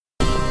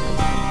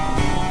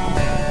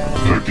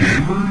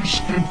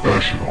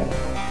Confessional.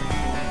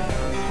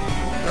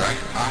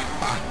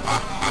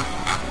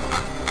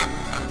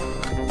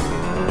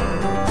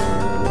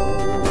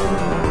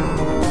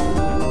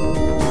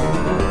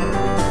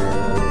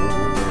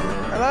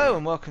 Hello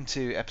and welcome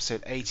to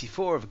episode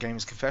 84 of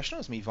Gamers Confessional.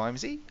 It's me,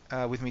 Vimesy.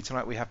 With me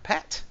tonight we have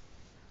Pat.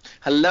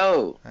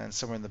 Hello. And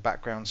somewhere in the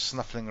background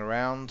snuffling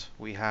around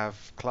we have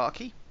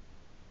Clarky.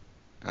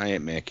 I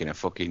ain't making a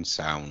fucking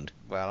sound.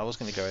 Well, I was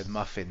going to go with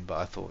Muffin, but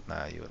I thought,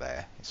 no, you're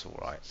there. It's all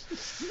right.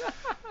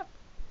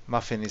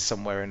 Muffin is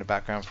somewhere in the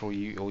background for all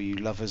you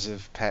lovers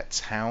of Pet's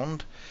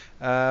hound.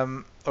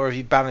 Or have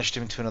you banished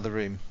him to another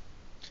room?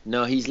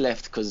 No, he's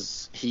left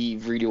because he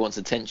really wants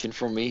attention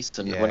from me.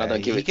 So Yeah, when I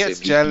don't give it to him, he gets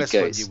jealous he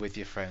when goes. you're with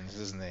your friends,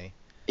 doesn't he?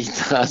 He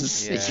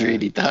does. Yeah. He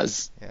really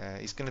does. Yeah,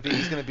 he's gonna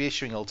be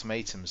issuing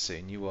ultimatums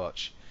soon. You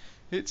watch.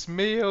 It's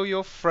me or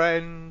your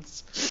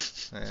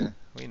friends. Yeah,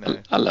 we know.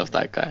 I love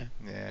that guy.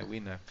 Yeah,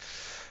 we know.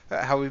 How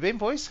have we been,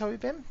 boys? How have we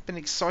been? Been an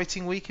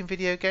exciting week in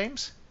video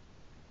games?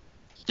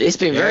 It's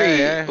been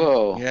Yeah.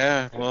 Whoa.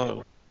 Yeah,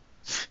 well,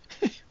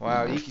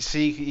 Wow, you can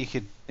see you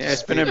could. yeah,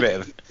 it's been a bit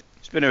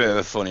of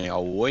a funny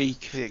old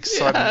week. The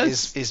excitement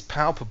Yes. is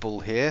palpable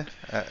here.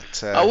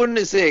 I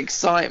wouldn't say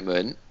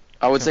excitement.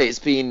 I would say it's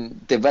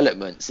been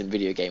developments in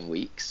video game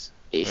weeks.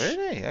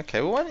 Really?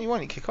 Okay. Well, why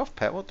don't you kick off,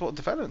 Pet? What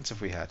developments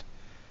have we had?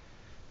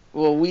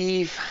 Well,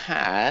 we've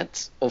had,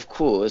 of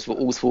course, we're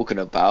all talking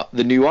about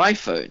the new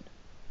iPhone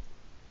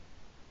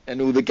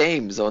and all the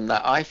games on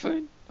that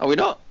iPhone. Are we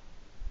not?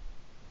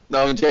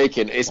 No, I'm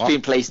joking. It's What?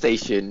 been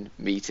PlayStation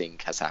meeting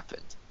has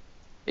happened.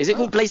 Is it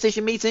called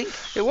PlayStation meeting?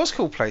 It was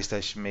called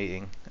PlayStation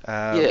Meeting.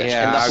 Yeah.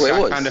 Yeah, and that's what it I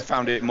was. kind of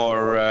found it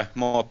more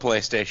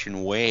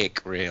PlayStation Wake,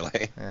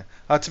 really.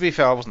 Yeah. To be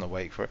fair, I wasn't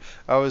awake for it.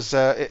 I was.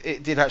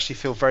 It did actually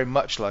feel very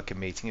much like a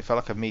meeting. It felt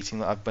like a meeting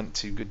that I went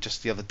to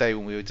just the other day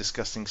when we were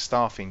discussing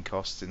staffing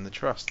costs in the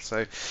trust.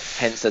 So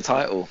Hence the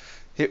title.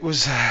 it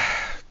was.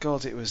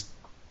 God, it was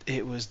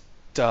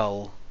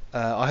dull.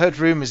 I heard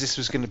rumours this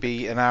was going to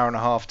be an hour and a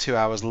half, 2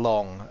 hours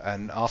long,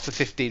 and after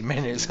 15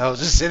 minutes, I was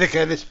just sitting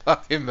there, this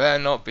fucking better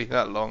not be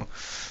that long.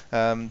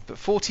 But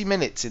 40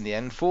 minutes in the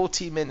end.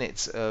 40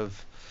 minutes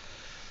of.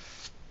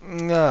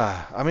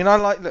 I mean, I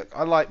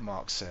like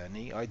Mark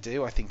Cerny. I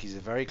do. I think he's a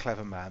very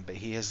clever man, but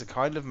he is the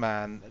kind of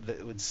man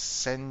that would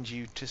send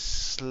you to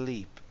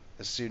sleep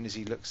as soon as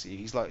he looks at you.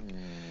 He's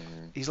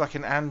like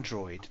an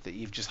android that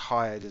you've just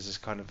hired as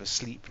kind of a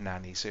sleep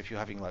nanny. So if you're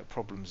having like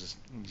problems,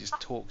 he just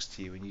talks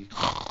to you, and you.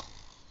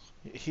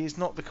 He's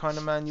not the kind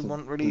of man you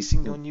want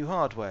releasing your new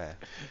hardware.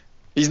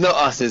 He's not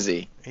us, is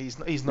he? He's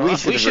not. We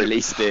should have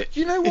released it.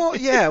 You know what?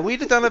 Yeah,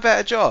 we'd have done a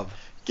better job.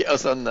 Get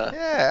us on there.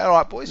 Yeah, all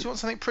right, boys. You want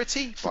something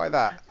pretty? Buy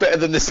that. Better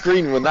than the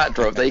screen when that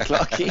dropped, eh,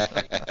 Clarky?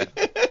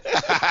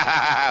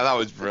 That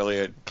was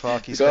brilliant.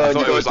 Clarky's Go on, I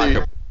thought you it was gotta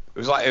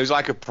like it was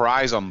like a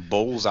prize on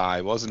Bullseye,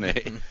 wasn't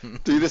it?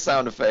 do the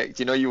sound effect.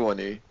 You know you want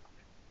to.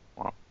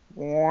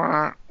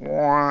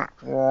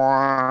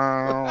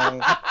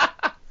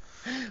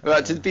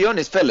 Right, to be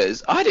honest,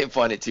 fellas, I didn't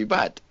find it too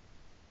bad.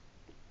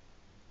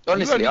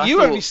 Honestly,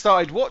 you only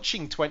started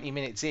watching 20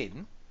 minutes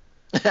in.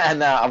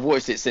 and I've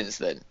watched it since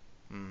then.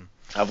 Hmm.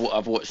 I've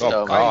watched.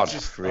 Oh God,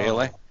 just-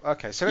 really?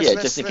 Okay, so Yeah,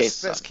 let's, just in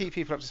case. let's keep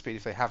people up to speed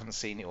if they haven't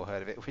seen it or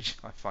heard of it, which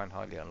I find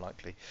highly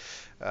unlikely,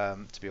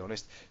 to be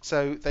honest.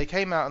 So they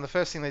came out, and the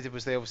first thing they did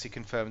was they obviously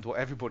confirmed what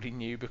everybody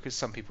knew, because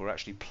some people were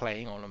actually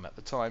playing on them at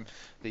the time,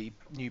 the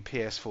new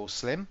PS4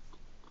 Slim.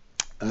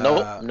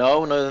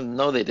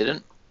 No, they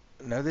didn't.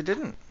 No, they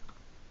didn't.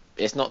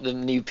 It's not the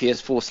new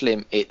PS4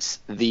 Slim. It's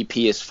the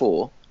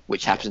PS4,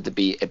 which happens to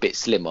be a bit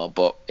slimmer,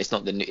 but it's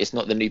not the new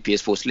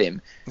PS4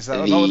 Slim. Is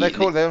that not what they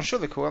call it? I'm sure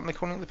aren't they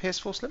calling it the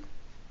PS4 Slim?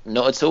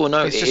 Not at all.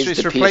 No,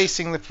 It's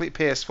replacing the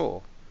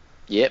PS4.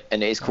 Yep,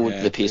 and it is called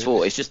the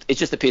PS4. It's just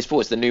the PS4.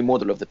 It's the new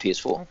model of the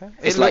PS4. Okay.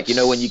 It's like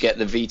when you get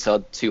the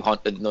Vita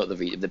 200, not the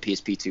Vita, the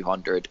PSP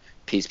 200,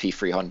 PSP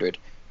 300.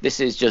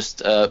 This is just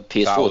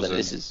PS4. 1,000. Then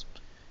this is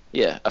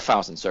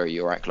 1,000. Sorry,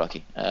 you're right,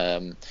 Clarky.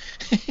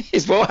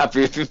 He's well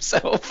happy with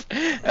himself.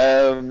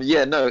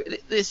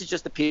 This is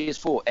just the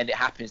PS4, and it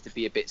happens to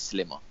be a bit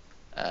slimmer.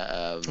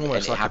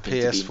 Almost like a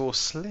PS4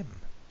 Slim.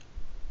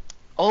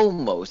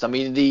 Almost. I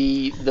mean,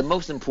 the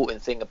most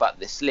important thing about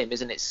the Slim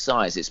isn't its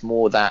size. It's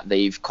more that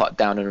they've cut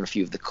down on a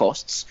few of the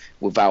costs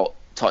without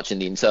touching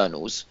the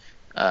internals.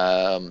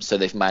 So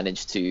they've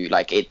managed to,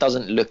 like, it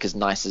doesn't look as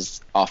nice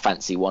as our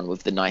fancy one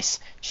with the nice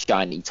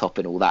shiny top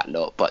and all that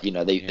lot. But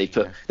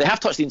they have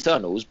touched the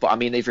internals, but I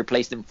mean they've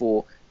replaced them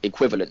for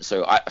equivalent.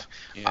 So I'm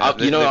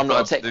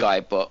not a tech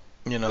guy, but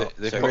You know,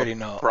 They so put really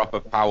not.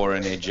 proper power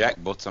and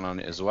eject button on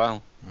it as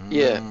well.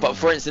 yeah. But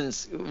for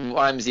instance,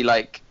 Vimesy,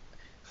 like,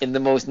 in the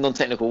most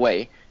non-technical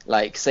way,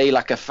 like, say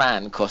like a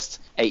fan cost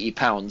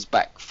 £80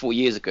 back 4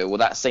 years ago. Well,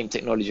 that same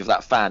technology of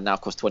that fan now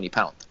costs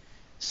 £20.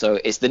 So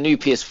it's the new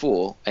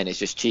PS4, and it's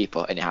just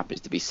cheaper, and it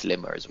happens to be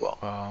slimmer as well.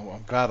 Well,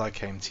 I'm glad I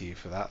came to you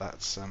for that.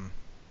 That's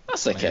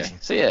okay. amazing.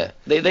 So yeah,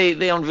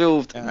 they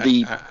unveiled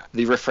the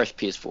refreshed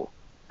PS4.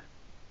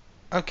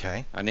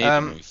 Okay. I need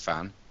a new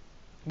fan.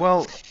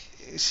 Well,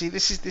 see,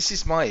 this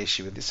is my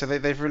issue with this. So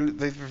they've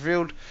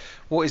revealed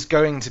what is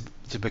going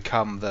to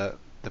become the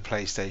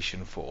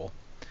PlayStation 4.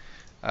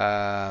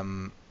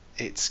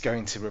 It's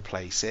going to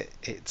replace it.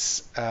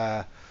 It's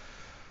going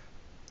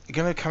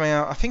to come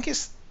out. I think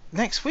it's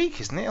next week,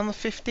 isn't it? On the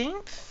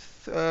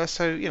 15th.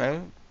 So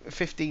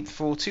 15th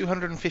for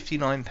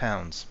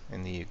 £259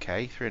 in the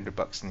UK,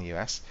 $300 in the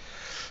US.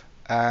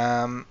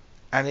 And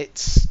I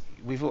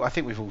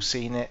think we've all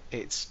seen it.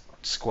 It's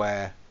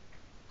square.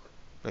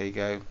 There you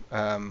go.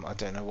 I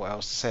don't know what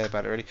else to say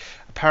about it really.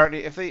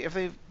 Apparently, have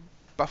they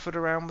buffered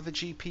around with the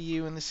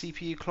GPU and the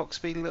CPU clock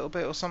speed a little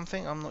bit or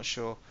something? I'm not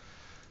sure.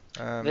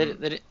 No,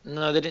 they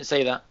didn't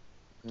say that.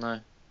 No.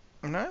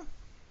 No?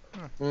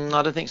 No,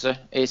 I don't think so.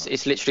 It's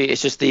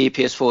just the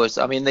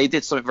PS4. I mean, they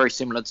did something very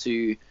similar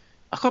to.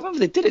 I can't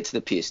remember if they did it to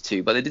the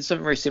PS2, but they did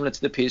something very similar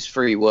to the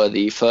PS3, where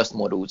the first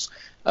models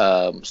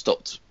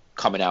stopped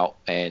coming out,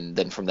 and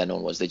then from then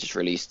onwards they just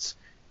released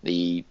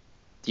the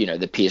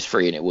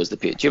PS3, and it was the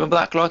PS. Do you remember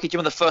that, Clarky? Do you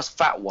remember the first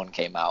fat one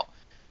came out,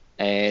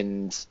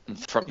 and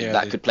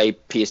could play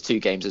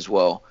PS2 games as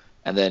well,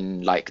 and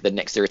then like the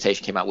next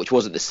iteration came out, which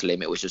wasn't the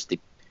Slim, it was just the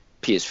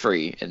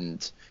PS3,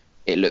 and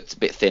it looked a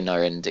bit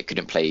thinner, and it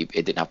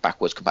didn't have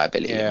backwards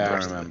compatibility. Yeah, I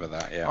remember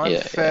that. Yeah, I'm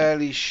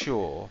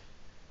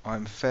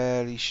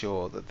fairly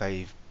sure that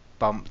they've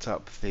bumped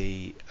up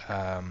the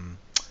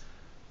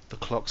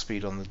clock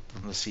speed on the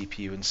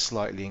CPU and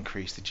slightly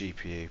increased the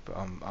GPU, but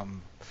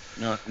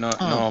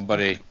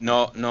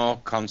no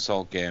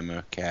console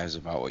gamer cares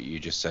about what you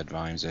just said,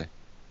 Vimesy.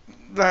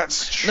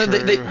 That's true. No,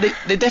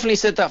 they definitely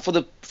said that for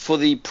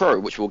the Pro,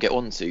 which we'll get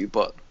onto,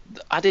 but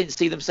I didn't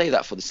see them say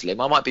that for the Slim.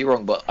 I might be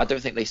wrong, but I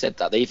don't think they said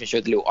that. They even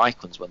showed the little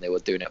icons when they were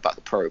doing it about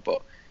the Pro,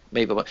 but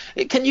maybe.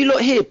 Can you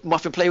lot hear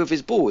Muffin play with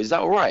his ball? Is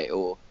that all right?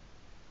 Or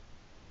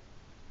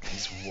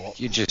his what?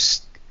 You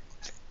just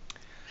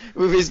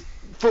with his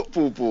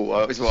football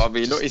ball is what I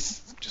mean. Not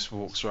his. Just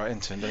walks right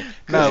into him.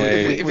 No,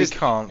 we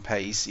can't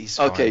pay. He's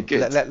fine. Okay,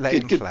 good. Let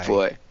him good play.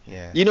 Boy.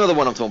 Yeah. You know the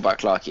one I'm talking about,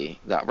 Clarky,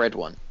 that red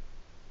one.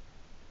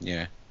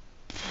 Yeah.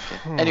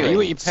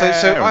 Anyway, so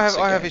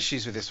I have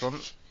issues with this one.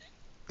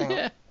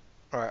 Yeah.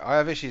 Right, I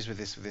have issues with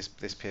this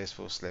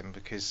PS4 Slim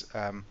because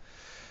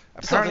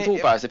apparently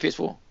it's the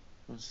PS4.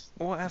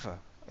 Whatever.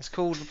 It's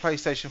called the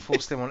PlayStation 4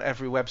 Slim on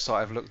every website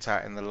I've looked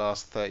at in the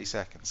last 30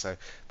 seconds. So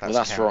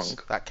that's wrong.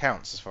 That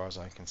counts as far as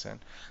I'm concerned.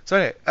 So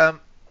anyway,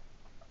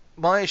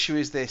 my issue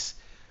is this.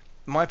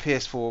 My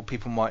PS4,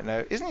 people might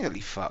know, isn't really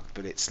fucked,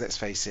 but let's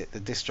face it, the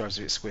disk drive's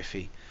a bit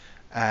squiffy,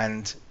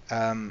 and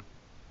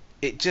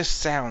it just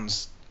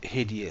sounds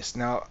hideous.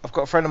 Now, I've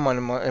got a friend of mine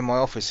in my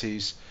office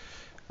who's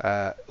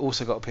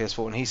also got a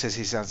PS4, and he says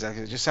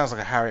it just sounds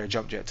like a Harrier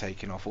jump jet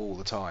taking off all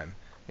the time.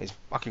 It's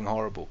fucking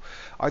horrible.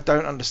 I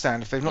don't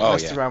understand if they've not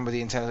messed around with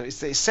the internal. It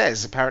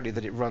says apparently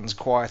that it runs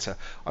quieter.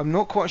 I'm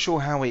not quite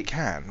sure how it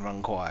can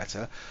run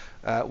quieter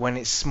when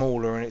it's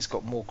smaller and it's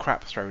got more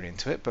crap thrown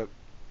into it, but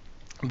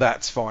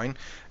that's fine.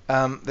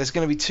 There's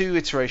going to be two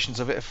iterations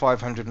of it, a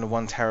 500 and a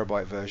 1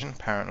 terabyte version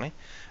apparently,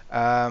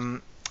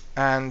 and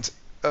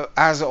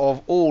as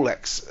of all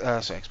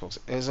Xbox,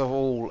 as of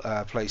all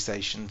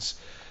PlayStations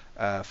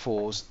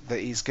 4s, that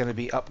is going to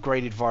be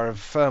upgraded via a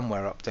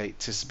firmware update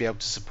to be able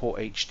to support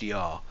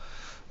HDR.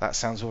 That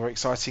sounds very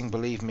exciting.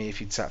 Believe me,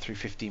 if you'd sat through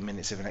 15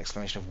 minutes of an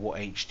explanation of what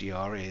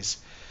HDR is,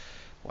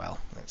 well,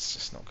 let's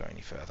just not go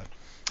any further.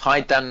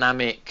 High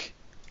dynamic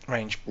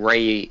range.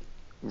 Range.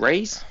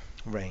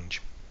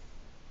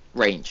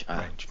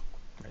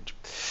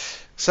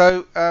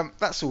 So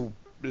that's all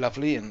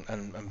lovely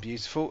and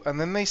beautiful,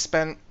 and then they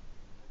spent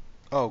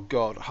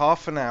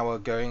half an hour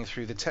going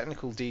through the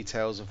technical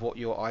details of what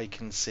your eye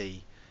can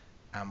see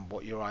and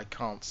what your eye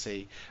can't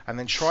see, and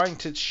then trying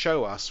to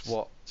show us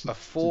what a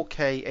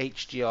 4K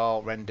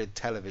HDR rendered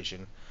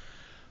television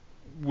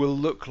will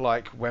look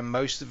like when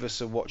most of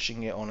us are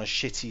watching it on a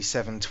shitty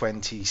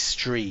 720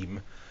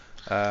 stream.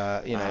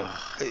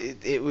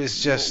 It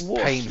was just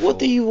painful. What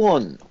do you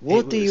want?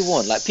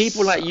 Like,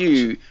 people like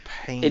you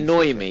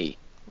annoy me.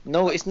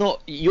 No, it's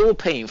not. You're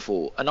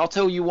painful, and I'll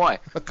tell you why.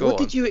 What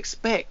did you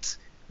expect?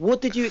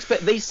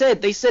 They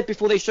said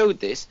before they showed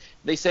this,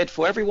 they said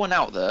for everyone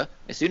out there,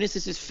 as soon as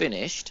this is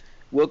finished,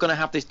 we're gonna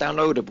have this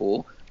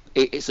downloadable,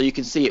 so you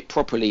can see it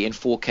properly in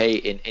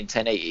 4K in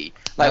 1080.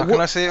 Like, how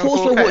can I see it in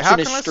 4K? How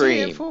can I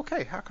see it in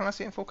 4K? How can I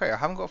see it in 4K? I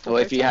haven't got 4K.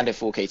 Well, if you had a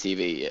 4K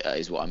TV,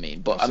 is what I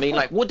mean. But I mean,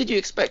 like, what did you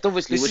expect?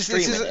 Obviously,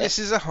 this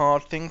is a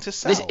hard thing to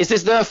sell. Is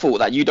this their fault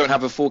that you don't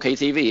have a 4K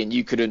TV and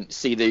you couldn't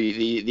see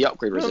the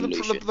upgrade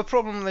resolution? The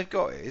problem they've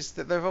got is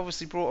that they've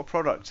obviously brought a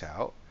product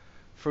out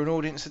for an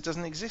audience that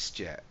doesn't exist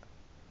yet.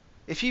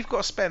 If you've got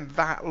to spend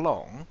that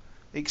long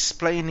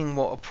explaining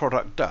what a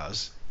product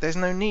does, there's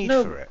no need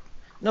for it.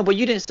 No, but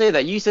you didn't say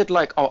that. You said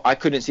like, oh, I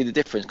couldn't see the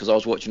difference because I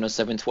was watching on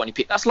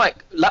 720p. That's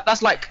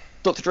like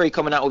Dr. Dre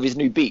coming out with his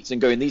new Beats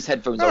and going, these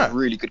headphones are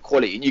really good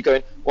quality, and you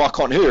going, well, I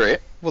can't hear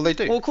it. Well, they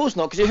do. Well, of course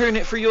not, because you're hearing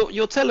it through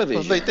your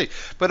television. Well, they do.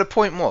 But the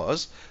point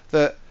was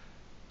that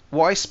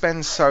why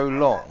spend so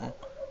long?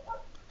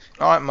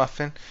 All right,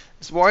 Muffin.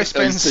 Why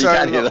spend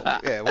so long?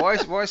 Yeah.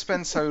 Why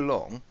spend so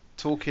long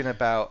talking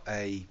about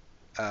a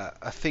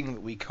a thing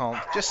that we can't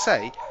just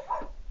say,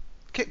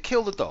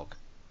 kill the dog.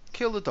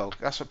 Kill the dog.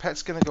 That's what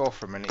Pet's going to go off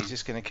for a minute. He's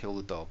just going to kill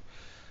the dog.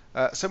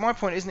 So my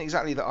point isn't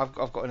exactly that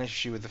I've got an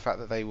issue with the fact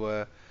that they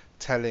were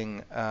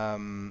telling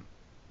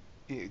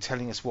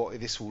us what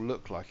this will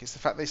look like. It's the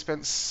fact they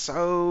spent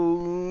so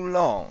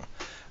long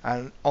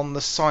and on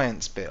the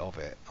science bit of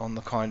it, on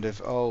the kind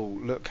of, oh,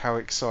 look how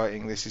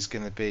exciting this is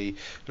going to be,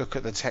 look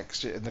at the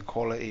texture and the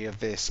quality of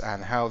this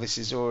and how this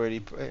is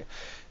already...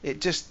 It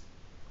just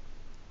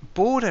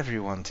bored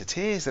everyone to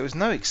tears. There was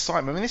no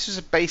excitement. I mean, this was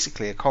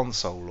basically a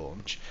console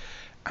launch,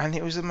 and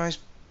it was the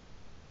most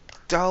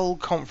dull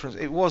conference.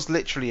 It was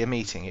literally a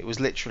meeting. It was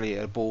literally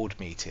a board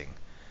meeting,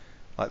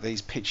 like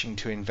these pitching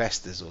to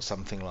investors or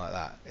something like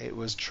that. It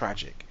was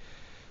tragic.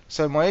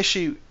 So my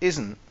issue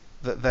isn't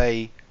that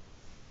they...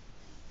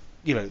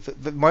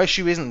 my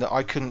issue isn't that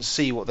I couldn't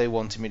see what they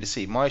wanted me to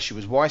see. My issue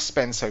was, why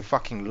spend so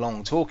fucking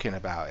long talking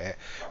about it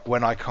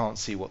when I can't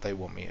see what they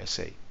want me to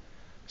see?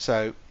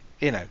 So,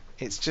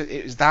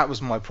 that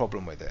was my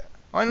problem with it.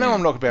 I know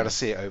I'm not going to be able to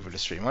see it over the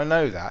stream. I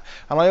know that.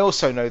 And I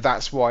also know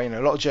that's why,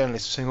 a lot of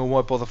journalists are saying, oh,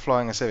 why bother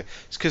flying us over?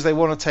 It's because they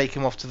want to take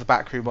him off to the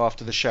back room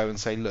after the show and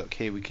say, look,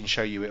 here, we can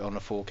show you it on a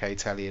 4K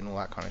telly and all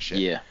that kind of shit.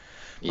 Yeah.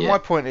 But my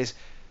point is,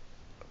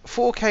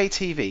 4K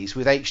TVs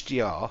with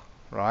HDR,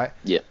 right?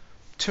 Yeah.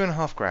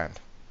 $2,500.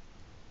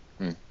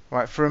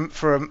 Right,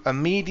 for a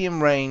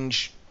medium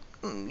range,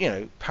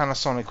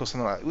 Panasonic or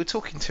something like that, we're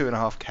talking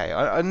 2.5K.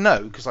 I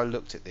know because I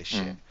looked at this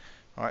shit.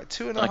 Right,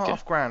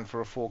 $2,500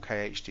 for a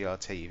 4K HDR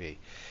TV.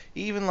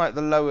 Even like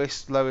the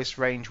lowest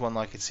range one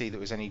I could see that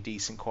was any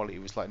decent quality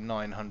was like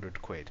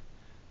 900 quid,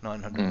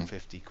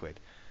 950 quid.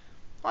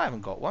 I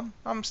haven't got one.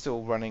 I'm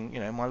still running,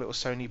 my little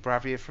Sony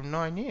Bravia from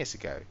 9 years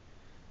ago.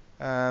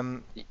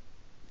 But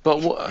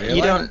what really?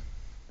 You don't?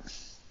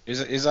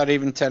 Is that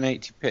even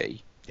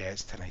 1080p? Yeah,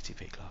 it's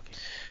 1080p, Clarky.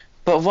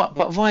 But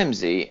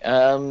Vimesy,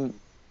 not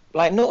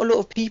a lot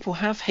of people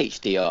have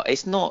HDR.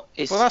 It's not.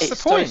 It's, well, that's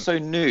it's the point. so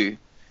new.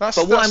 But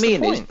what I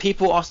mean is,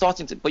 people are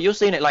starting to. But you're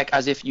saying it like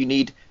as if you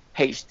need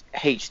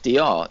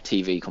HDR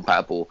TV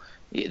compatible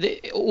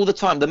all the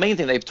time. The main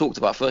thing they've talked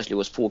about firstly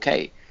was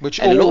 4K, which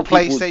all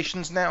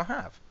PlayStations now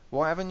have.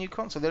 Why have a new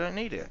console? They don't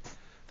need it.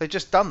 They've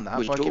just done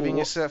that by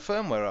giving us a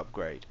firmware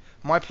upgrade.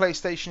 My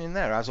PlayStation in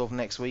there, as of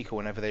next week or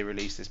whenever they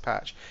release this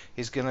patch,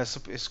 is gonna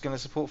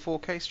support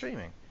 4K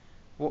streaming.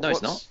 No,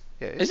 it's not.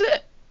 Yeah, is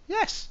it?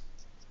 Yes.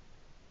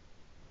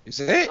 Is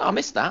it? I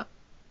missed that.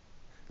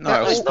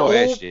 No, it's not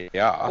HDR.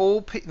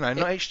 No,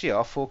 not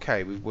HDR.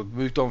 4K. We've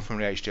moved on from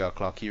the HDR,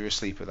 Clark. You were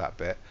asleep at that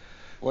bit.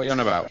 What are you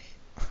on about?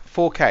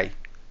 4K.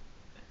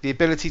 The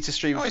ability to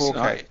stream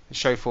 4K.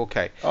 Show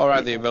 4K. All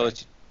right, the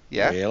ability.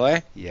 Yeah.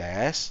 Really?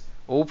 Yes.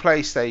 All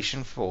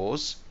PlayStation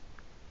 4s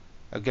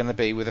are going to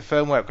be with a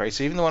firmware upgrade.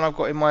 So even the one I've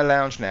got in my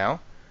lounge now,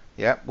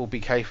 will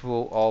be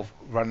capable of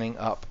running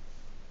up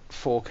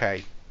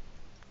 4K.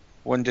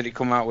 When did he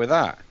come out with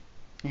that?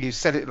 You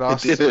said it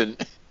last. He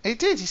didn't. He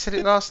did. He said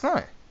it last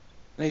night.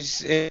 He did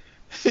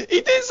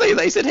say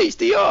that. He said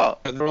HDR.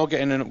 They're all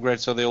getting an upgrade,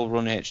 so they all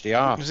run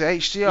HDR. Was it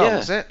HDR?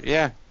 Was it?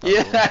 Yeah.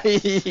 Yeah.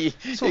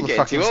 It's all the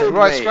fucking thing.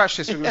 Right, scratch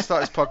this. We're going to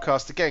start this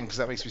podcast again because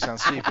that makes me sound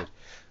stupid.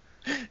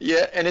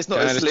 Yeah, and it's not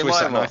Can a I just slim twist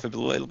that armor. knife a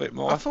little bit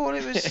more? I thought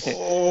it was.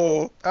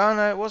 Oh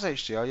no, it was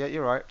HDR. Yeah,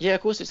 you're right. Yeah,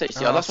 of course it's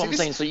HDR. That's what I'm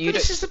saying. So you.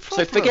 This is the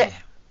problem. So forget.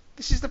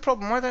 This is the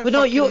problem. I don't. But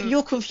no,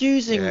 you're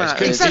confusing,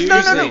 Matt. Exactly.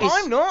 No,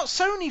 I'm not.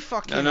 Sony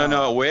fucking.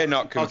 No, we're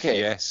not confused. Okay.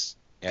 Yes.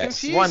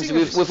 Confusing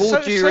with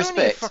all due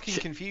respect. Sony fucking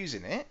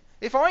confusing it.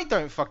 If I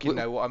don't fucking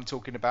know what I'm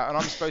talking about and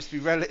I'm supposed to be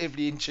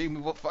relatively in tune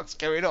with what the fuck's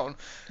going on,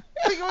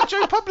 I think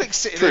Joe Public's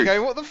sitting there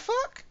going, what the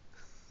fuck?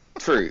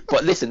 True,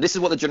 but listen, this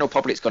is what the general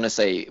public's going to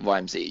say,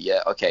 Vimesy,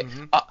 yeah? Okay.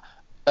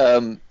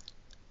 I'm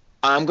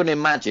going to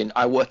imagine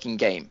I work in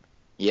game,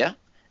 yeah?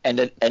 And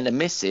the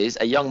missus,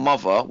 a young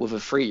mother with a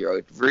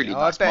 3-year-old, really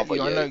nice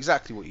mother. I know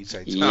exactly what you'd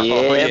say.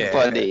 Yeah,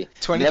 buddy.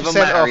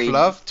 20% off,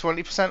 love.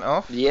 20%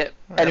 off. Yeah.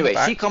 Anyway,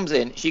 she comes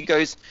in, she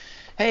goes,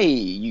 hey,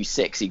 you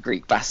sexy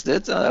Greek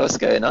bastard, what's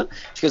going on?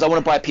 She goes, I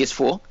want to buy a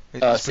PS4.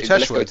 Let's go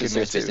to the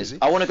serious business.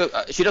 I want to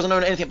go. She doesn't know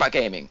anything about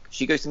gaming.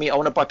 She goes to me, I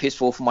want to buy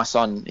PS4 for my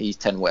son. He's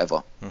 10,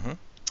 whatever.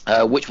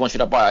 Which one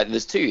should I buy?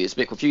 There's two. It's a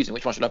bit confusing.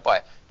 Which one should I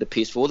buy? The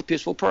PS4 or the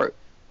PS4 Pro?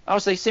 I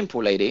would say,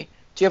 simple, lady.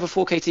 Do you have a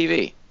 4K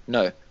TV?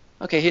 No.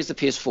 Okay, here's the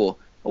PS4. Well,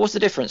 what's the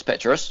difference,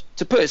 Petrus?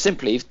 To put it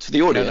simply to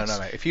the audience.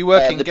 No. If you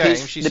work in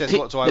games, she says,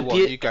 what do I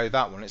want? You go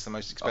that one. It's the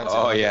most expensive.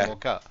 Oh, yeah. More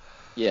cut.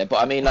 Yeah, but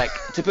I mean, like,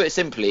 to put it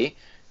simply,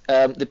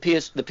 the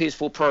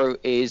PS4 Pro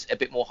is a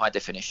bit more high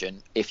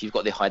definition if you've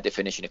got the high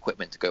definition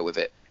equipment to go with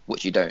it,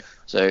 which you don't.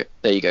 So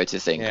there you go to the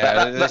thing.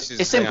 Yeah,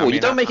 it's simple.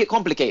 You don't make it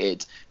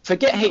complicated.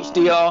 Forget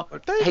HDR.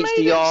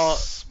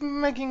 HDR.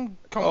 Making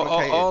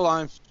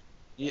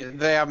complicated.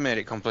 They have made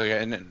it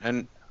complicated,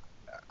 and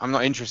I'm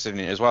not interested in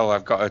it as well.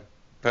 I've got a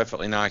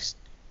perfectly nice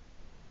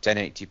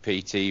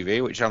 1080p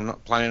TV, which I'm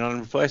not planning on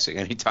replacing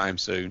anytime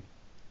soon.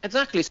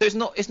 Exactly. So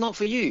it's not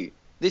for you.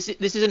 This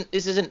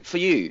isn't for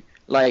you.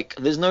 Like,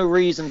 there's no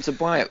reason to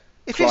buy it.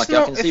 I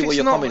can see where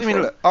you're coming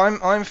from. Look,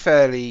 I'm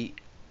fairly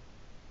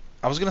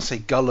I was going to say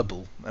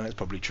gullible, and it's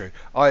probably true.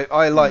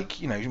 I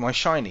like, my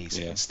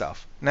shinies and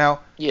stuff.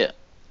 Now, Yeah.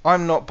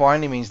 I'm not by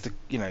any means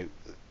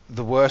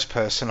the worst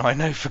person I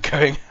know for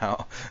going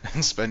out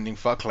and spending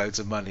fuckloads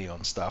of money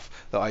on stuff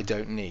that I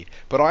don't need.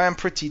 But I am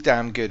pretty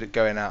damn good at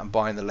going out and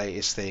buying the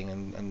latest thing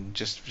and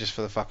just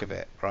for the fuck of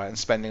it, right? And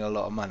spending a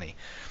lot of money.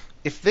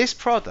 If this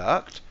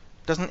product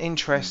doesn't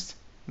interest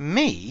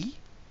me,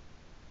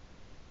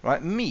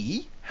 right?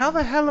 Me, how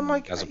the hell am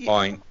I? That's a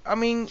point. I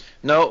mean,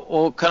 No,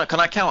 or can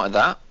I counter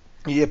that?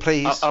 yeah,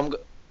 please.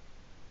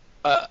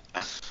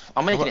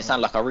 I'm making it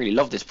sound like I really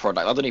love this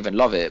product. I don't even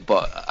love it,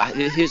 but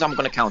here's how I'm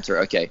going to counter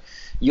it. Okay,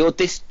 your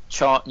disk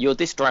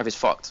drive is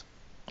fucked.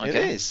 Okay? It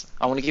is.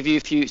 I want to give you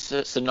a few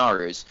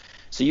scenarios.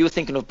 So you were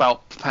thinking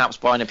about perhaps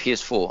buying a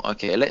PS4.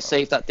 Okay, let's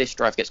say if that disk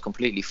drive gets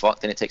completely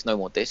fucked and it takes no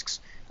more discs,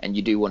 and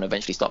you do want to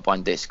eventually start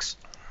buying discs,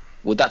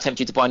 would that tempt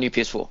you to buy a new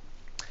PS4?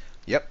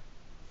 Yep.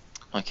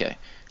 Okay.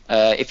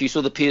 If you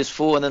saw the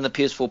PS4 and then the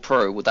PS4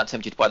 Pro, would that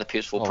tempt you to buy the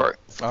PS4 Pro?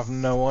 I have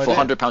no idea.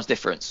 For £100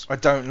 difference. I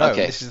don't know.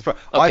 Okay. This is the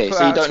Okay,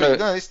 so you don't know.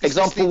 No,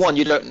 Example one,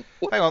 you don't.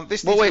 Hang on.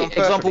 This. Well, needs wait. to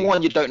go on Example perfectly.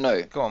 one, you don't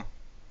know. Go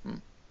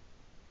on.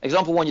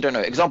 Example one, you don't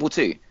know. Example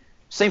two,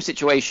 same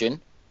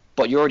situation,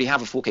 but you already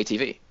have a 4K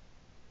TV,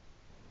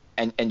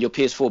 and your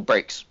PS4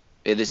 breaks.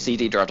 The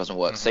CD drive doesn't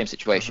work. Same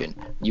situation.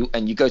 You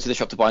go to the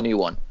shop to buy a new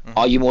one.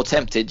 Are you more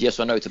tempted, yes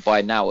or no, to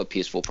buy now a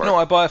PS4 Pro? No,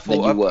 I buy a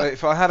than you were?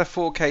 If I had a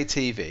 4K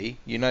TV,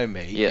 you know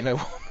me. Yeah. You know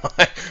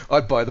what?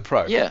 I'd buy the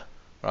Pro. Yeah.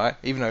 Right.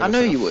 Even though it I looks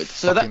know like you a would.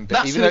 So fucking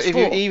that's even who it's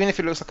for. even if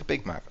it looks like a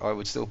Big Mac, I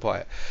would still buy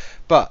it.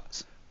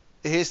 But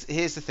here's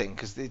the thing,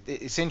 because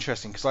it's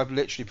interesting, because I've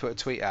literally put a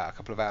tweet out a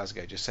couple of hours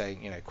ago just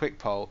saying, quick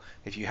poll: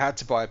 if you had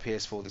to buy a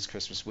PS4 this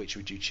Christmas, which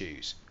would you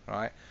choose?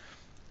 Right.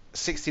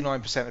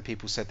 69% of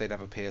people said they'd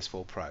have a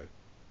PS4 Pro.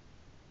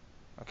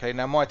 Okay,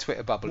 now my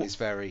Twitter bubble is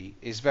very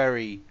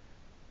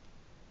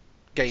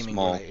gaming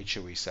Small. related,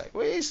 shall we say?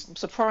 Well, it is. I'm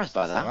surprised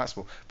by It's not that. that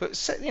small, but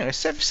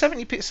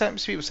 70%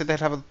 of people said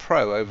they'd have a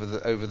Pro over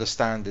the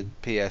standard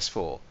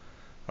PS4,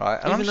 right?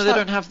 And Even though they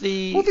don't have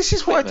the. well, this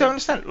is what I don't equipment.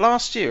 understand.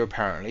 Last year,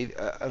 apparently,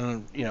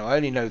 and I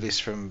only know this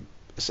from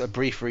a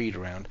brief read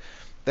around,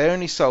 they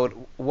only sold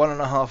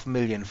 1.5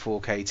 million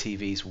 4K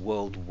TVs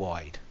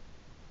worldwide.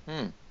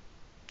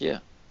 Yeah.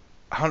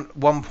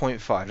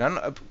 1.5.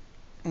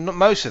 Now,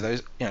 most of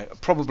those,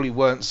 probably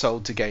weren't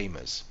sold to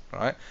gamers,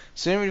 right?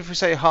 So even if we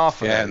say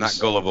half of those, And that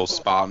gullible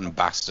Spartan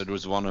bastard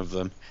was one of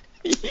them.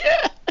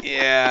 Yeah.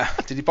 yeah.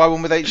 Did you buy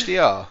one with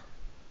HDR?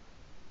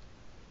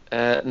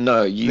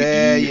 No, you You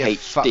UHD.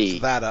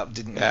 fucked that up,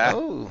 didn't you? Yeah.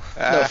 Oh.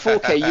 No,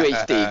 4K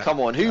UHD. Come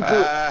on, who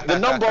bought the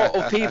number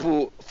of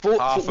people?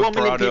 Half a 1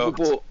 million people product.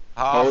 bought.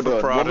 Half Hold a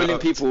on, 1 million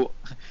product. people.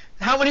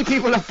 How many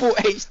people have bought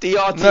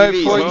HDR No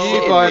TVs? point Are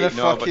you shitting buying me? a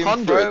fucking Pro,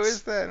 Hundreds.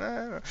 is there?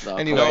 No. No,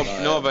 Anyway, come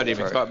on, Nobody,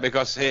 sorry.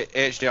 because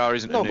HDR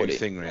isn't a new Nobody.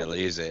 thing,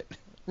 really, is it?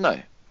 No,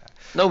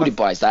 nobody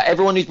buys that.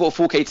 Everyone who's bought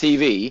a 4K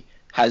TV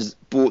has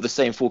bought the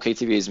same 4K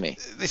TV as me.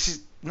 this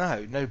is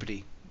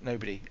nobody.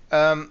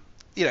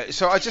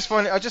 So I just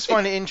find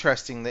it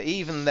interesting that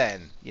even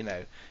then,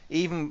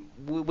 even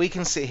we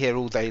can sit here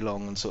all day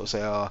long and sort of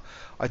say, oh,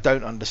 I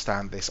don't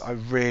understand this. I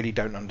really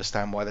don't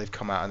understand why they've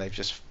come out and they've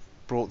just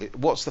brought it.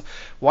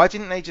 Why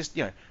didn't they just,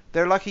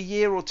 they're like a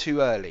year or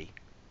two early.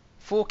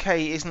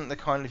 4K isn't the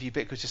kind of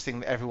ubiquitous thing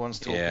that everyone's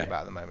talking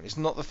about at the moment. It's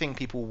not the thing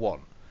people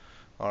want.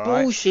 All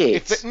right?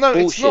 Bullshit.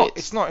 Bullshit.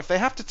 It's not. If they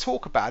have to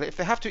talk about it, if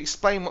they have to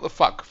explain what the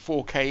fuck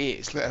 4K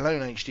is, let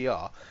alone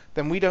HDR,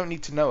 then we don't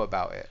need to know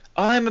about it.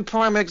 I'm a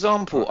prime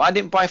example. I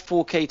didn't buy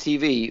 4K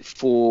TV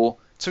for.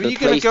 So are the you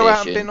going to go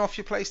out and PlayStation. bin off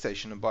your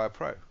PlayStation and buy a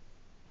Pro?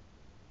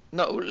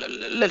 No,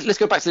 let's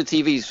go back to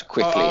the TVs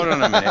quickly. Hold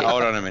on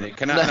a minute.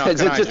 Can I? No, No,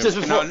 can I just just,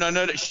 before-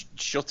 no,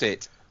 shut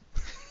it.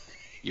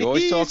 You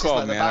always It's talk just like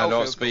over the me, and I don't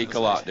Battlefield speak a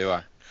lot, do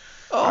I?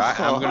 Oh, Right,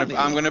 honey.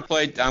 I'm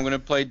gonna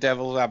play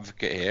devil's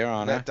advocate here,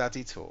 aren't I? Let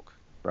Daddy talk.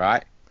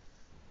 Right.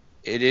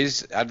 It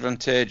is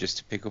advantageous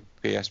to pick up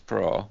a PS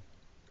Pro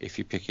if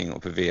you're picking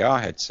up a VR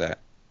headset.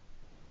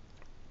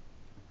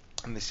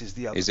 And this is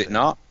the other. Is it thing.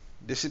 not?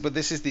 This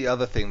is the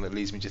other thing that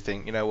leads me to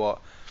think. You know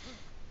what?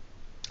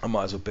 I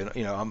might as well bin.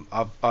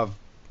 I've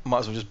might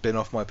as well just bin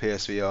off my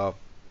PSVR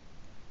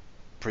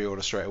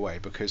pre-order straight away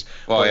because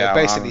Well, what yeah,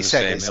 they I'm basically the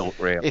said same is ilk,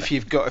 really. if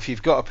you've got a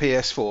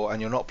PS4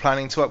 and you're not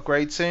planning to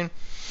upgrade soon,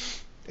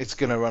 it's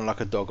gonna run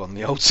like a dog on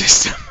the old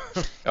system.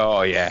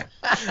 Oh yeah.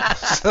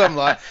 So I'm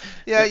like,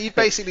 yeah, you've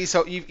basically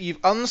you've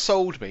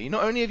unsold me.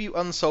 Not only have you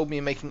unsold me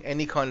in making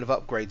any kind of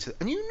upgrade to,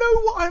 and you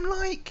know what I'm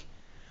like.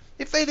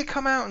 If they'd have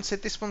come out and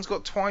said this one's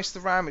got twice the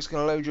RAM, it's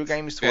going to load your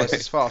games twice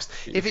as fast.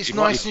 If it's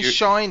nice and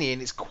shiny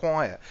and it's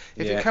quiet.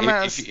 If it come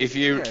out, if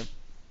you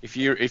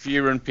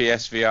run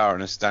PSVR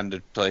on a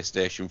standard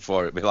PlayStation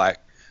 4, it'd be like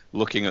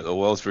looking at the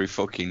world through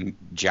fucking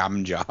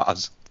jam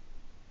jars.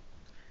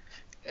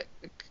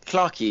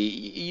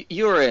 Clarky,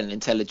 you're an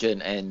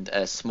intelligent and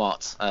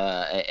smart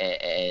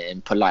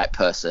and polite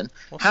person.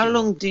 How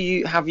long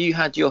have you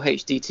had your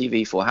HD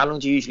TV for? How long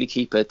do you usually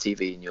keep a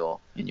TV in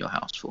your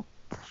house for?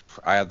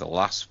 I had the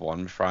last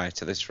one prior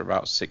to this for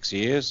about 6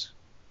 years.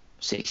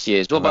 6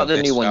 years. What I've about had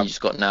the new this- one you I've-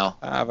 just got now?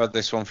 I've had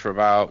this one for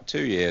about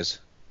 2 years.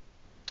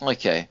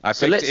 Okay. I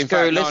So picked let's it, in go.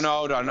 fact, Let's. no,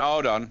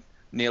 hold on.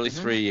 Nearly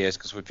 3 years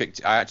because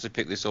I actually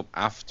picked this up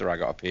after I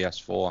got a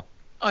PS4.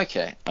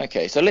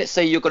 Okay. So let's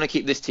say you're going to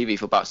keep this TV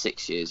for about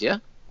 6 years, yeah?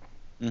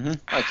 Mhm.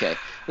 Okay.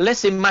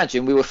 Let's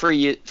imagine we were 3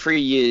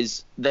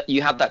 years that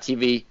you had that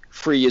TV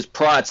 3 years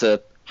prior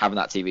to having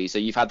that TV. So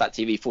you've had that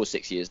TV for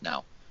 6 years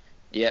now.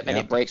 Yeah, and Yeah.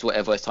 it breaks,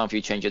 whatever. It's time for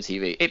you to change your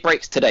TV. It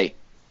breaks today.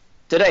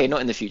 Today,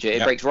 not in the future. It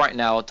Yeah. breaks right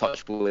now.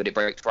 Touch wood. It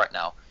breaks right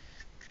now.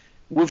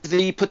 With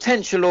the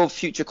potential of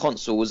future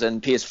consoles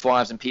and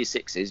PS5s and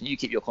PS6s, and you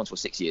keep your console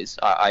 6 years,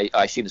 I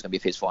assume there's going to be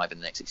a PS5 in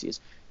the next 6 years.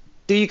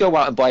 Do you go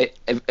out and buy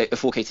a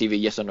 4K TV?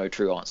 Yes or no?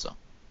 True answer.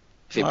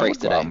 If it breaks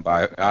today.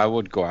 I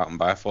would go out and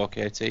buy a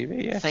 4K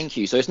TV. Yeah. Thank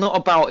you. So it's not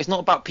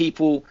about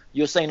people.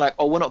 You're saying like,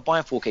 oh, we're not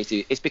buying 4K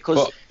TV. It's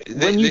because But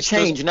when you this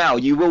change now,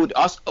 you will.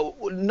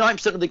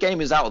 9% of the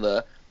gamers out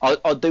there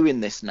are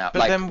doing this now. But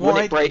like then when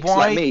why? it breaks, why?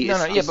 like me. No,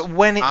 it's- yeah, but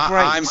when it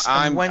breaks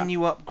I'm- and when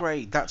you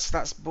upgrade,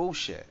 that's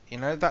bullshit. You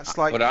know, that's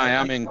like. But I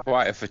am in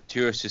quite a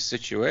fortuitous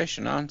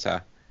situation, aren't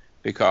I?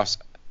 Because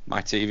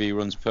my TV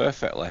runs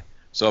perfectly.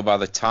 So by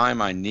the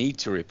time I need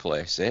to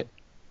replace it,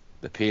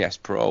 the PS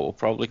Pro will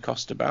probably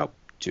cost about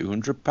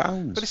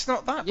 £200. But it's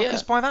not that, Yeah.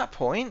 because by that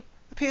point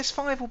the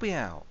PS5 will be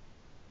out.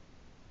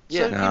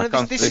 Yeah. So, No, I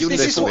can't this think is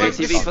this what will I- be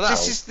this TV is- for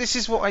that. this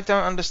is what I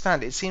don't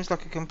understand. It seems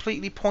like a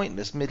completely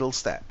pointless middle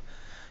step.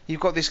 You've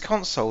got this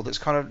console that's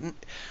kind of,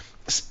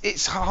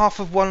 it's half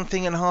of one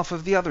thing and half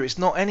of the other. It's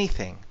not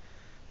anything.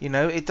 You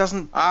know, it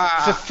doesn't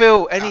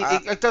fulfill any.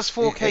 It does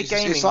 4K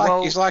gaming.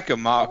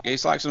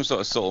 It's like some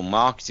sort of subtle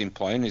marketing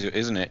plan,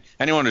 isn't it?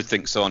 Anyone would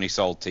think Sony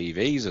sold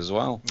TVs as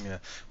well. Yeah.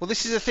 Well,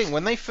 this is the thing.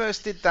 When they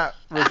first did that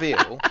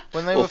reveal,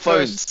 when they Or were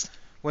phones.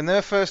 when they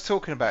were first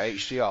talking about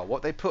HDR,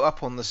 what they put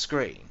up on the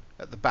screen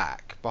at the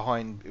back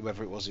behind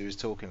whoever it was who was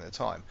talking at the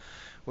time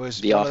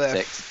was The one of their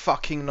architect.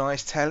 fucking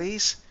nice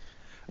tellies.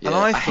 Yeah. And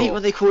I hate thought-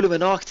 when they call him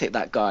an architect.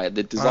 That guy,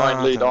 the design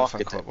I lead don't know if I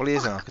architect. quite- Well, he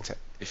is an architect.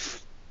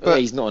 Well, but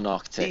he's not an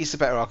architect. He's a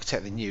better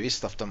architect than you. His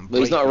stuff done.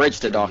 Well, he's not a break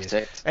registered in 3 years.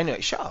 architect.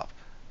 Anyway, shut up.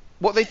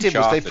 What they did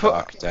was they Chartered put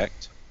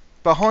architect.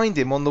 behind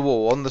him on the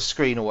wall, on the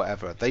screen or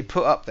whatever, they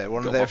put up there one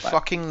of Got their my back.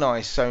 fucking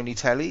nice Sony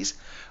tellies,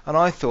 and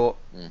I thought,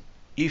 Mm.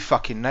 you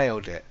fucking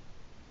nailed it.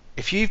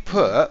 If you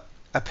put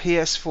a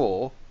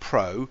PS4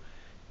 Pro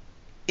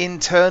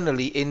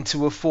internally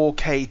into a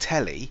 4K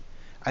telly,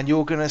 and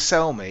you're gonna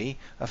sell me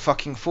a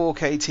fucking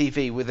 4K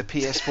TV with a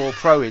PS4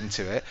 Pro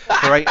into it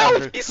for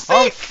 800, You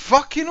I'm sick?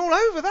 fucking all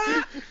over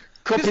that.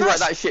 Copyright that's-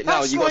 that shit now.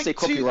 that's You got to like say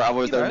copyright,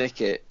 otherwise you know, they'll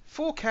nick it.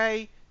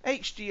 4K,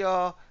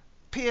 HDR,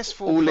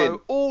 PS4 All Pro, in.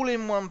 all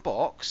in one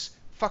box.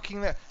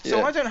 Fucking that. So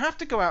Yeah. I don't have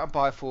to go out and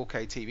buy a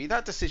 4K TV.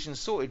 That decision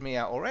sorted me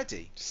out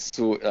already.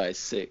 So that's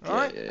sick.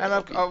 Right? Yeah, And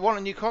that'll I want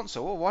a new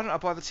console. Well, why don't I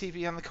buy the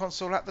TV and the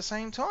console at the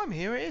same time?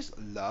 Here it is.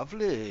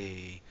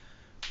 Lovely.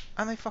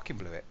 And they fucking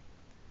blew it.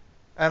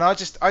 And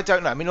I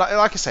don't know. I mean,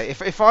 like I say,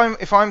 if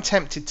I'm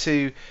tempted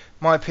to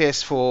my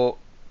PS4,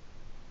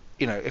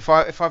 you know, if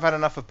I've had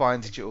enough of buying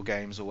digital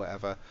games or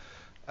whatever,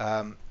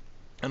 and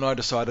I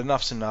decide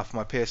enough's enough,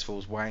 my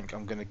PS4's wank,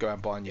 I'm going to go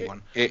and buy a new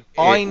one.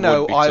 I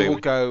know I will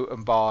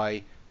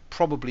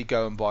probably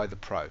go and buy the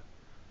Pro,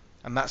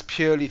 and that's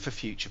purely for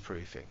future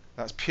proofing.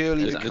 That's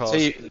purely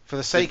Exactly. because for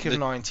the sake of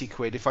 90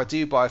 quid, if I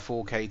do buy a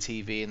 4K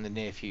TV in the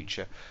near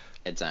future,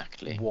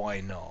 Exactly.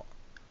 why not?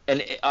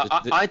 And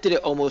I did it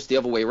almost the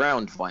other way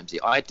around, Vimesy.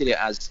 I did it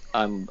as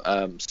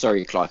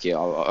sorry, Clarky,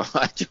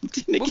 I jumped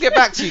in again. We'll get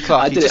back to you,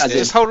 I Clarky. did it as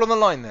Just hold on the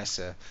line there,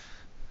 sir.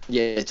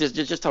 Yeah,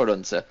 just hold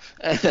on, sir.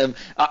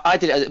 I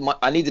did it.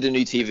 I needed a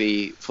new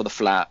TV for the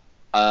flat.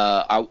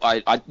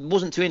 I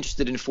wasn't too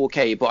interested in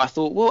 4K, but I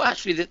thought, well,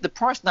 actually, the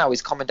price now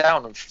is coming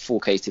down on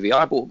 4K TV.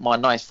 I bought my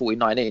nice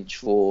 49-inch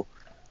for,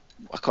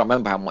 I can't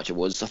remember how much it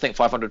was. I think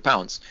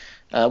 £500,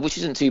 which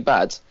isn't too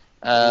bad.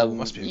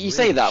 must be a You really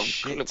say that,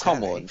 shit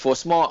come telly. on, for a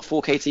smart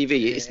 4K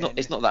TV,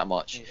 it's not that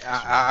much.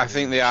 I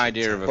think the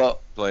idea of a But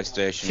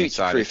PlayStation future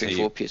inside a proofing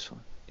for TV. PS4.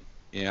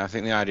 Yeah, I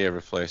think the idea of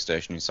a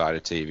PlayStation inside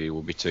a TV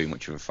will be too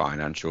much of a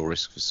financial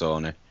risk for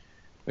Sony.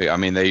 I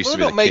mean, they used Well, to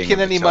they're be not the king making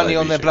of the any money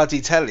on their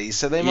television. bloody tellies,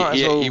 so they might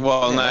as well.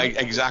 Well, you no, know.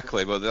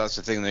 exactly. But that's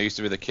the thing. They used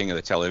to be the king of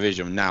the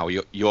television. Now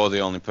you're the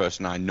only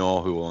person I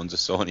know who owns a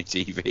Sony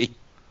TV.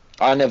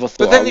 I never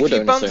thought But then I if would you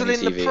own a bundle Sony in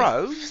TV. the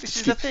Pro, this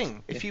is the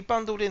thing. If you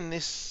bundled in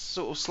this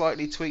sort of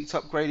slightly tweaked,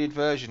 upgraded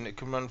version that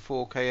can run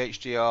 4K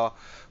HDR,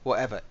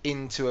 whatever,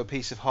 into a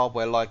piece of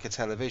hardware like a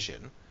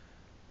television,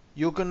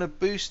 you're going to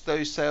boost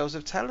those sales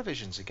of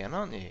televisions again,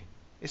 aren't you?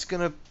 It's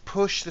going to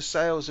push the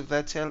sales of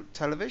their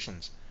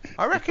televisions.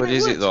 I reckon. But it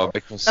is would. it though?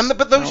 Because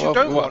But those who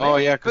don't want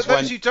it, yeah, but because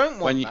those who don't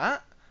want when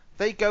that,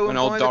 they go when and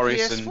old buy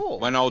Doris the PS4.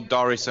 when old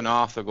Doris and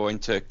Arthur go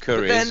into they're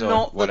Curry's or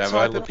not the whatever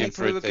type of looking people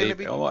for who a are gonna TV.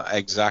 be- Oh,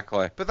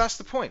 exactly. But that's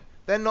the point.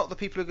 They're not the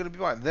people who are going to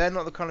be buying. They're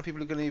not the kind of people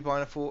who are going to be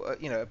buying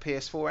a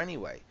PS4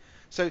 anyway.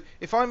 So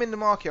if I'm in the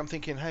market, I'm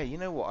thinking, hey, you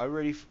know what? I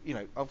really,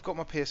 I've got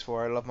my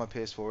PS4. I love my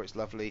PS4. It's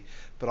lovely,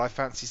 but I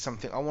fancy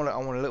something. I want a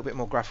little bit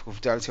more graphical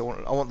fidelity. I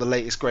want the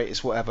latest,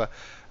 greatest, whatever.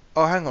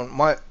 Oh, hang on,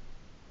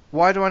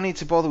 Why do I need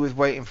to bother with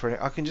waiting for it?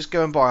 I can just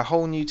go and buy a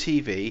whole new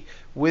TV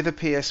with a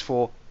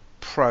PS4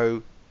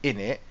 Pro in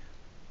it,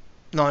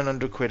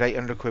 900 quid,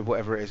 800 quid,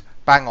 whatever it is.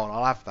 Bang on,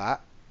 I'll have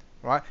that.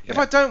 Right? Yeah. If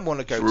I don't want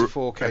to go True. to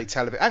 4K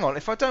television, hang on.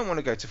 If I don't want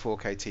to go to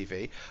 4K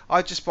TV,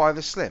 I just buy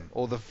the Slim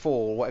or the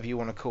 4, whatever you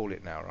want to call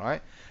it now,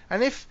 right?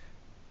 And if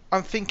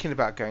I'm thinking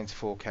about going to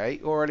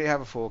 4K, already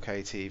have a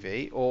 4K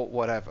TV or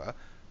whatever,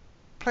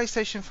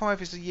 PlayStation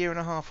 5 is a year and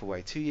a half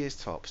away, 2 years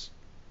tops.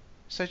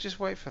 So just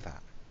wait for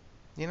that.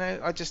 You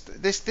know,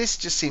 this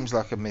just seems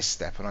like a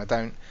misstep, and I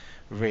don't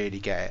really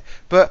get it.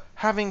 But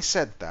having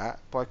said that,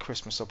 by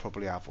Christmas I'll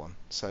probably have one.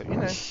 So you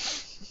know.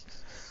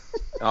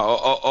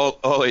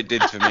 All it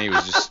did for me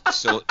was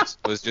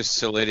just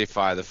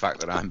solidify the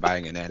fact that I'm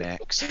buying an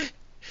NX.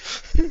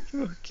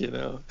 Fucking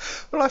hell.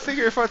 Well, I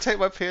figure if I take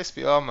my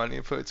PSVR money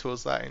and put it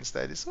towards that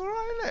instead, it's all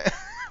right, isn't it?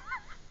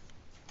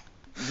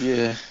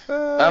 Yeah.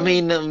 I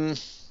mean,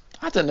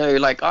 I don't know.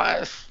 Like,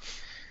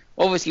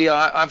 obviously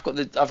I've got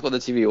the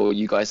TV, or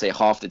you guys say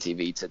half the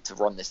TV to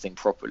run this thing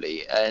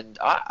properly, and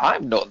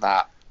I'm not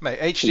that. Mate,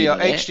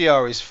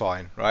 HDR is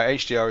fine, right?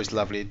 HDR is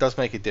lovely. It does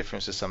make a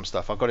difference to some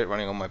stuff. I've got it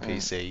running on my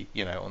PC,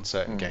 you know, on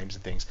certain games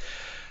and things.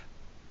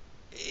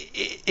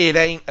 It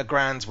ain't a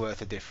grand's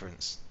worth of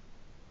difference.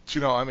 Do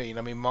you know what I mean?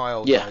 I mean, my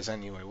old guys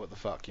anyway, what the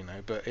fuck, you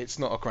know? But it's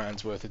not a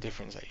grand's worth of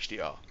difference,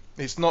 HDR.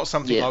 It's not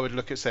something I would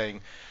look at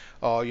saying,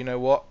 oh, you know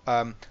what?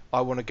 I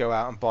want to go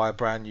out and buy a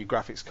brand new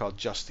graphics card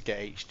just to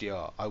get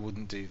HDR. I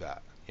wouldn't do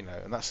that, you know,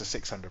 and that's a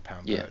 £600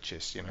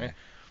 purchase, you know. Yeah.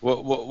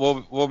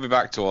 We'll be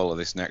back to all of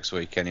this next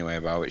week anyway,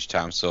 by which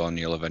time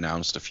Sony will have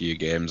announced a few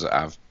games that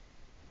have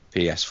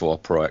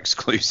PS4 Pro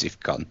exclusive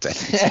content.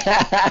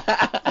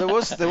 there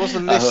was a list.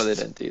 I hope they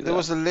don't do that. There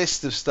was a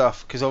list of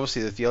stuff, because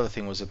obviously the other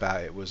thing was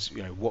about it was,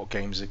 you know, what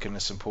games are going to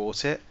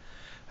support it,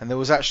 and there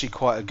was actually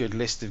quite a good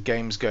list of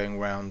games going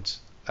around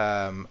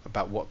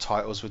about what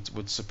titles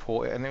would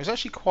support it, and it was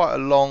actually quite a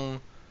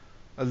long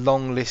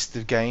list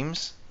of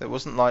games. There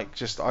wasn't like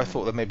just, I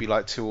thought there may be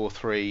like 2 or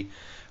 3,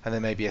 and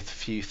then maybe a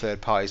few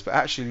third parties, but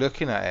actually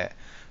looking at it,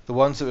 the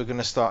ones that were going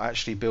to start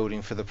actually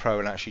building for the Pro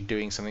and actually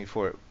doing something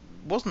for it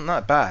wasn't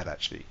that bad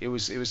actually. It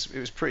was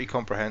pretty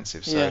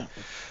comprehensive. So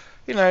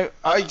you know,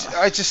 I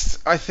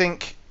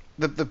think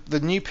the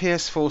new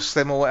PS4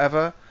 Slim or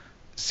whatever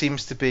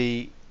seems to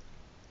be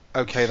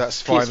okay.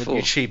 That's fine. PS4,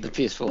 It's cheap. the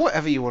PS4.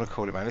 Whatever you want to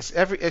call it, man. It's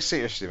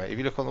seriously, mate. If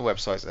you look on the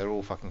websites, they're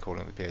all fucking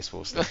calling it the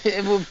PS4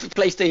 Slim. Well,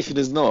 PlayStation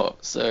is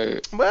not. So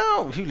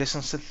well, who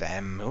listens to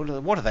them?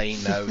 What do they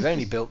know? They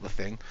only built the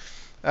thing.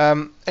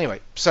 Anyway,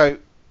 so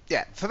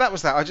yeah, so that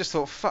was that. I just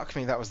thought, fuck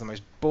me, that was the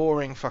most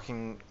boring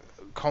fucking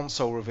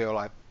console reveal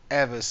I've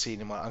ever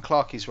seen in my. And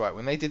Clarky's right,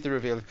 when they did the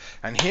reveal,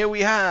 and here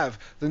we have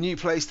the new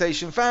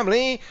PlayStation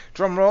family.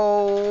 Drum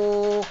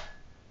roll.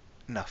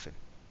 Nothing.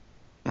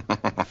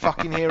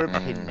 Fucking hear a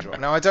pin drop.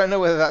 Now I don't know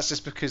whether that's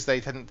just because they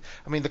didn't.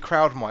 I mean, the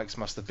crowd mics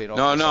must have been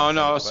off.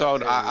 No.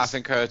 So I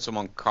think I heard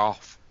someone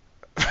cough.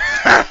 And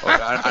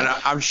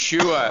I'm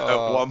sure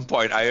at one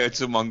point I heard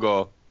someone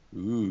go,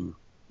 "Ooh."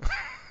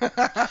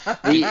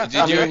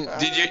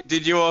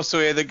 Did you also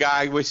hear the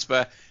guy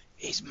whisper,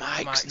 "His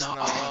mic's not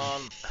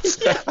on"?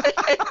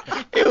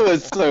 It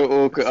was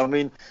so awkward. I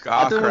mean,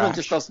 Car I don't want crash.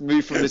 to just us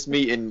move from this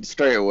meeting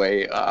straight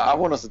away. I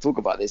want us to talk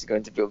about this, go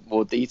into a bit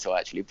more detail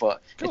actually.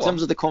 But in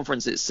terms of the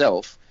conference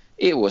itself,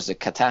 it was a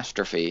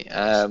catastrophe.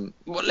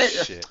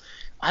 Shit.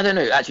 I don't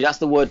know. Actually, that's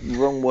the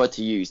wrong word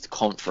to use.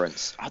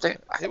 Conference.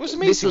 It was a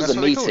meeting. This was That's a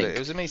what they called meeting. it. It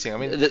was a meeting. I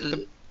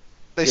mean,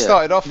 they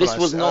started off. This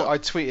and was not. I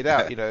tweeted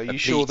out. You know, are you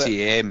sure that?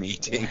 PTA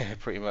meeting. Yeah,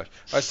 pretty much.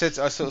 I sort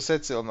of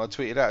said to them. I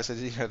tweeted out. I said,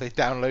 you know, they're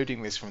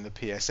downloading this from the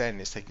PSN.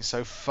 It's taking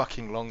so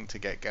fucking long to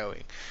get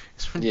going.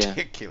 It's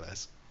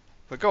ridiculous.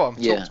 But go on,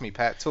 talk to me,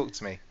 Pat. Talk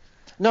to me.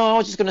 No, I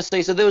was just going to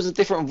say, so there was a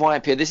different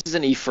vibe here. This is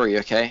an E3,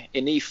 okay?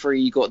 In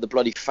E3, you got the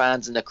bloody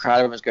fans in the crowd.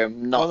 Everyone's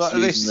going nuts,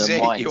 losing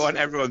their minds. You want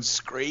everyone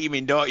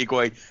screaming, don't you?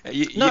 Going,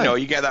 you know,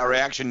 you get that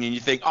reaction and you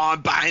think, "Oh,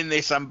 I'm buying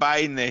this. I'm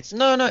buying this."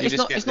 No, you it's just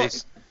not. get It's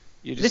this. not.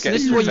 You just Listen, get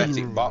this this is what you-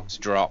 pathetic box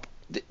drop.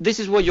 This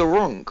is where you're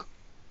wrong.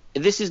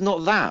 This is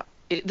not that.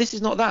 This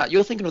is not that.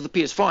 You're thinking of the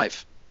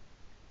PS5.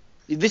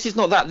 This is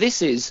not that.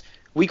 This is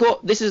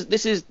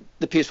This is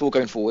the PS4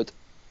 going forward.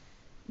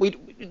 We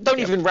don't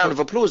even round of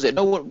applause it.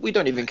 No one. We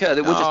don't even care.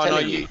 We're just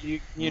telling you.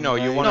 You know,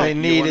 you want. They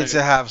needed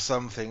to have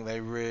something. They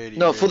really.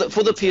 No, for the needed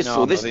to.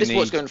 PS4. This is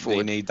what's going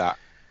forward. They need that.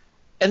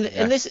 And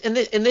this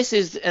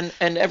is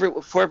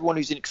for everyone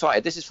who's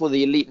excited, this is for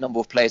the elite number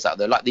of players out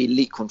there, like the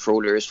elite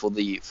controllers for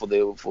the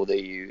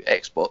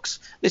Xbox.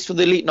 This is for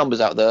the elite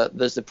numbers out there.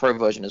 There's the Pro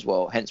version as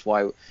well. Hence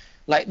why,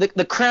 like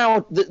the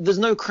crowd, there's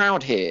no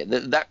crowd here.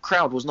 That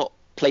crowd was not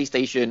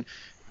PlayStation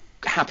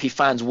happy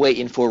fans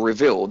waiting for a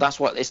reveal. That's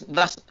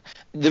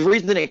the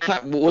reason they didn't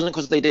clap wasn't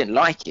because they didn't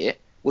like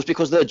it. Was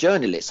because they're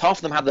journalists. Half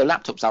of them have their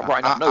laptops out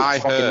writing up notes,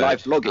 fucking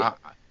live vlogging.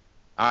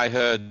 I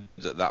heard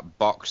that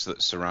box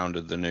that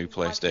surrounded the new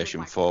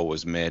PlayStation 4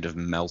 was made of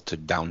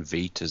melted down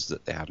Vitas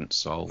that they hadn't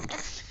sold.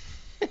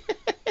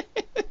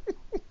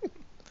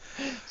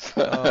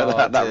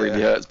 That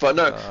really hurts. But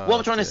no, what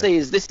I'm trying to say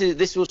is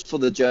this was for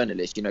the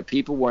journalists. You know,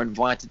 people were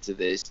invited to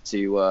this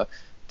to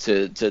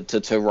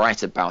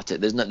write about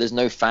it. There's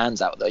no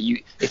fans out there.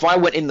 If I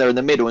went in there in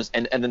the middle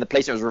and then the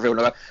PlayStation was revealed,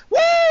 and I'm like,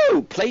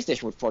 woo,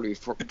 PlayStation would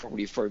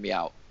probably throw me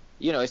out.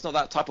 You know, it's not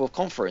that type of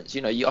conference.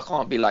 You know, I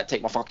can't be like,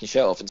 take my fucking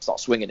shirt off and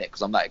start swinging it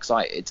because I'm that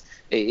excited.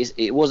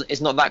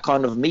 It's not that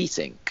kind of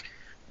meeting.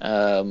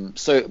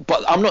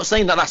 But I'm not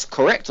saying that that's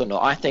correct or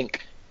not. I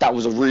think that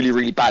was a really,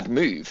 really bad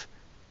move.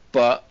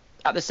 But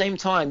at the same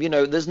time, you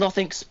know, there's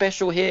nothing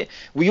special here.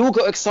 We all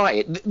got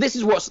excited. This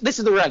is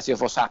the reality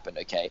of what's happened,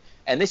 okay?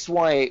 And this is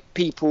why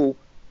people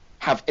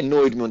have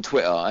annoyed me on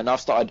Twitter, and I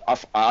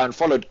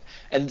unfollowed,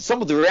 and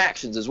some of the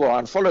reactions as well. I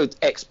unfollowed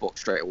Xbox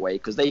straight away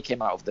because they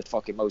came out of the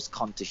fucking most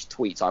cuntish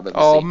tweets I've ever seen.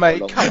 Oh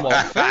mate, come on!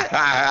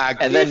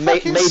 And then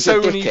Major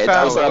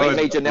Dickhead,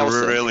 Major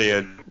Nelson,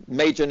 brilliant.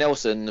 Major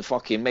Nelson, the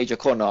fucking major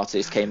con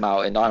artist, came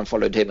out, and I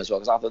unfollowed him as well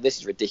because I thought this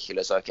is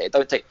ridiculous. Okay,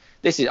 don't take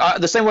this is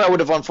the same way I would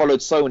have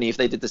unfollowed Sony if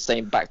they did the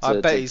same back to. I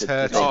bet he's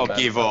hurting. Oh,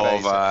 give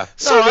over.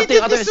 So I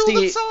did this all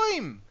the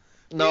time.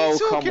 No,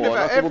 come on.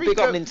 Okay, well, big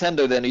up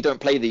Nintendo then. You don't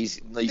play these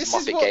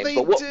Muppet games.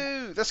 But what they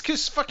do? That's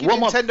because fucking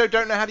Nintendo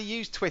don't know how to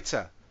use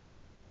Twitter.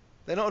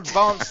 They're not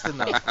advanced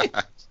enough.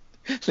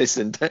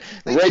 Listen, they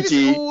Reggie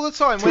do this all the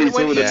time. When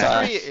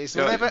E3 it is,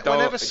 whenever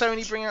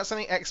Sony bring out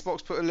something,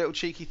 Xbox put a little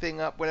cheeky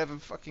thing up. Whenever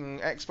fucking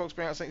Xbox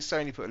bring out something,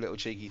 Sony put a little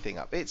cheeky thing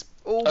up. It's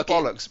all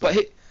bollocks.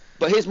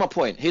 But here's my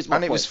point.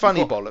 And it was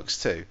funny bollocks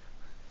too.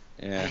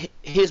 Yeah.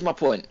 Here's my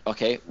point.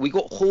 Okay, we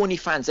got horny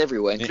fans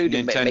everywhere,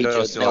 including Nintendo still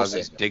has Nelson.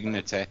 its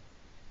dignity.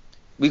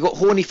 We got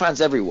horny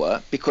fans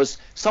everywhere because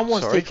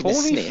someone's taking a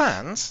sniff. Horny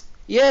fans?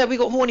 Yeah, we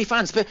got horny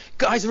fans, but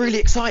guys are really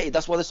excited.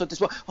 That's why they're so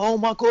this. Oh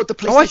my god, the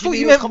PlayStation. Oh, I thought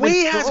you meant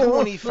we had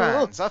horny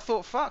fans. I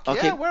thought, fuck,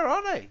 okay. Yeah, where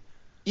are they?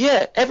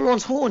 Yeah,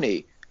 everyone's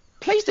horny.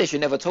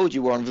 PlayStation never told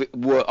you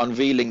were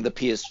unveiling the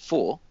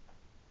PS4.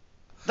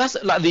 That's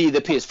like the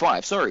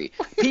PS5. Sorry,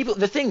 people.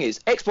 The thing is,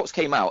 Xbox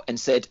came out and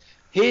said,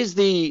 "Here's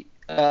the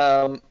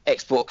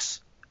Xbox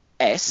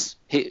S."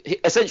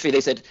 Essentially,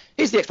 they said,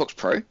 "Here's the Xbox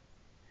Pro."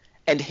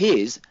 And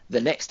here's the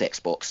next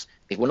Xbox.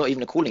 If we're not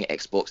even calling it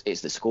Xbox,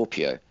 it's the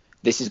Scorpio.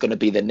 This is going to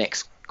be the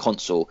next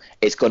console.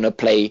 It's going to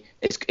play.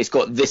 It's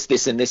got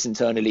this, and this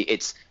internally.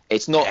 It's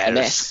not an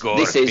S.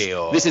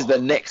 Scorpio. This is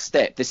the next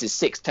step. This is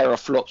 6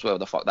 teraflops, whatever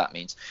the fuck that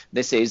means.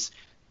 This is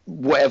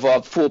whatever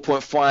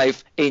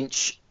 4.5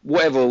 inch,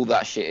 whatever all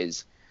that shit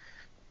is.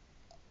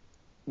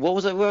 Where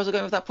was I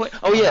going with that point?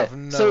 Oh yeah.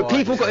 So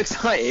people got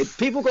excited.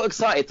 People got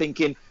excited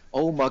thinking,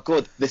 oh my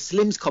god, the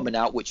Slim's coming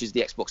out, which is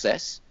the Xbox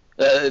S.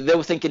 They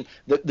were thinking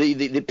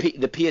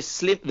the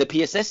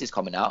PSS is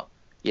coming out,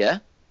 yeah,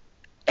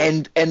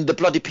 and the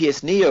bloody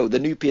PS Neo, the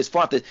new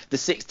PS5, the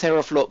 6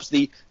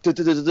 teraflops,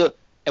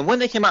 and when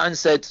they came out and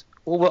said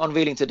all we're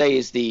unveiling today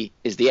is the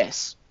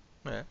S,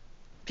 yeah.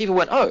 People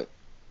went, oh,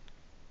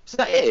 is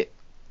that it?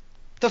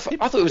 I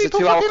thought it was a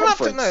 2-hour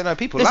conference. No,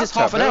 people. This is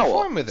half an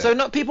hour. Fine with it. So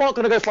no, people aren't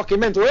going to go fucking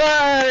mental.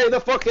 Hey,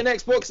 the fucking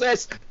Xbox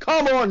S,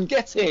 come on,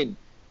 get in,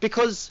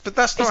 because. But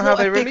that's not how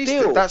they released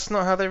it. That's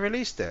not how they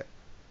released it.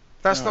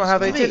 That's not how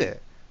they did it.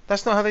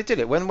 That's not how they did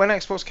it. When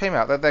Xbox came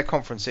out, at their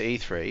conference at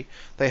E3,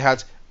 they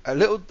had a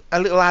little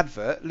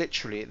advert,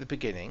 literally at the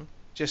beginning,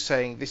 just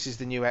saying this is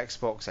the new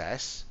Xbox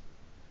S.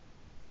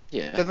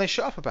 Yeah. Then they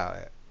shut up about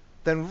it.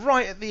 Then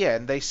right at the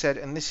end, they said,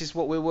 and this is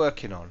what we're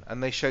working on,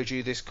 and they showed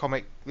you this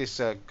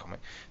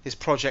this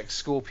Project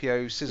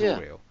Scorpio sizzle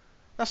reel.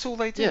 That's all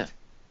they did. Yeah.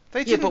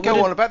 They didn't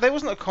go on about. There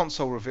wasn't a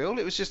console reveal.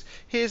 It was just,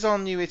 here's our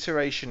new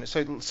iteration.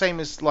 So same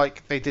as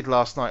like they did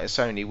last night at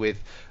Sony with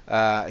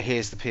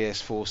here's the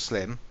PS4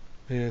 Slim,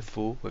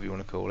 PS4, whatever you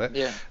want to call it.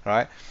 Yeah.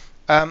 Right.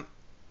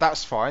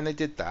 That's fine. They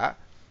did that.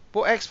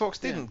 What Xbox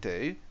didn't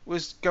do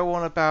was go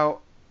on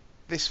about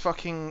this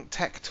fucking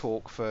tech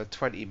talk for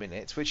 20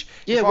 minutes. Which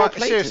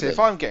seriously,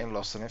 if I'm getting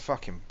lost on it,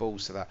 fucking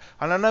balls to that.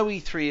 And I know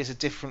E3 is a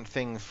different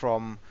thing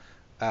from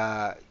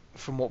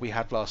what we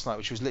had last night,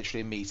 which was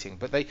literally a meeting,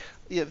 but they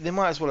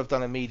might as well have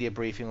done a media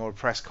briefing or a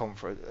press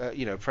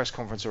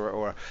conference,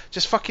 or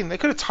just fucking, they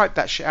could have typed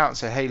that shit out and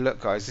said, hey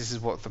look guys, this is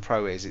what the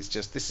Pro is, it's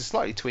just, this is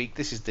slightly tweaked,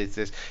 this is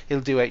this,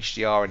 it'll do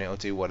HDR and it'll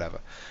do whatever.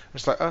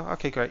 It's like, oh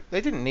okay great.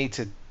 They didn't need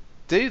to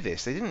do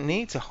this, they didn't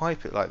need to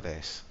hype it like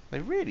this, they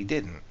really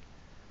didn't.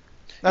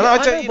 And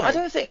I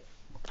don't think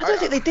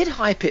they did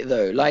hype it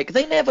though. Like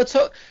they never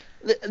took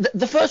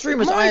the first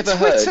rumors I ever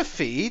heard. My Twitter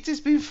feed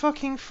has been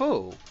fucking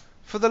full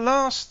for the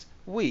last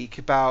week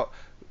about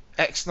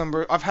X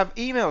number. I've had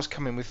emails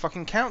come in with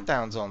fucking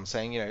countdowns on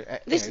saying,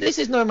 this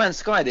is No Man's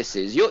Sky. This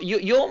is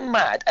you're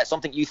mad at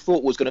something you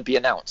thought was going to be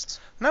announced.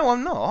 No,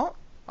 I'm not.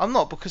 I'm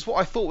not, because what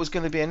I thought was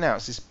going to be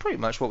announced is pretty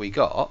much what we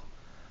got.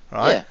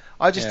 Right? Yeah.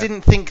 I just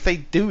didn't think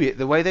they'd do it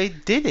the way they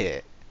did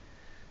it.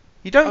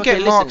 You don't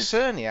get Mark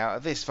Cerny out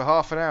of this for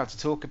half an hour to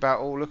talk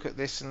about, oh look at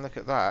this and look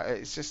at that.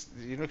 It's just,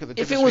 you look at the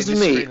difference. If it was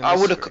me, I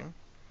would have.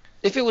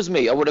 If it was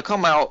me, I would have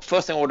come out.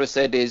 First thing I would have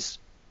said is,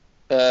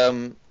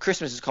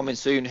 Christmas is coming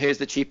soon. Here's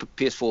the cheaper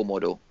PS4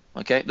 model.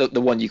 Okay, the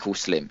one you call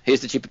Slim.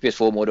 Here's the cheaper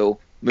PS4 model.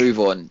 Move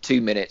on.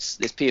 2 minutes.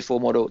 This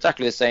PS4 model,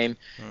 exactly the same.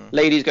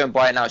 Ladies go and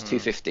buy it now. It's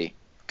 $250.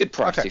 Good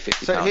price. Okay.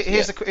 £250. So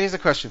here's a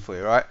question for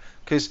you, right?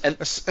 Because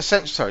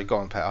essentially, sorry, go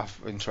on, Pat.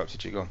 I've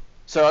interrupted you. Go on.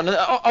 So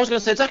I was going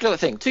to say exactly the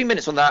thing. 2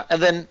 minutes on that,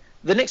 and then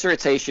the next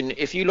irritation.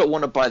 If you lot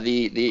want to buy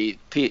the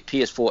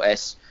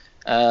PS4S,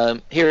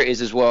 here it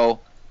is as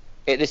well.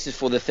 This is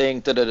for the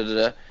thing.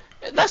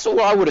 That's all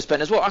I would have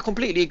spent as well. I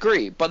completely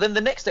agree. But then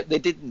the next step they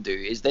didn't do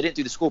is they didn't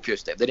do the Scorpio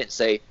step. They didn't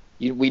say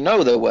we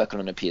know they're working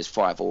on a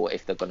PS5, or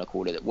if they're going to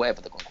call it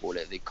whatever they're going to call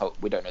it.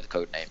 We don't know the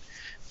code name.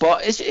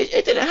 But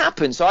it didn't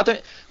happen. So I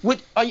don't.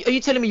 Are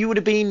you telling me you would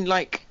have been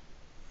like?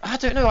 I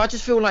don't know. I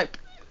just feel like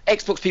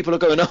Xbox people are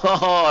going,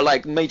 oh,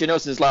 like Major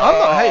Nelson's like, I'm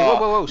not, hey,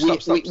 whoa,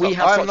 stop. We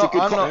have such a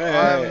good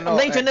I'm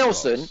Major Xbox,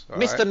 Nelson, right?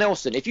 Mr.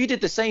 Nelson, if you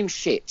did the same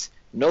shit,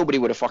 nobody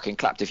would have fucking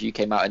clapped if you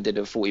came out and did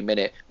a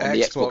 40-minute on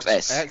the Xbox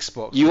S.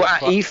 Xbox. You were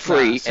at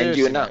E3 and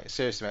you announced.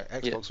 Seriously,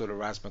 mate. Xbox would have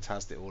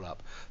razzmatazzed it all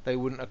up. They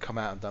wouldn't have come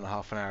out and done a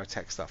half an hour of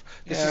tech stuff.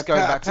 This is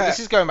going back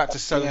to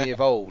Sony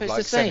of old,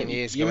 like 7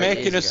 years ago. You're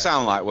making us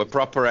sound like we're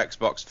proper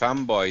Xbox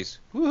fanboys.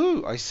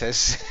 Woohoo! I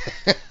says.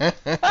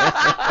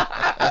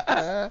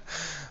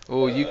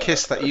 Oh, you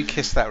kissed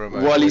that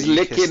remote. While he's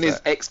licking his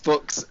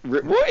Xbox.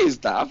 What is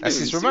that? That's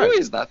his remote. What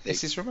is that thing?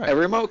 It's his remote. A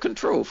remote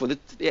control for the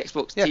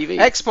Xbox TV.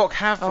 Xbox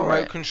have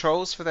remote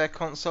controls for their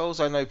consoles.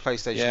 I know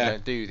PlayStation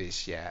don't do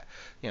this yet.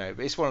 But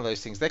it's one of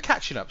those things. They're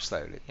catching up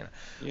slowly.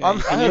 I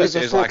heard there's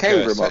a 4K like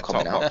a remote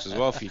coming out box as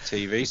well for your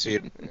TV, so you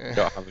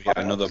don't have yet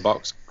another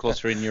box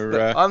cluttering your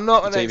I'm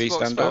not an TV Xbox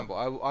stand fan, up. but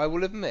I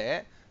will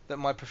admit that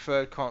my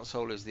preferred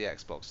console is the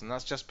Xbox, and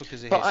that's just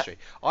because of history.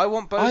 I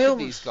want both of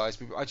these guys.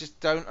 I just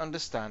don't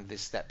understand this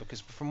step,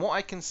 because from what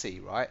I can see,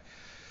 right,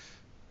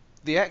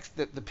 the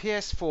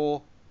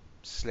PS4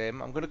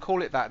 Slim, I'm going to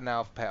call it that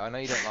now, Pet. I know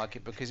you don't like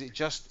it, because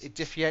it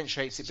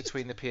differentiates it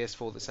between the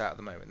PS4 that's out at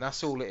the moment.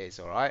 That's all it is,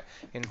 all right?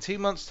 In 2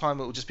 months'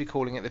 time, it will just be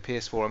calling it the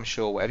PS4, I'm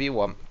sure, whatever you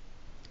want.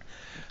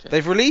 Okay.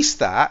 They've released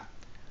that.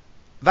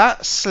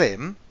 That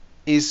Slim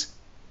is,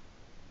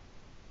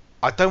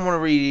 I don't want to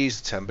really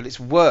use the term, but it's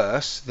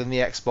worse than the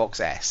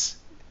Xbox S.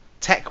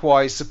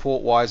 Tech-wise,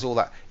 support-wise, all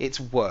that. It's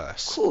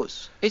worse. Of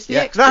course. It's the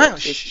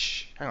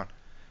Xbox. Hang on.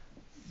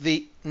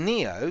 The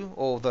Neo,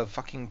 or the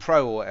fucking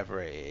Pro, or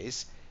whatever it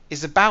is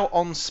about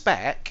on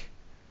spec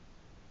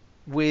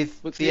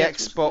with the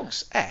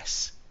Xbox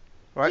S.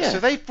 Right? Yeah. So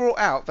they've brought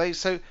out...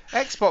 So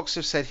Xbox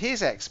have said,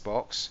 here's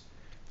Xbox.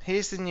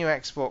 Here's the new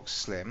Xbox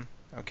Slim.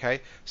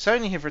 Okay?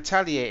 Sony have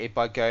retaliated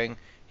by going...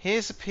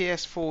 Here's a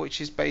PS4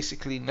 which is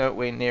basically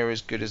nowhere near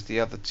as good as the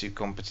other two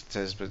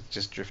competitors, but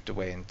just drift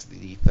away into the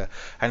ether.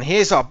 And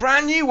here's our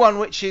brand new one,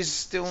 which is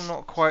still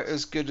not quite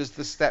as good as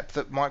the step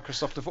that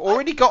Microsoft have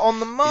already got on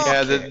the market.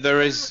 Yeah,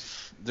 there is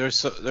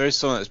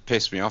something that's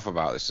pissed me off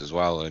about this as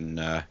well. And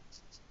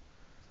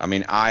I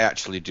mean, I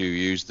actually do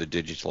use the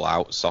digital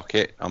out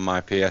socket on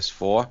my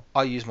PS4.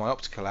 I use my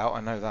optical out.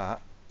 I know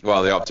that.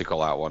 Well, the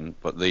optical out one,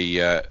 but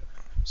the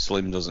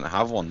Slim doesn't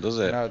have one, does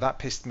it? No, that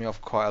pissed me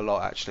off quite a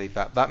lot, actually.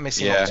 That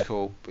missing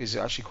optical is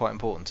actually quite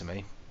important to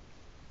me.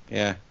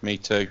 Yeah, me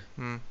too.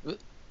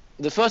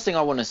 The first thing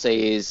I want to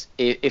say is,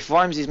 if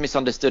Vimesy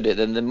misunderstood it,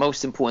 then the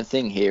most important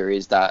thing here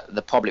is that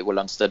the public will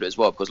understand it as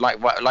well. Because like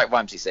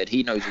Vimesy said,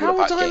 he knows all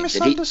about games. How I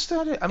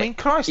misunderstood it? I mean,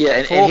 Christ, yeah,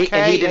 and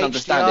 4K, he didn't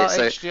understand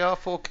HDR, it. So, HDR,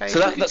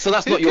 4K. So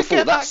that's not your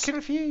fault. That's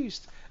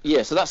confused.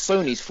 Yeah, so that's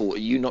Sony's fault.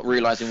 You not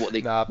realizing what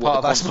they. Nah, part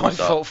of that's my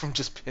fault from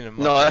just being a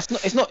No, that's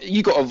not. It's not.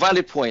 You got a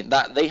valid point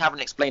that they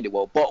haven't explained it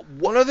well. But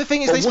the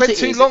thing is, they spent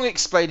too long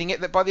explaining it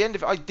that by the end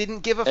of it, I didn't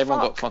give a fuck.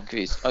 Everyone got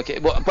confused. Okay,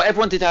 well, but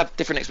everyone did have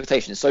different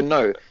expectations. So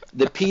no,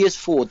 the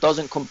PS4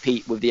 doesn't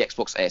compete with the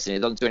Xbox S, and it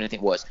doesn't do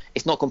anything worse.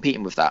 It's not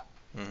competing with that.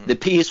 Mm-hmm. The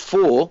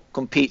PS4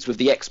 competes with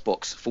the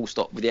Xbox, full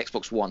stop, with the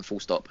Xbox One, full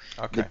stop.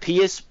 Okay.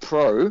 The PS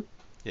Pro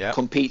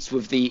competes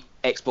with the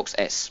Xbox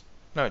S.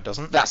 No, it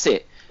doesn't. That's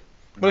it.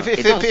 Well,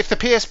 if the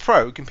PS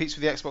Pro competes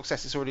with the Xbox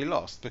S, it's already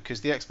lost,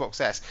 because the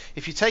Xbox S,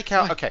 if you take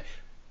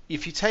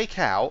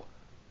out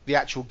the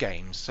actual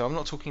games, so I'm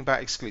not talking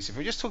about exclusive,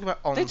 we're just talking about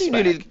on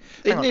spec.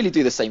 They nearly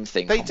do the same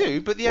thing. They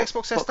do, but the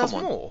Xbox S does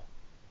more.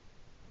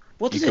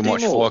 What does it do more?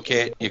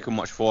 4K. You can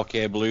watch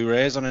 4K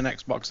Blu-rays on an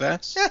Xbox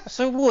S. Yeah.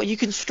 So what? You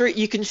can stream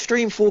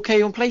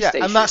 4K on PlayStation.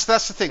 Yeah, and that's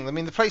the thing. I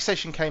mean, the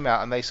PlayStation came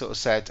out and they sort of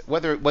said,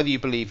 whether you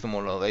believe them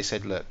or not, they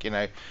said, look,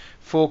 4K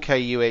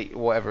U8,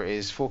 whatever it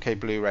is, 4K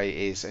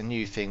Blu-ray is a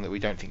new thing that we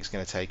don't think is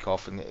going to take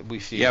off, and we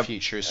see the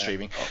future is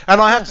streaming. And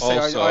I have to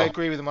say, I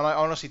agree with them, and I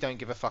honestly don't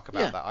give a fuck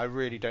about that. I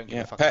really don't give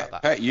a fuck about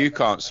that. Pet, you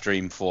can't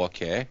stream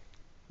 4K.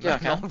 Yeah, I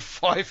can. On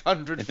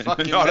 500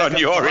 fucking Not on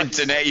your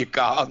internet, you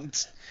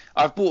can't.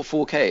 I've bought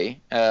 4K.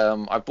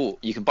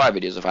 You can buy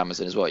videos off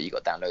Amazon as well. You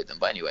got to download them.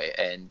 But anyway,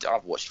 and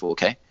I've watched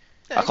 4K.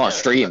 I can't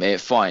stream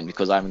it, fine,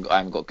 because I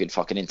haven't got good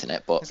fucking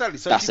internet. But exactly.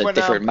 So that's a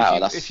different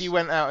matter. If you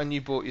went out and you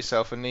bought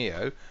yourself a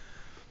Neo,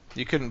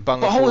 you couldn't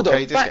bung a 4K hold on,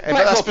 disc.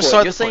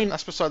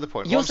 That's beside the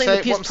point. You're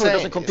saying the PS Pro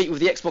doesn't compete with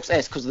the Xbox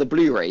S because of the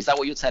Blu-ray. Is that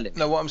what you're telling me?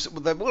 No,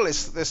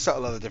 there's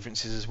subtle other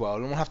differences as well,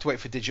 and we'll have to wait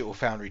for Digital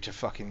Foundry to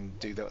fucking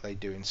do what they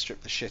do and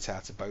strip the shit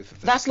out of both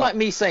of them. That's like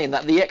me saying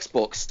that the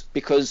Xbox,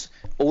 because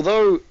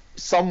although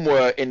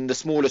somewhere in the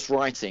smallest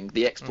writing,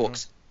 the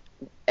Xbox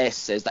S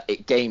says that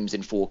it games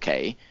in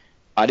 4K.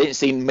 I didn't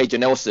see Major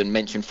Nelson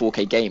mention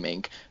 4K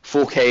gaming,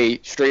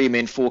 4K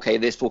streaming,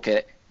 4K this,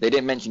 4K. They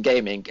didn't mention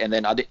gaming, and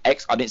then I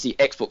didn't see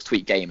Xbox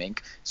tweet gaming.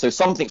 So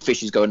something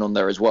fishy is going on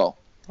there as well.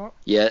 What?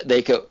 Yeah,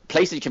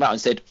 PlayStation came out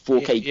and said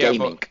 4K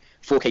gaming,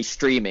 4K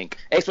streaming.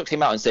 Xbox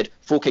came out and said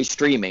 4K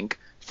streaming,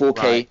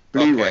 4K Right,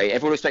 Blu-ray. okay.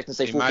 Everyone expecting to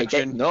say 4K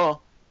gaming.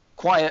 No,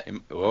 quiet. Sorry?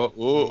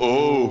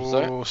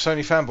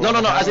 Sony fanboy.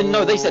 No, as in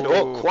no. They said,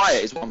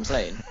 quiet is what I'm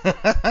saying.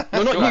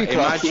 No, not you,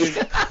 Clark.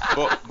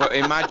 But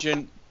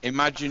imagine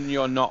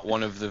you're not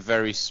one of the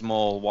very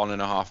small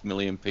 1.5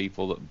 million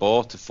people that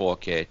bought a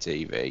 4K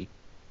TV.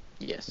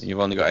 Yes. And you've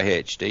only got a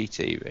HD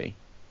TV,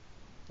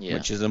 Yeah.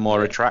 which is the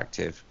more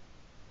attractive.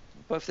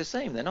 Both the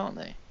same, then, aren't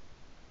they?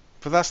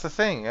 But that's the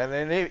thing,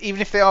 and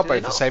even if they are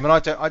both the same, and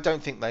I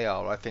don't think they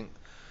are. I think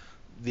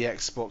the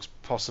Xbox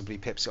possibly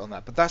pips it on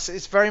that, but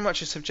it's very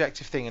much a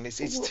subjective thing, and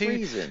it's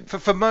too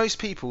for most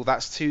people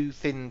that's too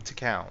thin to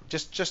count.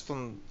 Just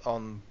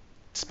on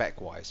spec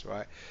wise,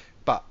 right?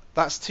 But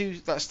that's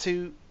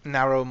too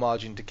narrow a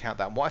margin to count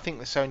that. And what I think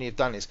that Sony have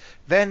done is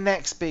their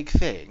next big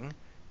thing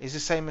is the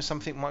same as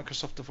something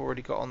Microsoft have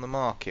already got on the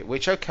market,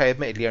 which, okay,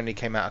 admittedly only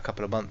came out a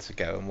couple of months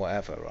ago and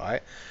whatever,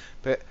 right?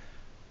 But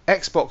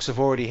Xbox have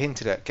already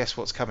hinted at, guess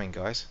what's coming,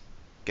 guys?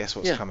 Guess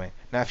what's coming?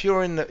 Now, if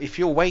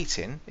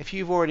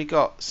you've already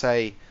got,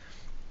 say,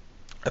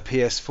 a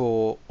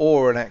PS4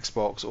 or an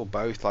Xbox or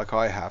both, like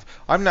I have,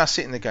 I'm now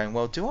sitting there going,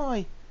 well, do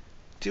I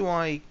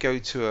go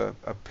to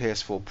a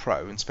PS4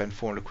 Pro and spend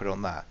 400 quid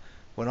on that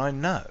when I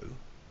know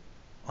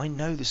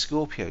the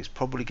Scorpio is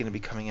probably going to be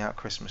coming out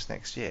Christmas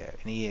next year,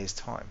 in a year's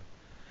time?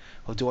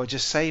 Or do I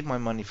just save my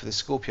money for the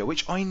Scorpio,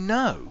 which I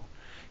know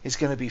is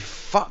going to be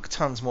fuck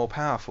tons more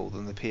powerful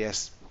than the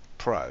PS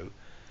Pro?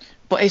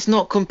 But it's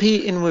not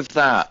competing with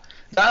that.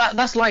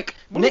 That's like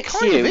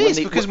next year. It is,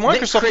 because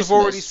Microsoft have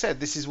already said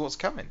this is what's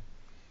coming.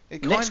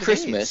 Next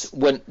Christmas,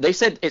 when they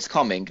said it's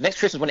coming, next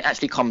Christmas when it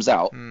actually comes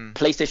out,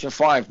 PlayStation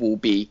 5 will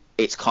be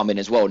it's coming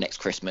as well next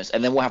Christmas,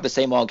 and then we'll have the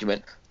same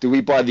argument: do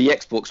we buy the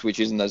Xbox, which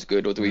isn't as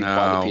good, or do we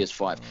buy the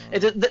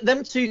PS5?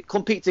 Them two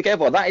compete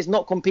together. That is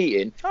not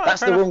competing.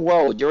 That's the wrong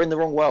world. You're in the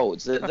wrong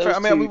worlds. We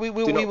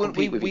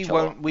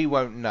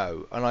won't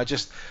know. And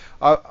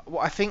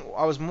I think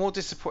I was more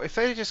disappointed if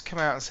they had just come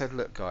out and said,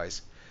 look,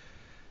 guys,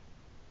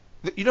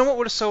 you know what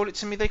would have sold it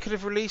to me? They could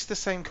have released the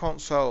same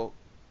console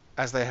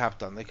as they have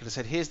done. They could have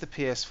said, here's the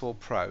PS4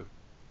 Pro,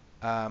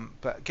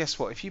 but guess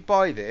what, if we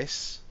buy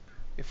this,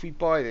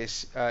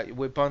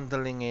 we're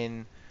bundling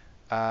in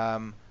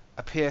a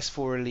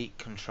PS4 Elite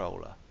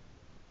controller.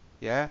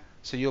 Yeah,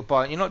 so you're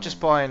not just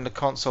buying the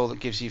console that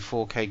gives you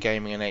 4K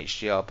gaming and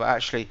HDR, but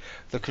actually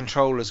the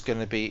controller's going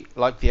to be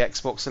like the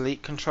Xbox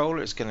Elite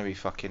controller. It's going to be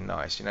fucking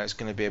nice. It's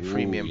going to be a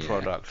premium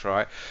product,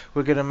 right?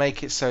 We're going to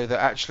make it so that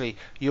actually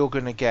you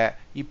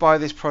buy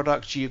this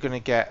product, you're going to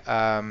get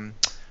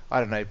I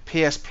don't know,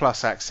 PS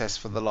Plus access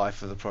for the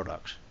life of the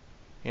product.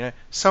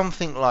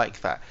 Something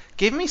like that.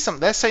 Give me some.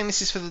 They're saying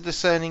this is for the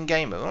discerning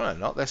gamer. No, they're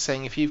not. They're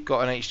saying if you've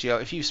got an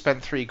HDR, if you've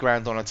spent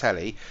 $3,000 on a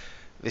telly,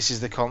 this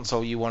is the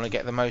console you want to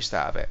get the most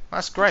out of it.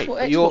 That's great.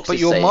 But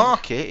your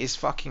market is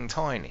fucking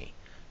tiny.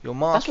 Your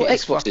market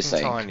is fucking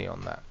tiny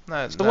on that.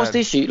 No. What's the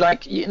issue?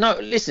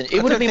 Listen,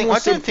 it would have been more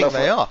simple. I don't think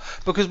they are,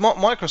 because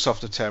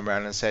Microsoft have turned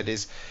around and said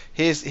here's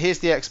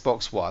the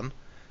Xbox One,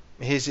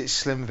 here's its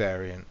slim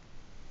variant.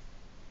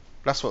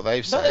 That's what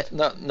they've said.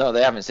 No,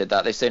 they haven't said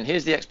that. They've said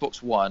here's the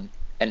Xbox One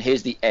and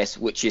here's the S,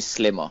 which is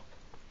slimmer.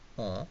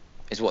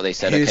 Is what they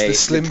said. Here's okay, the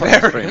slim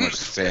variant. Pretty much the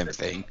same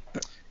thing.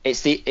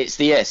 It's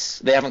the S.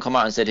 They haven't come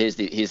out and said here's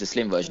the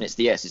slim version. It's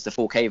the S. It's the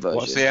 4K version.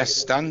 What's the S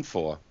stand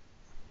for?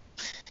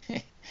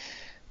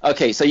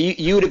 Okay, so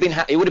you would have been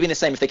it would have been the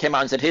same if they came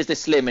out and said here's the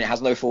slim and it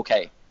has no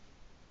 4K.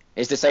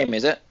 It's the same,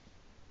 is it?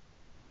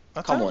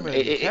 I don't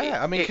really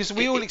care. Because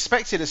we all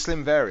expected a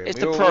slim variant.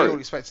 We all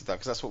expected that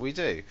because that's what we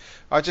do.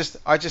 I just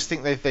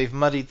think they've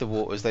muddied the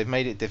waters. They've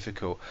made it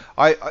difficult.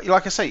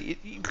 Like I say,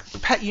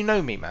 Pat, you know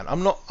me, man.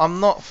 I'm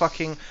not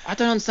fucking. I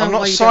don't understand.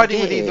 I'm not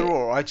siding with either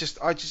or. I just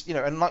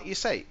and like you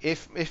say,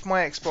 if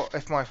my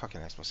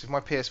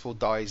PS4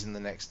 dies in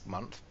the next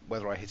month,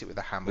 whether I hit it with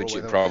a hammer, which or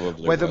it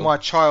probably whether will. my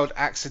child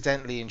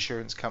accidentally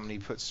insurance company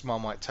puts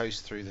Marmite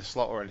toast through the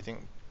slot or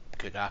anything.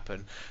 Could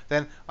happen,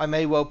 then I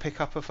may well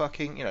pick up a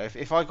fucking,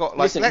 if I got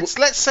like,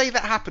 let's say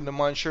that happened and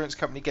my insurance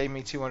company gave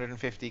me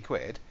 250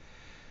 quid,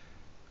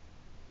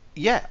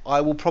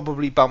 I will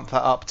probably bump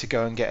that up to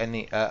go and get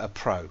a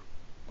Pro.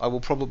 I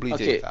will probably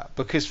do that,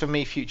 because for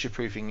me future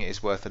proofing it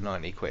is worth a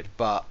 90 quid,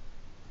 but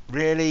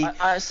really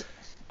I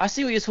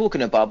see what you're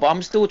talking about, but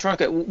I'm still trying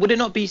to would it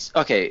not be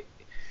okay?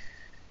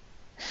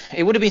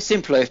 It would have been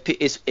simpler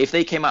if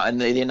they came out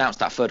and they announced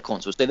that third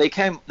console. So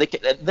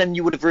then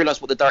you would have realised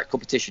what the direct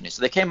competition is.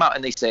 So they came out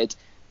and they said,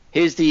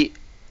 "Here's the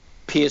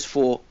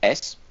PS4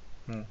 S."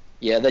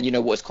 Yeah, then you know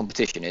what its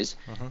competition is.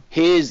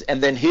 Here's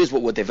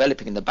what we're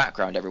developing in the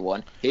background.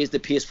 Everyone, here's the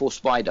PS4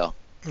 Spider.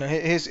 No,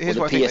 here's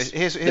what I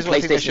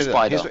think they should have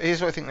done.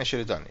 Here's what I think they should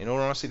have done. In all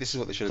honesty, this is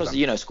what they should have done.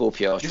 Because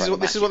Scorpio.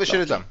 This is what they should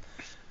have done.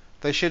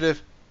 They should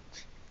have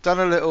done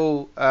a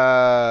little,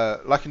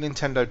 like a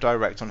Nintendo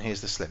Direct on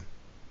Here's the Slim.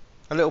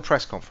 A little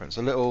press conference,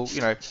 a little,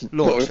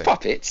 launch with thing.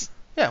 puppets.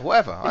 Yeah,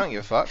 whatever. I don't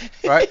give a fuck.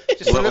 Right?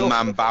 Just a little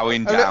man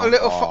bowing down. A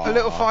little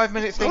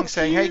 5-minute thing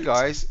saying, "Hey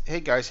guys,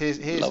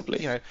 here's Lovely.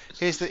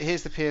 here's the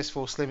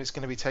PS4 Slim. It's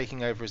going to be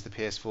taking over as the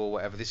PS4,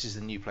 whatever. This is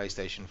the new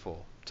PlayStation 4.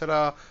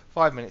 Ta-da!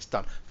 5 minutes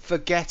done.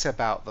 Forget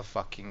about the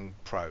fucking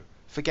Pro.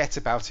 Forget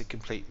about it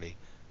completely.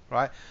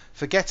 Right?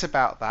 Forget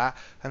about that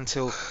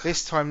until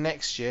this time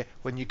next year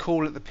when you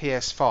call it the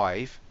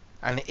PS5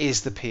 and it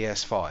is the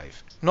PS5.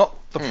 Not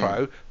the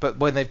Pro, but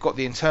when they've got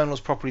the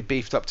internals properly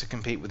beefed up to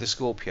compete with the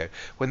Scorpio.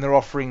 When they're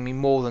offering me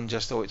more than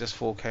just, it does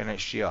 4K and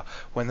HDR.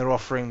 When they're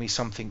offering me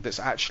something that's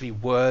actually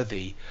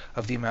worthy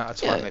of the amount of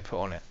time they put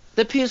on it.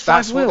 The PS5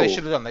 That's will. what they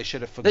should have done. They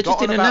should have They just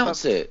forgotten didn't about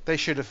announce it. They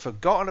should have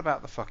forgotten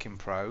about the fucking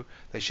Pro.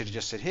 They should have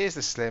just said, "Here's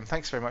the Slim.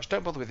 Thanks very much.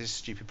 Don't bother with this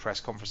stupid press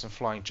conference and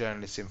flying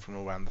journalists in from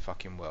all around the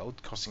fucking world,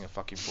 costing a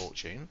fucking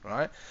fortune,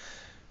 right?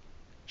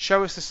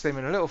 Show us the Slim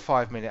in a little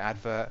 5-minute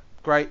advert.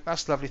 Great,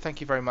 that's lovely.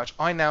 Thank you very much.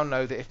 I now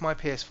know that if my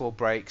PS4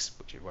 breaks,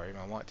 which it very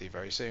well might do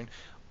very soon,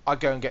 I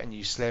go and get a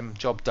new Slim.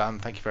 Job done.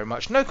 Thank you very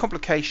much. No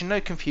complication, no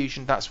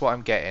confusion. That's what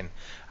I'm getting."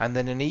 And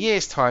then in a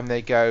year's time,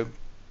 they go,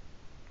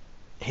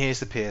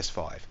 "Here's the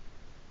PS5."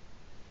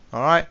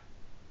 All right.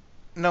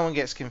 No one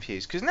gets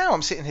confused, because now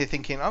I'm sitting here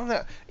thinking,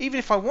 even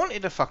if I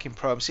wanted a fucking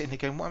Pro, I'm sitting here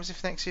going, what happens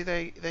if next year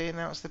they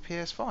announce the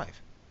PS5?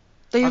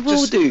 They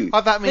will do.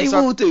 That means they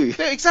will do.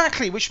 Yeah,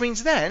 exactly, which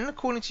means then,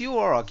 according to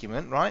your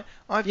argument, right,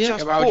 I've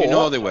just how do you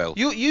know they will?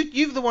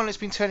 You're the one that's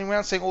been turning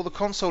around saying all the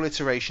console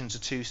iterations are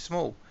too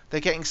small.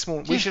 They're getting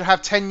small. We should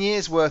have 10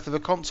 years worth of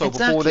a console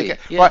before they get...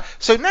 Yeah. Right,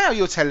 so now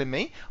you're telling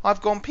me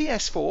I've gone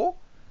PS4,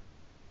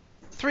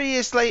 3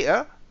 years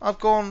later I've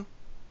gone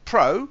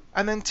Pro,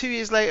 and then 2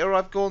 years later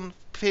I've gone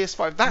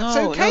PS5. That's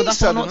okay, No, that's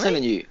suddenly. what I'm not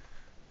telling you.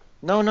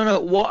 No.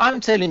 What I'm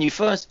telling you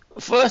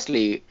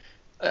firstly,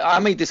 I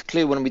made this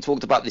clear when we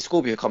talked about the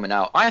Scorpio coming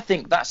out. I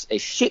think that's a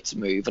shit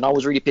move, and I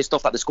was really pissed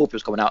off that the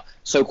Scorpio's coming out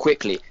so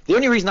quickly. The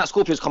only reason that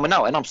Scorpio's coming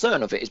out, and I'm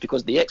certain of it, is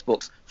because the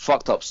Xbox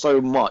fucked up so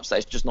much that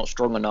it's just not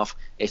strong enough.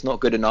 It's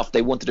not good enough.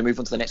 They wanted to move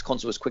on to the next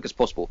console as quick as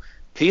possible.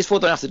 PS4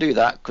 don't have to do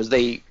that because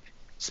they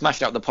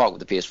smashed out the park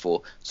with the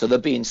PS4, so they're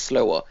being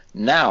slower.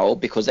 Now,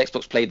 because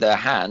Xbox played their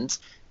hand,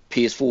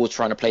 PS4 is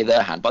trying to play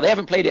their hand, but they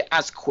haven't played it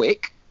as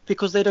quick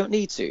because they don't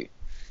need to.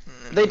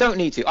 They don't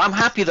need to. I'm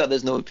happy that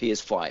there's no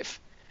PS5.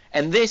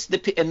 And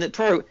the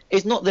Pro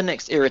is not the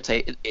next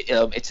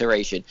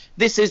iteration.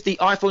 This is the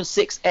iPhone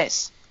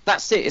 6s.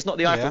 That's it. It's not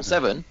the iPhone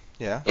 7.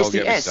 Yeah. It's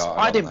the S.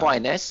 I didn't buy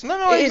an S. No,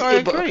 I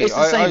agree. It's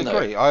the same,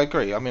 I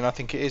agree. I mean, I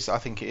think it is.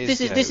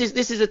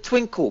 This is a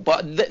twinkle,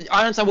 but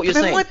I understand what you're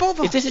saying. Why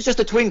bother? If this is just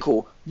a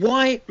twinkle,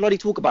 why bloody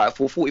talk about it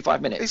for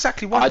 45 minutes?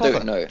 Exactly. Why bother? I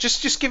don't know.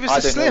 Just give us I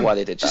a don't Slim. know why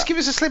they did that. Just give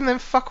us a Slim, then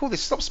fuck all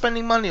this. Stop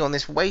spending money on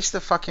this waste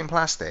of fucking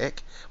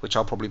plastic, which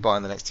I'll probably buy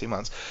in the next 2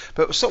 months.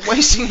 But stop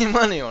wasting your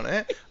money on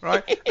it,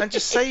 right? And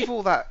just save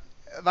all that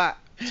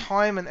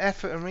time and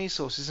effort and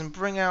resources and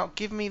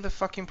give me the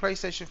fucking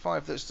PlayStation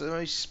 5 that's the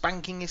most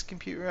spankingest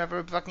computer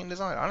ever fucking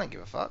designed. I don't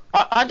give a fuck.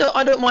 I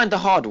don't mind the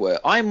hardware.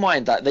 I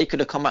mind that they could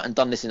have come out and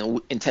done this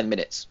in 10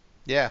 minutes.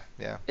 Yeah.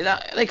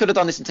 They could have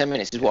done this in 10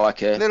 minutes is what I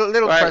care.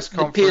 Little press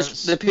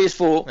conference. The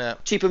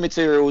PS4, cheaper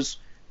materials.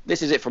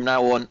 This is it from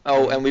now on.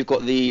 Oh, and we've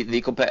got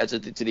the competitor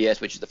to the S,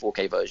 which is the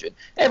 4K version.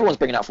 Everyone's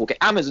bringing out 4K.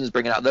 Amazon's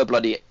bringing out their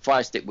bloody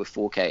Fire Stick with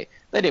 4K.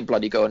 They didn't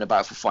bloody go on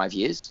about it for 5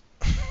 years.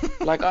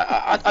 Like,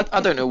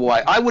 I don't know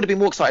why. I would have been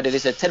more excited if they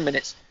said 10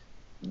 minutes.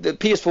 The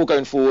PS4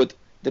 going forward,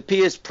 the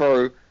PS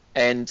Pro,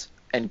 and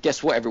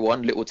guess what,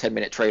 everyone? Little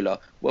 10-minute trailer.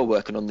 We're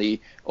working on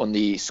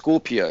the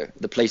Scorpio,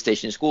 the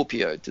PlayStation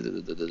Scorpio,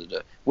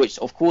 which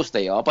of course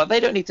they are, but they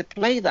don't need to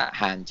play that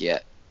hand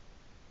yet.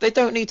 They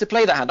don't need to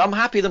play that hand. I'm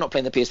happy they're not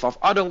playing the PS5.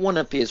 I don't want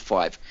a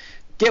PS5.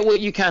 Get what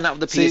you can out of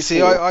the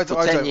PS4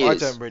 for 10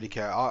 years. I don't really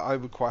care. I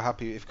would quite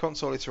happy if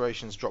console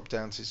iterations drop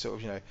down to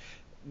sort of,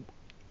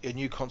 a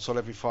new console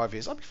every 5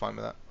 years. I'd be fine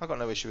with that. I've got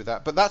no issue with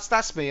that. But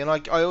that's me, and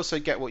I also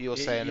get what you're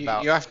saying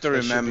about... You have to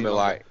remember,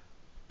 like,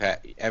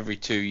 Pet, every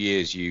 2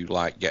 years you,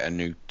 like, get a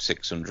new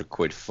 600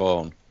 quid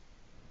phone.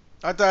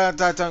 I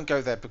don't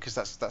go there, because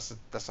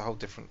that's a whole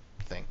different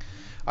thing.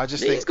 I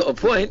just think... He's got a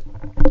point.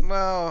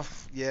 Well,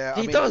 yeah.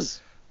 He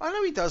does. I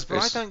know he does, but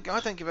I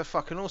don't give a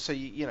fuck. And also,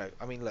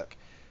 I mean, look,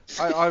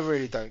 I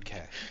really don't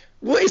care.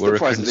 What is the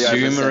price of the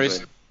iPhone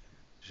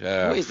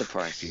 7? What is the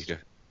price? The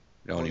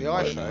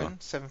iPhone,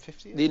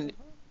 $750. The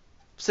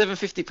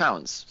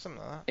 £750.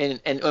 Something like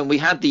that. And we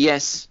had the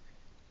S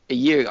a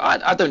year.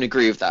 I don't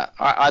agree with that.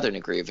 I don't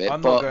agree with it.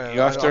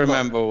 You have to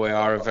remember we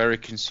are a very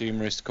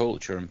consumerist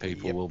culture, and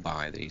people will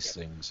buy these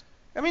things.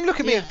 I mean, look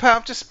at me, Pat.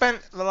 I've just spent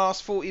the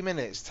last 40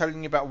 minutes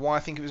telling you about why I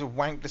think it was a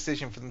wank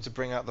decision for them to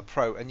bring out the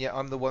Pro, and yet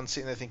I'm the one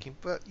sitting there thinking,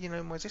 but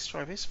my disk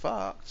drive is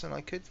fucked, and I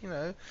could,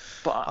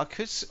 but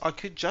I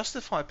could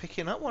justify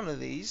picking up one of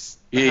these.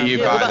 You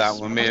buy that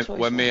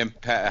when me and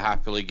Pet are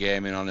happily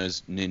gaming on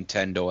his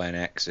Nintendo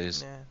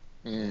NXs.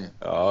 Yeah.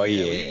 Oh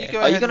yeah.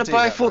 Are you going to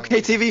buy a 4K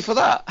TV for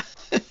that?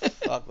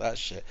 Fuck that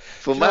shit.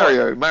 For Do you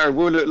know what? Mario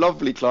will look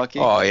lovely, Clarky.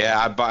 Oh yeah,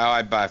 I'd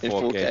buy In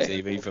 4K 4K.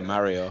 TV for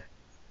Mario.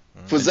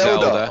 For And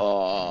Zelda.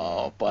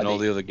 Oh, buddy. And all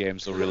the other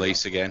games will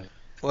release again.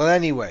 Well,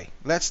 anyway,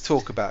 let's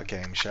talk about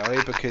games, shall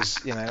we? Because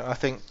I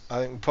think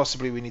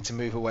possibly we need to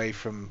move away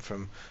from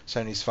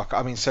Sony's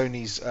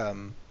Sony's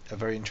a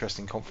very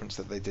interesting conference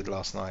that they did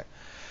last night.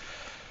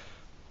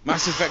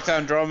 Mass Effect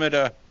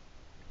Andromeda.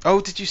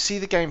 Oh, did you see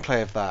the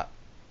gameplay of that?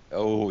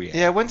 Oh yeah.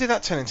 Yeah, when did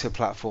that turn into a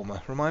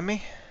platformer? Remind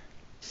me.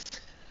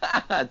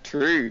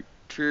 True.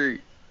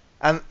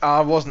 And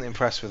I wasn't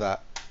impressed with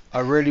that. I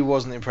really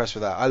wasn't impressed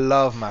with that. I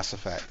love Mass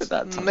Effect.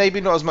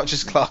 Maybe not as much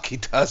as Clarky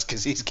does,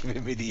 because he's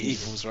giving me the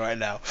evils right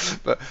now.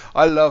 But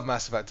I love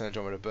Mass Effect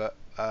Andromeda. But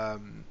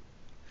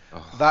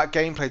that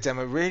gameplay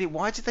demo, really,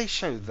 why did they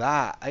show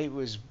that? It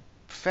was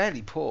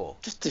fairly poor.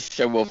 Just to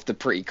show off the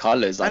pretty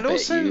colours, And I bet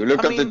also, you.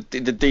 Look I at mean,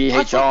 the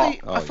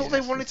DHR. I thought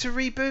they wanted to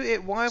reboot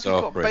it. Why have we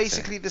So got pretty.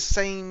 basically the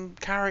same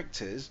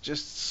characters,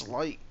 just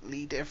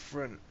slightly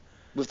different?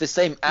 With the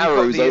same You've got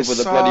arrows over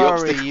the bloody Asari,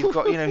 obstacle. You've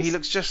got, he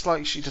looks just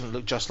like, she doesn't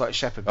look just like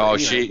Shepard. But, Oh,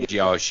 you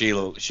know. she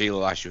looked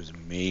like she was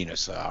mean,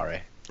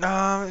 Asari.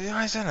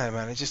 I don't know,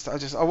 man.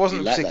 I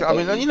wasn't You like particular. that, I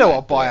mean, don't you? you know,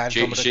 I'll buy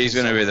Andromeda. She's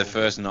going to be the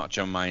first notch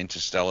on my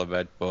Interstellar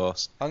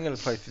bedpost. I'm going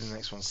to play through the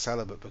next one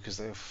celibate because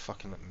they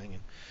fucking look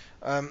minging.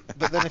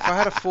 But then if I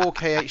had a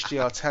 4K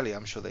HDR telly,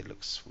 I'm sure they'd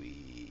look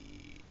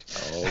sweet.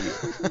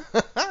 Oh,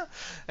 yeah.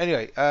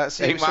 Anyway,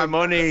 take my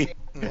money.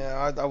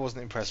 Yeah, I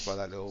wasn't impressed by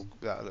that little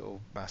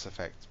Mass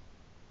Effect.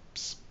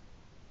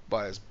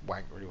 By as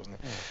wank, really, wasn't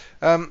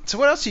it? So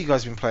what else have you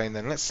guys been playing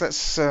then? Let's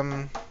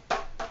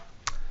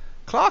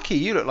Clarky,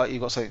 you look like you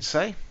got something to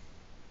say.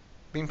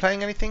 Been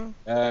playing anything,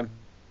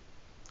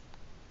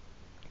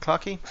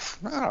 Clarky?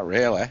 Not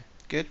really.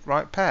 Good,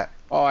 right, Pat.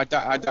 Oh, I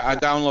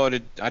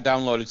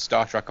downloaded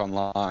Star Trek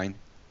Online.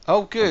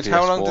 Oh, good. On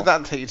How long PS4. did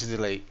that take you to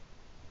delete?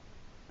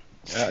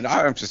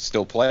 I'm just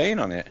still playing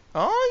on it.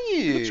 Are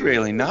you? It's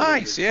really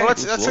nice. Yeah. Well,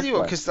 I'll it was tell you what,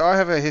 lovely. because I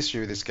have a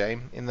history with this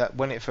game. In that,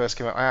 when it first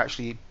came out, I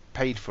actually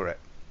paid for it.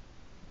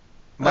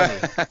 Money.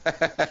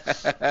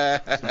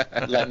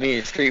 Like me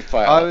in Street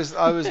Fighter.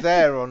 I was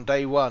there on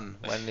day one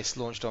when this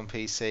launched on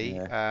PC,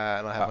 and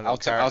I have a little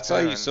I'll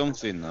tell you and-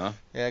 something though.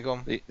 Yeah, go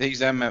on.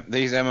 These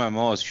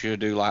MMOs sure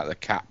do like the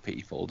cat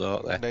people,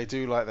 don't they? They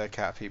do like their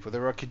cat people.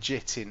 They're like a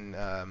jit in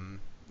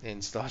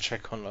Star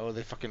Trek Online. Well,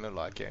 they fucking look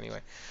like it anyway.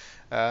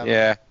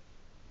 Yeah.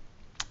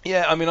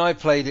 Yeah, I mean, I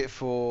played it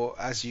for,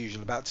 as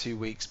usual, about 2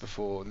 weeks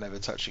before never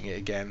touching it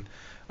again.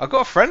 I've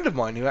got a friend of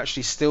mine who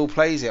actually still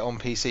plays it on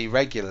PC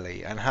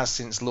regularly and has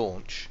since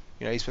launch.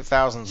 He's put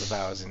thousands of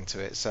hours into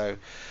it. So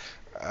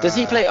Does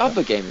he play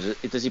other games?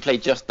 Does he play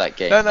just that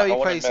game? No, Like, I he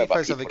wanna plays know about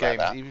other people like games.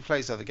 that. He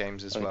plays other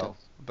games as Oh, he well.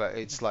 does. But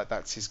it's like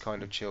that's his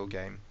kind of chill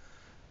game.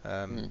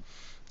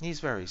 He's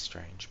very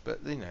strange, but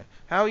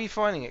how are you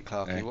finding it,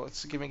 Clarky?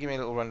 Yeah. Give me a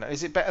little rundown.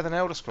 Is it better than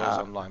Elder Scrolls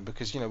Online?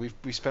 Because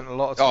we spent a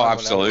lot of Oh, time on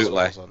absolutely.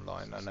 Elder Scrolls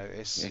Online. I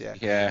noticed. Yeah.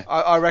 Yeah.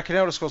 I reckon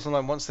Elder Scrolls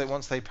Online once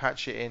they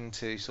patch it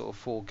into sort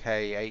of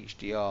 4K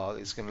HDR,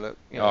 it's going to look.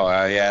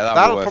 Yeah.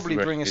 That'll probably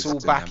bring us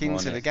all back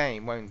into the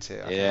game, won't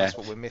it? I think Yeah. that's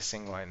what we're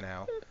missing right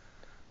now.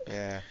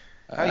 Yeah.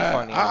 How are you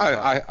finding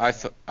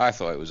it? I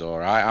thought it was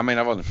alright. I mean,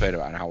 I've only played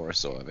about an hour or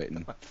so of it,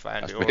 and I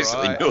found that's it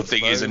basically alright, I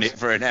nothing, isn't suppose. it,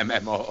 for an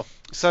MMO?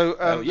 So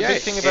the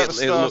big thing about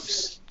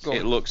the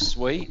it looks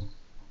sweet.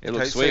 It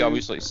looks Okay, sweet. so-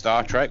 Obviously, it's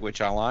Star Trek, which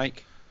I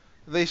like.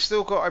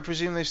 I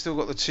presume they've still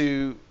got the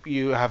two.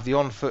 You have the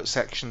on-foot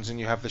sections and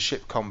you have the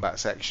ship combat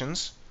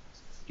sections.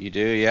 You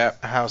do, yeah.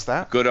 How's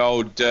that? Good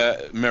old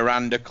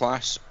Miranda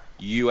class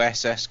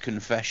USS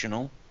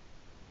Confessional.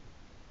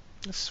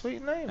 A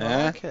sweet name. I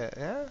Yeah. like it.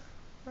 Yeah.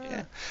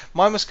 Yeah.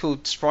 Mine was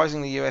called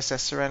surprisingly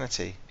USS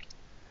Serenity.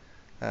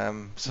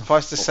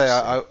 Suffice to say,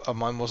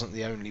 mine wasn't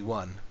the only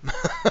one.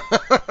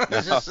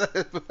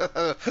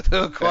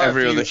 There were quite a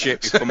Every few- other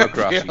ship you come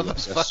across, every other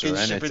USS fucking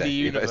ship in the Serenity.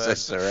 universe. USS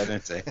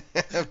Serenity.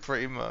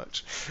 Pretty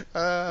much.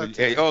 Oh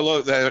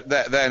look,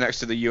 they're next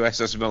to the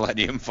USS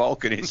Millennium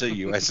Falcon. It's a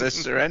USS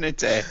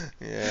Serenity.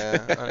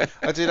 Yeah,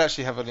 I did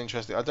actually have an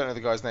interesting. I don't know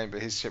the guy's name,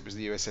 but his ship was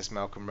the USS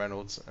Malcolm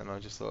Reynolds, and I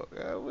just thought,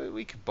 yeah,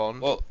 we could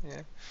bond. Well,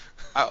 yeah.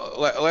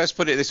 Let's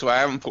put it this way: I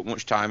haven't put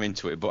much time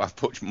into it, but I've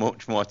put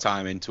much more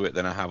time into it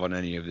than I have on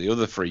any of the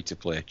other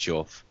free-to-play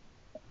chuff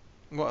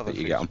What other that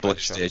you get on free-to-play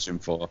show?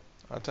 PlayStation 4.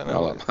 I don't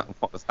know.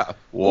 What was that?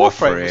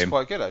 Warframe was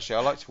quite good actually. I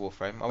liked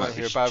Warframe. I won't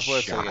hear a bad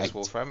word Shite. against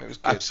Warframe. It was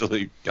good.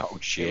 Absolute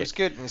dog shit. It was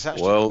good, and it's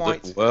actually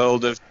quite.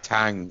 World of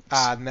Tanks.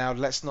 Now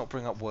let's not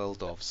bring up World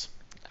ofs,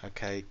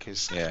 okay?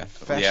 Because Yeah,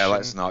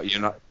 let's not.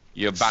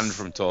 You're banned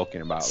from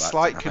talking about that.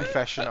 Slight tonight.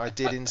 confession: I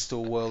did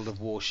install World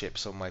of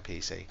Warships on my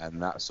PC.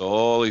 And that's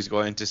all he's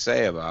going to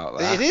say about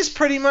that. It is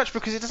pretty much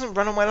because it doesn't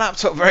run on my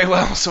laptop very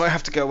well, so I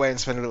have to go away and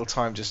spend a little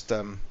time just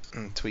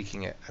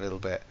tweaking it a little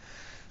bit.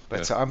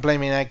 But I'm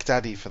blaming Egg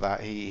Daddy for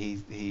that.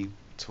 He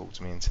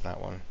talked me into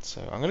that one, so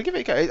I'm going to give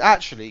it a go. It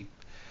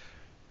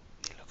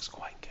looks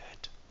quite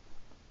good.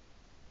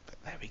 But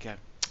there we go.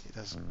 It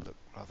does look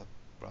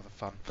rather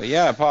fun. But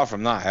yeah, apart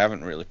from that, I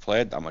haven't really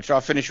played that much. I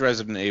finished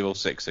Resident Evil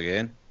 6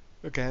 again.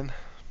 Again.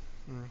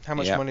 How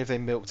much Yep. money have they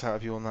milked out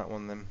of you on that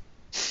one then?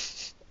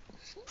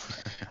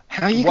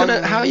 How are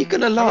you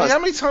gonna last? How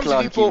many times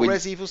have you Clarky, bought when-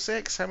 Res Evil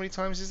 6? How many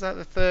times is that?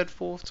 The third,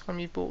 fourth time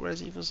you bought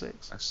Res Evil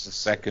 6? That's the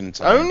second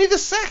time. Only the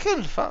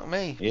second. Fuck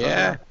me.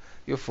 Yeah.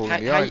 You're falling How,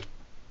 behind.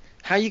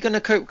 how you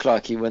gonna cope,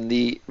 Clarky, when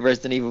the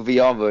Resident Evil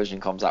VR version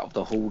comes out of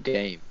the whole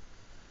game?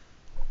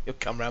 You'll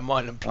come around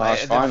mine and Oh, play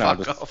that's it and then fine, I'll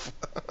fuck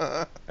just-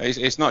 off.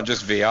 It's not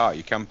just VR.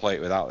 You can play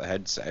it without the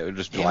headset. It would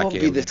just be It like won't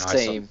be the Alien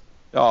same.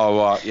 Oh,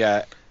 well,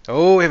 yeah.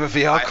 Oh, we have a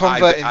VR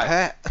converting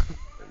pet.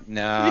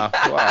 No.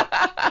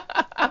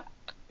 Well,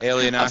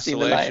 Alien I've seen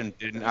the Isolation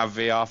didn't have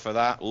VR for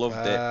that. Loved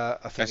it. I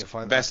think you'll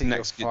find. Best I think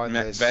next you'll find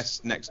this.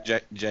 best next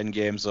gen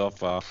game so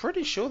far.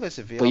 Pretty sure there's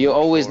a VR. But you mod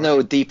always for it.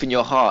 know deep in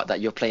your heart that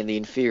you're playing the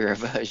inferior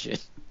version,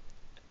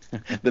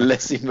 the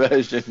less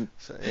immersion.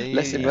 So,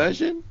 Less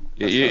immersion?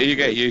 You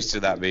get used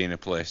to that being a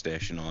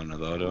PlayStation owner,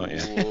 though, don't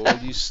you? Oh,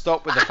 you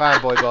stop with the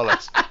fanboy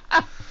bollocks.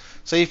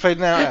 So you've played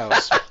now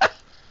else?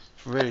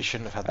 Really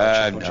shouldn't have had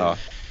that. No. challenge.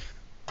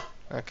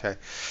 Okay,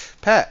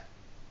 Pet,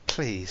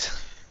 please.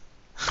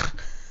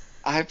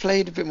 I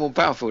played a bit more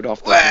Battlefield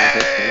after the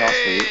conversation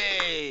last week.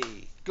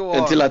 Way! Go on.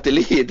 Until I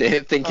deleted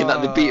it, thinking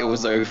that the beta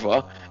was Oh.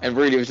 over, and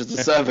really it was just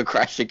a server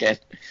crash again.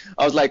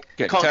 I was like,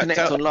 Okay, can't connect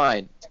tell-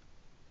 online.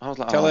 I was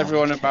like, Tell oh,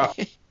 everyone okay.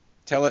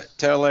 about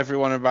tell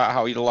everyone about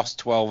how you lost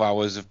 12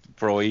 hours of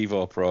Pro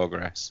Evo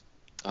progress.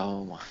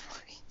 Oh my.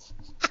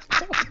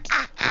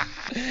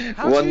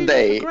 How One do you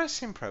day,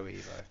 progress in Pro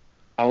Evo?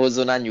 I was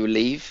on annual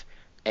leave,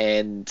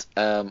 and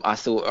I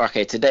thought,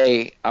 okay,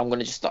 today I'm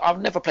gonna just.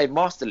 I've never played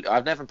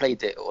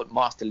it on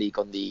Master League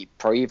on the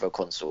Pro Evo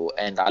console,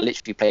 and I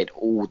literally played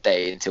all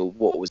day until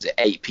what was it,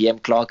 8 p.m.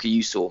 Clark,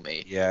 you saw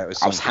me. Yeah, it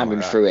was. I was something hammering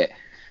like through it.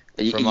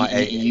 From like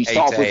 8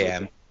 start off with-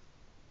 a.m.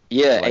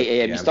 Yeah, Like, 8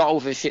 a.m. yeah. You start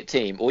off with a shit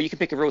team, or you can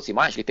pick a real team.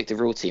 I actually picked a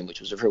real team, which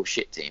was a real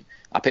shit team.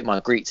 I picked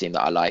my Greek team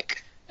that I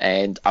like,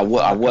 and I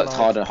worked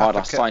hard and hard.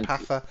 I signed.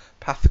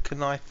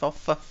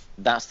 Pathakanaithofa.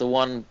 That's the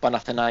one,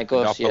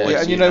 Panathinaikos. Yeah, Yeah.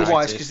 Yeah, and you know United.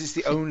 why? It's because it's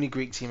the only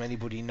Greek team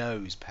anybody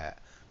knows, Pet.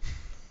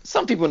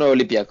 Some people know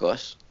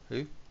Olympiakos.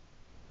 Who?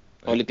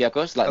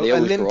 Olympiakos, like they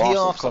always grow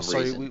Arsenal for Olympiakos. some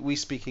Sorry, reason. we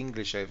speak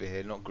English over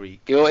here, not Greek.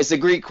 It's a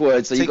Greek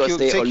word, so you got to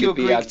say take your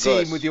Greek Olympiakos.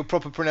 team with your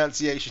proper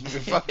pronunciation and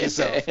fuck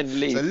yourself. And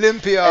leave. It's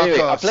Olympiakos.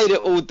 Anyway, I played it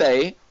all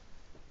day,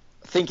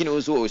 thinking it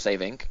was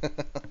auto-saving.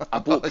 I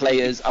bought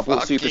players, I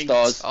bought Fucking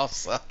superstars.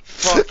 tosser.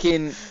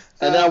 Fucking.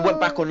 And then I went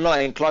back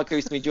online. Clark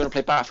goes to me, "Do you want to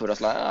play Battlefield?" I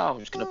was like, "Oh, I'm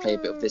just gonna play a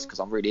bit of this because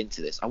I'm really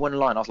into this." I went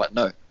online. I was like,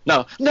 "No,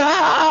 no,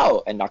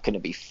 no!" And I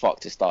couldn't be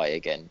fucked to start it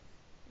again.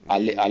 I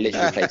literally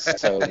played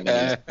so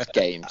many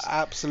games.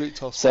 Absolute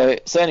tosser.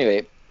 So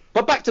anyway,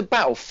 but back to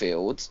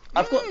Battlefield.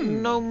 I've got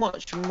no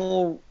much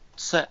more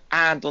to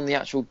add on the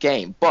actual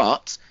game,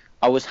 but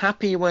I was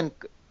happy when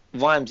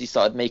Vimesy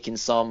started making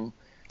some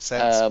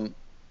Sense.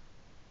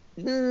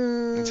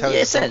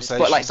 sense, but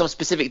conversation. like some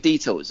specific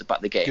details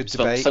about the game. Good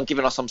Some debate.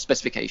 giving us some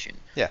specification.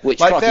 Yeah, Which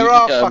like Clark, there you-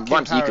 are fucking Vimesy,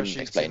 you can parachutes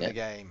explain in the it.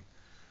 game.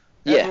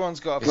 Yeah. Everyone's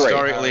got a Great. fucking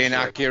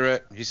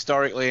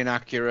Historically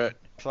inaccurate.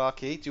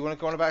 Clarky, do you want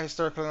to go on about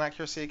historical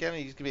inaccuracy again? Or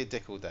he's gonna be a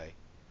dick all day.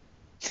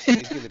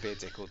 He's gonna be a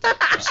dick all day.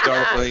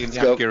 Historically Let's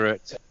go.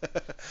 inaccurate.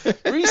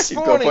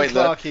 Respawning, point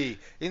there. Clarky.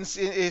 In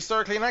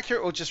historically inaccurate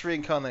or just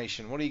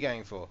reincarnation? What are you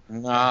going for?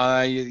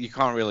 No, you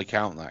can't really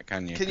count that,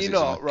 can you? Can 'Cause you it's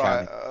a not?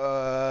 Right.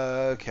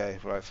 mechanic. Okay.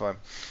 Right. Fine.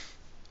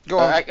 Go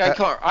on. I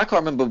can't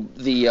remember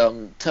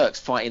the Turks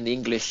fighting the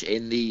English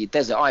in the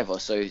desert either.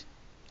 So I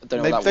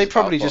don't know. What that They was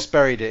probably about, just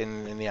buried it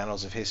in the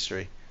annals of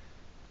history.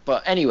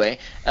 But anyway,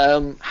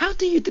 how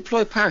do you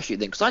deploy a parachute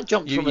then? Because I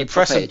jumped from You a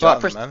press top a edge.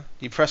 button, man.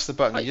 You press the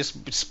button. I- You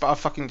I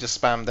fucking just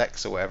spammed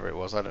X or whatever it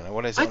was. I don't know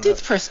what is it. I on did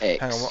the- press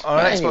X. Hang on. On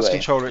But an Xbox anyway,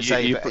 controller, it's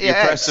A. You but-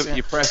 yeah, press X, yeah.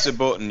 you press a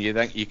button.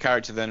 Your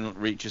character then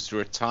reaches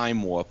through a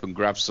time warp and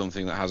grabs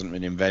something that hasn't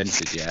been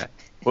invented yet,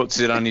 puts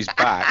it on his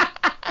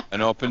back,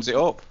 and opens it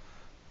up.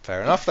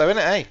 Fair enough, though, isn't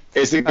it? Eh?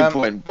 It's a good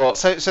point. But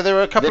So there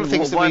are a couple Then of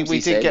things that what we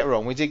Vimesy did said- get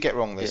wrong. We did get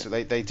wrong this.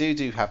 Yeah. They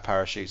do have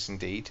parachutes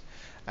indeed,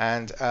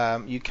 and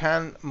you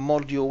can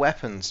mod your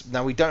weapons.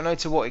 Now we don't know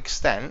to what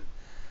extent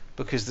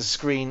because the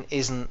screen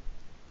isn't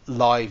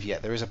live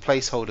yet. There is a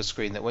placeholder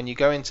screen that when you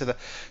go into the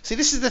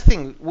this is the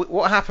thing.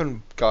 What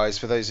happened, guys?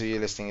 For those of you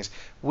listening, is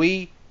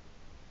we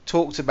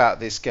talked about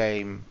this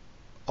game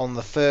on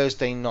the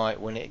Thursday night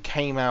when it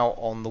came out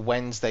on the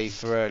Wednesday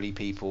for early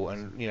people,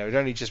 and it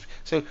only just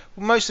so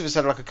most of us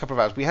had like a couple of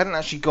hours. We hadn't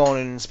actually gone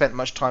and spent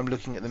much time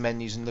looking at the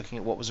menus and looking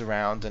at what was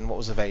around and what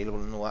was available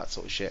and all that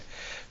sort of shit.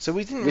 So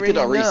we didn't we really did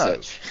our know.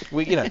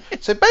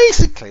 research. So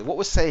basically, what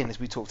we're saying is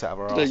we talked out of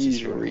our Did asses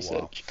usual for a while.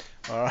 research.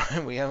 All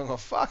right, we haven't got a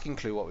fucking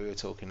clue what we were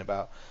talking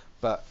about,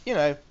 but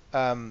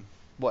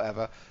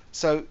whatever.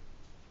 So,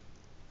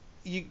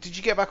 did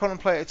you get back on and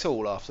play it at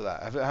all after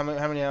that? How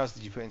many hours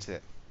did you put into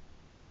it?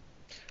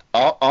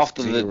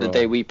 After the Zero.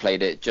 day we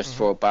played it, just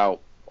for about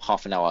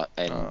half an hour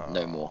and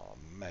no more. Oh,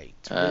 mate,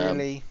 Um,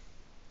 really?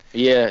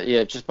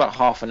 Yeah, just about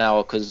half an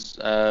hour because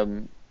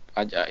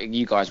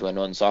you guys weren't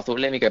on, so I thought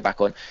let me go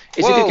back on.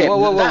 It's a good game.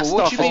 Whoa. That What do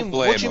stuff you mean?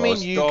 What do you mean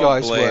us. you Don't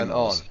guys blame weren't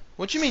on? us.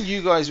 What do you mean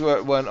you guys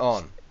weren't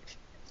on?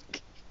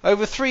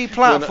 Over 3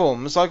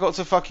 platforms, I got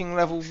to fucking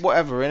level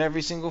whatever in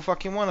every single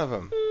fucking one of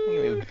them.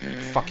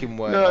 Fucking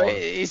word. No, on.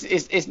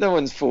 it's no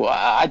one's fault.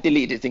 I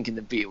deleted it thinking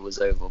the beta was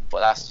over, but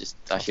that's just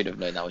I should have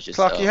known that was just.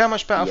 Clarky, how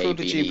much Battlefield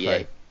EA did you being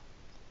play?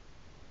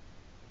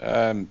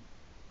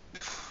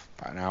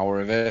 About an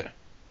hour of it.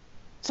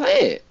 Is that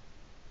it?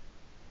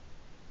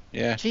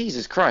 Yeah.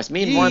 Jesus Christ,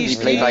 me and You Vimesy used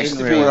to- played you like used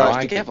to 4 play hours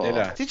like it, together. did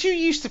I? Did you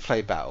used to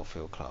play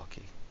Battlefield,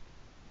 Clarky?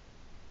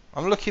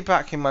 I'm looking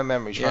back in my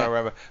memory trying Yeah. to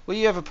remember. Were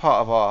you ever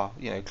part of our,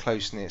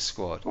 close knit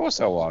squad? Of course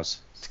I was.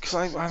 Because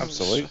I haven't-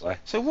 Absolutely.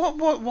 So what?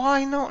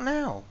 Why not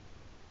now?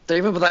 Do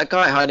you remember that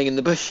guy hiding in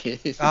the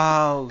bushes?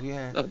 Oh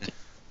yeah.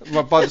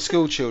 Well, by the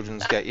school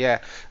children's gate, yeah.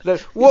 No,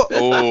 what?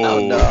 Oh,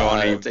 no,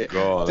 don't even too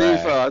go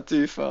there.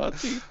 too far.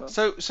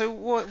 So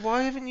what?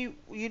 Why haven't you?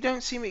 You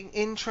don't seem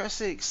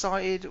interested,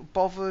 excited,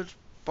 bothered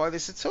by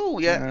this at all.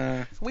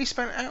 Yeah. We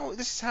spent hours.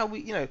 This is how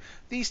we.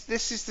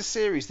 This is the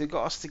series that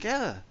got us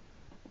together.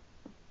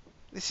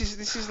 This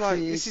is like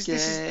this is.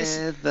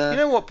 You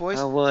know what, boys?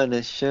 I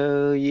wanna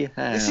show you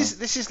how.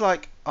 This is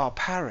like our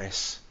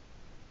Paris.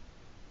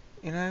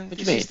 What do you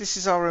this mean? is this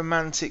is our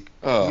romantic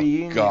Oh,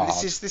 reunion. God.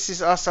 This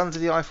is us under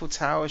the Eiffel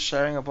Tower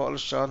sharing a bottle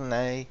of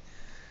Chardonnay.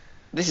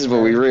 This is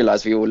where we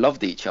realised we all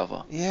loved each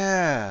other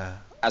Yeah.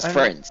 as And-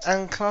 friends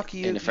And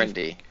Clarky, in a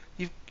friendly.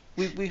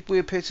 we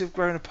appear to have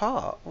grown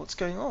apart. What's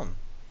going on?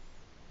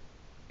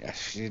 Yeah,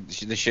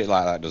 the shit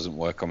like that doesn't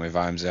work on my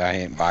Vimesy. I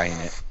ain't buying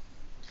it.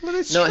 Well,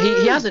 it's No,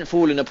 true. he hasn't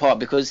fallen apart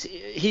because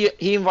he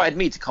invited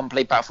me to come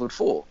play Battlefield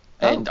 4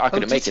 and I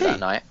couldn't make it did he? that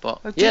night.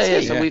 But Oh, did yeah,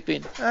 he? so Yeah. we've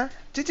been.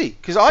 Did he?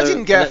 Because I So-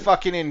 didn't get a and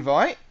fucking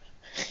invite.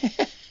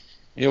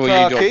 Yeah, well,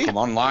 you Clarky? don't come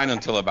online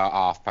until about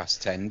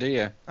 10:30, do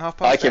you? I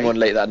came 8:30. on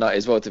late that night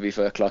as well. To be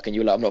fair, Clark, and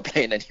you were like, "I'm not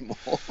playing anymore."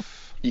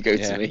 You go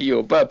Yeah. to me,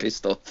 you're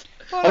pissed off.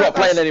 Well, I'm not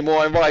that's- playing anymore.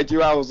 I invited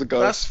you hours ago.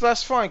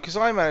 That's fine because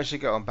I managed to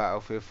get on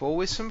Battlefield 4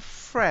 with some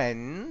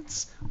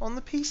friends on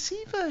the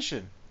PC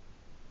version.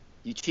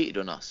 You cheated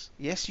on us.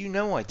 Yes, you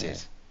know I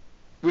did.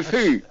 With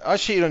who? I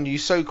cheated on you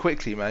so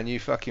quickly, man.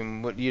 You'd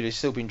have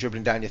still been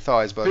dribbling down your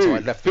thighs by the time Who?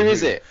 I'd left. Who the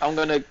is room. it? I'm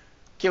gonna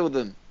kill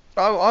them.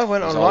 I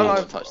went His online. old- I,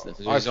 Don't touch them.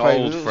 I His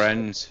played old with-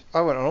 friends.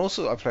 I went on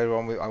also. I went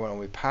on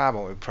with Pab. I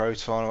went with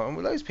Proton. I went on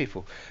with loads of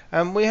people.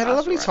 And we had a That's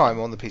lovely right. time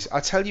on the PC. I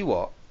tell you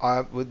what,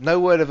 with no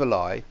word of a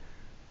lie,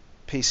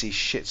 PC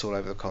shits all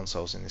over the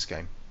consoles in this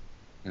game.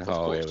 Oh,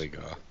 course. here we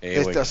go.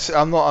 Here we go.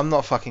 I'm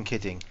not fucking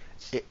kidding.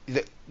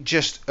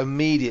 Just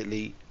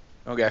immediately.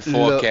 Don't get 4K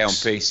on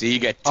looks- PC, you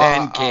get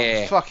I'm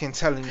 10K. fucking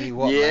telling you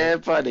what, Yeah,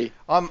 mate. buddy.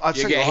 I You tell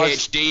get you what,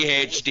 HD,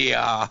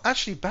 HDR.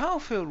 actually,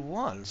 Battlefield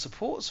 1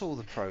 supports all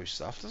the pro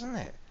stuff, doesn't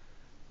it?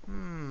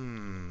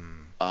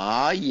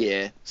 Ah,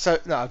 yeah. So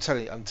no, I'm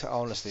telling you,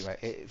 honestly, mate,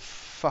 it's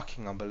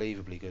fucking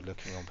unbelievably good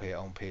looking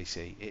on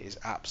PC. It is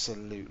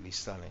absolutely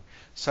stunning.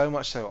 So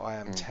much so, I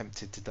am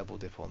tempted to double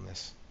dip on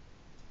this.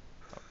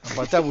 And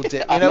by double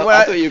dip, I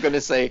thought you were gonna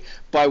say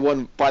buy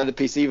the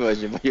PC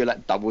version, but you're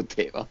like double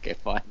dip. Okay,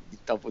 fine,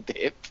 double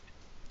dip.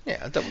 yeah,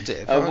 a double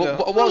dip. what I I'm was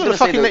gonna gonna say,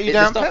 fucking though, let you is the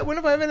down, stuff- Pet. When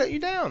have I ever let you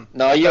down?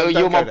 No, Don't you're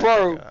go my there.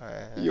 bro.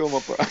 Yeah. You're my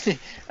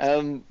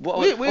bro.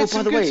 We By had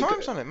some the good way,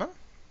 times on it, man.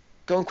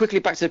 going quickly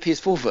back to the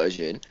PS4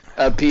 version,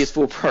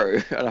 PS4 Pro,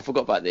 and I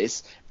forgot about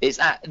this. They're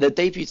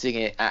debuting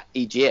it at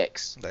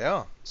EGX. They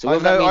are. So I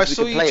what that know. I means we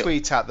saw can you play it-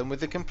 tweet at them with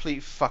the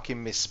complete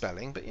fucking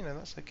misspelling, but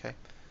that's okay.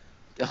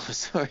 Oh,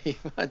 sorry,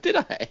 did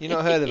I? You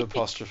not heard of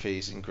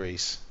apostrophes in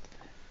Greece?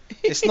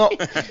 It's not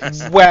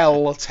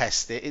well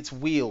test it. It's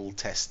wheel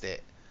test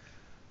it.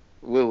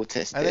 We'll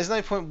test And it. there's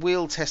no point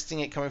wheel testing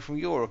it coming from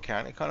your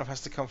account. It kind of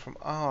has to come from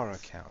our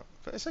account.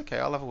 But it's okay.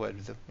 I'll have a word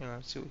with them.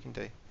 See what we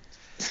can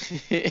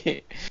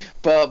do.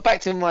 But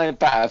back to my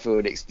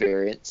Battlefield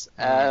experience.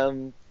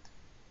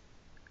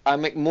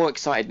 I'm more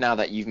excited now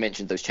that you've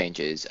mentioned those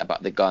changes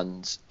about the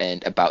guns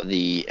and about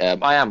the.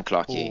 I am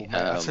Clarky. Oh, mate,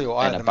 I tell you what,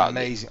 I and had an about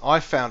amazing. I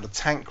found a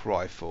tank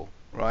rifle.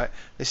 Right.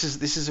 This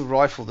is a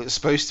rifle that's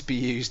supposed to be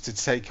used to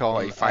take on.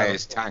 Well, he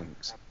fires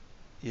tanks.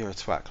 You're a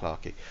twat,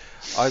 Clarky.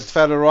 I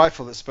found a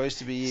rifle that's supposed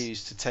to be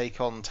used to take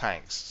on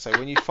tanks. So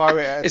when you fire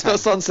it at a It's tank, not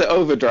Sunset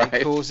Overdrive.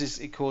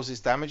 it causes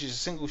damage. It's a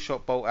single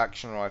shot bolt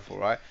action rifle,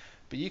 right?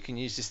 But you can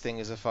use this thing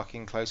as a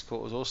fucking close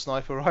quarters or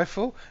sniper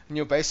rifle, and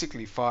you're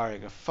basically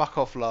firing a fuck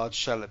off large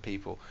shell at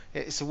people.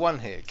 It's a one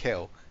hit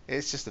kill.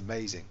 It's just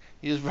amazing.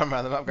 You just run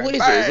around the map going, What is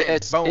bang,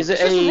 it? Is boom. it It's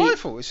just a- a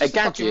rifle. It's a just a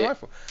fucking gadget?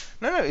 rifle.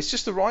 No, it's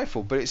just a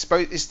rifle, but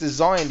it's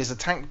designed as a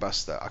tank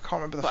buster. I can't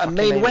remember the But a fucking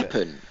main name of it.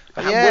 weapon.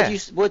 Yeah.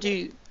 Where do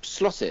you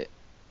slot it?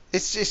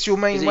 It's your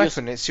main Is it your-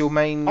 weapon. It's your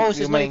main. Oh, so your it's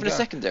not main even a gun.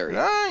 secondary.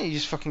 No, you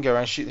just fucking go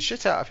around shooting the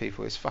shit out of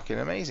people. It's fucking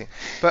amazing.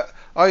 But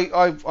I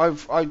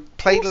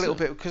played a little Awesome.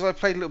 bit because I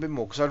played a little bit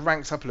more because I'd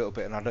ranked up a little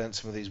bit and I learned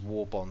some of these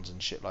war bonds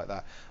and shit like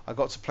that. I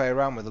got to play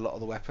around with a lot of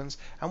the weapons.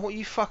 And what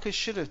you fuckers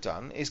should have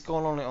done is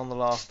gone on it on the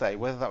last day,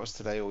 whether that was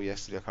today or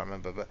yesterday, I can't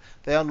remember. But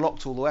they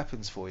unlocked all the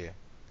weapons for you.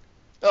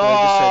 So they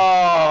just said,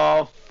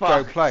 Oh, go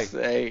fuck play.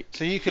 sake.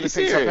 So you could Are have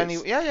you picked up any.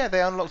 serious? Yeah,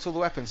 they unlocked all the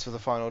weapons for the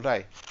final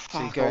day. So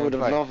you Fuck, go I and would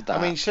have play. loved that.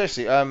 I mean,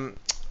 seriously, I can't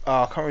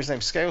remember his name.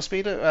 Scale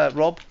Speeder,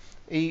 Rob.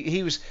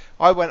 He was.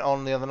 I went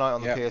on the other night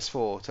on the Yep.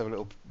 PS4 to have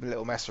a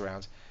little mess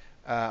around.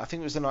 I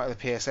think it was the night of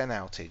the PSN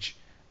outage.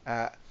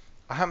 I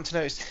happened to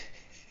notice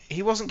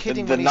he wasn't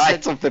kidding The when he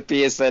night said of the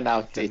PSN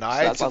outage. the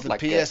night That of sounds the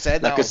like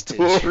PSN like a outage.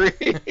 story.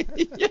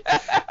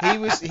 Yeah. He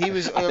was.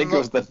 I think it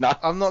was the night.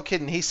 I'm not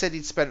kidding. He said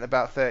he'd spent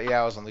about 30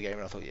 hours on the game,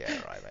 and I thought, yeah,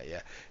 right, mate,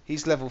 yeah.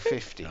 He's level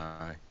 50.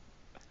 Aye.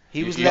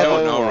 He was You level.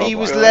 don't know, He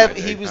Rob, was what I level.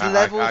 do. He was I-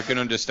 level. I can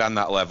understand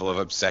that level of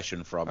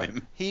obsession from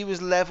him. He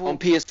was level On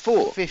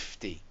PS4.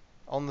 50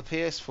 on the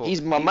PS4.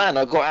 He's my man.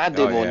 I got added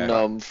Oh, yeah.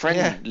 on friend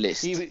Yeah,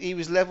 list. he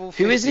was level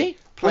 50. Who is he?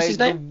 What's his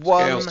Played name? the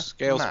one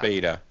Scale map,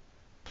 speeder.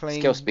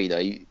 Playing, Scale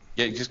speeder.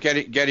 Yeah, just get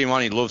him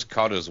on. He loves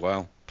COD as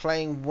well.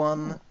 playing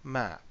one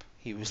map.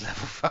 He was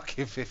level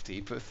fucking 50.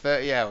 He put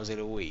 30 hours in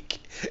a week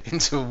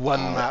into a one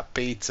map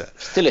beta.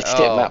 Still a shit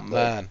Oh map, though.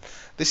 man,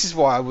 this is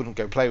why I wouldn't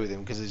go play with him,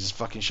 because they just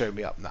fucking showed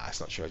me up. Nah,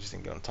 it's not true. I just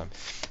didn't get on time.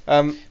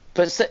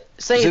 But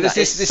saying that,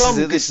 it's some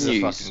good this is a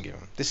news. fucking given.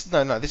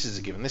 This is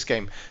a given. This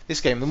game.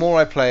 The more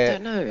I play I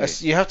it, don't know.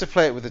 you have to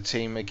play it with a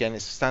team. Again,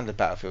 it's standard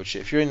Battlefield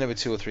shit. If you're in there with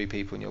 2 or 3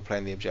 people and you're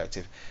playing the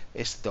objective,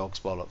 it's the dog's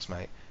bollocks,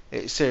 mate.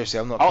 Seriously,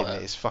 I'm not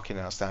kidding. It's fucking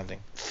outstanding.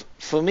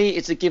 For me,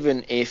 it's a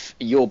given if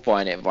you're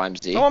buying it,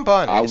 Vimesy. Oh, I'm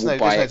buying it. I There's will no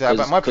buy doubt it about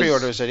it. My 'cause-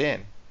 pre-order is already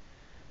in.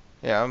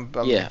 Yeah, I'm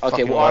Yeah, okay,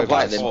 fucking well, I'll worried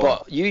buy about it then. it.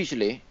 But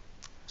usually...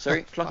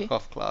 Sorry, Flocky? Fuck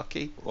off,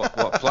 Clarky. What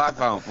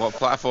platform? What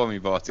platform you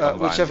bought it on?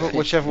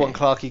 Whichever one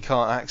Clarky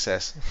can't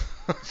access.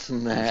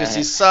 Nah. Because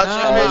he's such No, a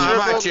I miserable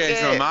might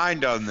change my git.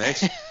 mind on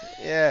this.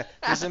 Yeah,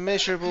 he's a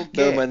miserable No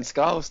git. Man's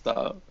Sky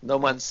style. No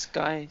Man's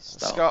Sky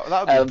style. Scar, that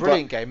would be a but-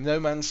 brilliant game. No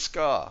Man's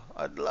Scar.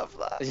 I'd love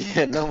that.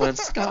 Yeah, No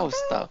Man's Sky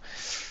style.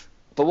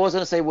 But what I was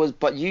going to say was,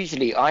 but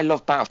usually I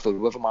love Battlefield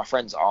whether my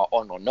friends are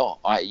on or not.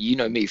 You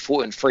know me,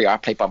 4 and 3, I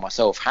play by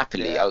myself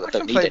happily. Yeah, I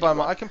don't need anyone.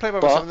 I can play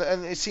by But- myself,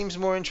 and it seems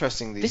more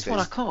interesting these This days. one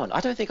I can't. I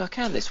don't think I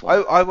can. This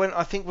one.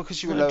 I think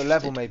because you were Not lower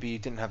level, interested. maybe you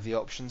didn't have the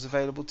options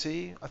available to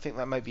you. I think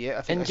that may be it.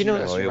 I think And as you know-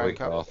 as Oh, here we rank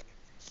up- go.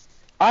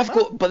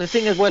 But the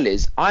thing as well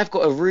is, I've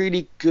got a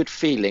really good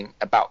feeling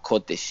about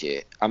COD this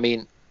year. I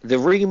mean, the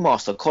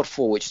remaster COD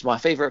 4, which is my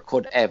favorite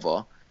COD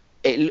ever.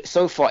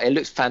 So far, it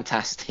looks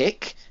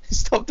fantastic.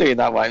 Stop doing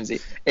that,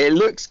 Vimesy. It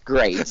looks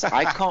great.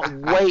 I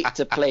can't wait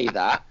to play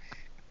that.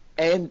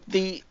 And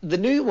the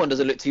new one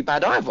doesn't look too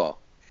bad either.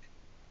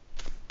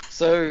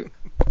 So,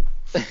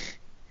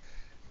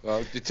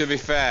 Well, to be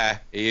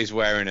fair, he is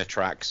wearing a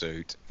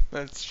tracksuit.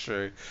 That's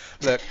true.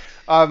 Look,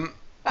 no,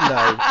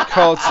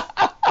 COD.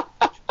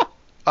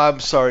 I'm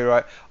sorry,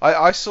 right?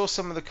 I saw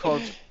some of the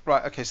COD.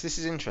 Right, okay, so this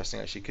is interesting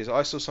actually, because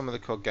I saw some of the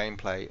COD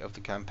gameplay of the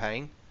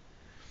campaign.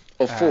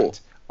 or 4. And,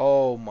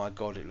 oh my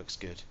god, it looks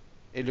good.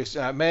 It looks.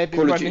 It may have been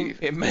Call of running.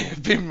 Duty. It may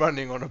have been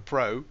running on a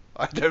pro.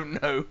 I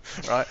don't know,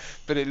 right?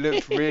 But it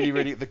looked really,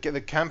 really.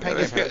 The campaign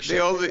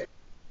gameplay.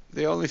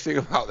 The only thing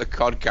about the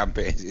COD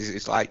campaign is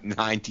it's like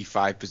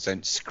 95%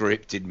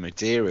 scripted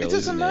material. It doesn't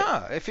isn't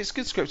matter if it's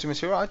good scripted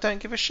material. I don't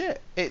give a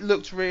shit. It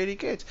looked really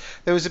good.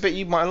 There was a bit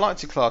you might have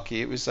liked it, Clarky.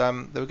 It was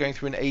they were going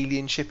through an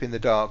alien ship in the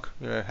dark.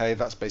 You know, hey,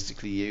 that's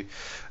basically you.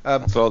 I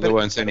thought there but-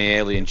 weren't any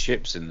alien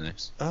ships in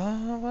this.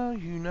 Oh well,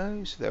 you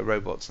know, so they're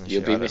robots and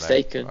You'll shit. be I don't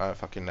mistaken. know. I don't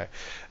fucking know.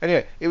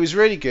 Anyway, it was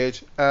really good.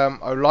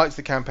 I liked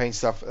the campaign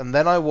stuff, and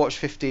then I watched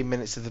 15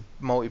 minutes of the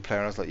multiplayer,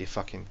 and I was like, you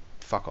fucking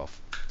fuck off.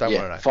 Don't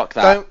Yeah, want to know. fuck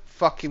that. Don't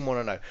fucking want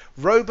to know.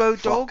 Robo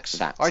dogs.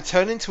 that. I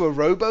turn into a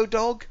robo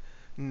dog.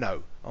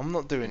 No, I'm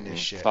not doing this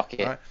shit. fuck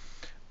it.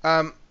 Right?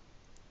 The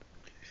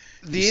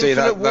You see, Infinite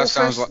that Warfare,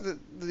 sounds like-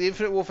 the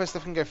Infinite Warfare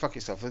stuff can go fuck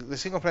itself. The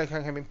single player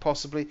campaign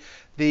possibly.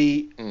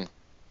 The what do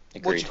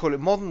Agreed. you call it?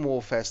 Modern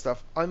Warfare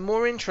stuff. I'm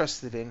more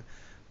interested in,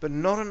 but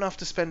not enough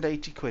to spend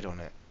 80 quid on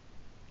it.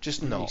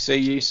 Just You not.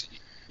 see,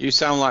 you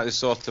sound like the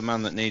sort of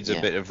man that needs Yeah.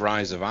 a bit of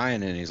Rise of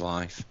Iron in his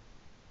life.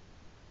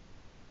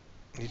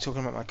 Are you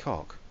talking about my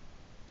cock?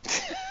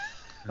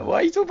 Why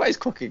are you talking about his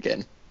cock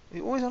again?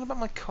 You're always on about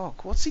my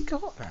cock. What's he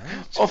got,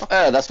 man? Off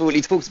air, that's what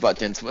he talks about,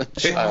 gentlemen.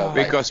 Oh,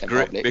 because in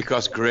great public.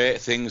 because great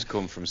things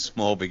come from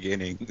small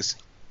beginnings.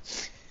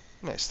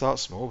 Mate, it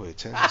starts small, but it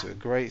turns into a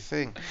great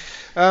thing.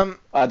 I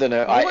don't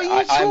know. What are you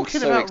I'm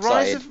talking so about?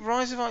 excited.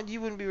 Rise of Iron?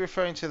 You wouldn't be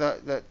referring to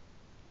that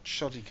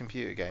shoddy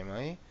computer game,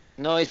 are you?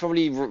 No, he's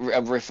probably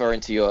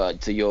referring to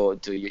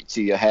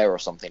your hair or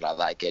something like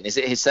that again. Is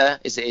it his hair?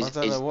 Is it his?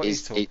 I don't know what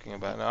he's is talking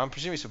about. No, I'm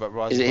presuming it's about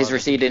Rise Is of it his Iron,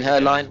 receding the computer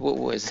hairline? game. What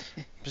was?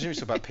 Presuming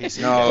it's about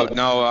PC.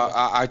 No,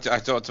 I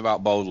talked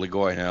about boldly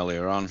going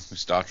earlier on with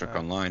Star Trek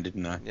Online,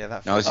 didn't I? Yeah,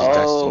 that. No, this is felt-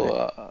 Destiny.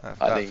 That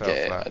I didn't fell get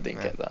it. flat, I didn't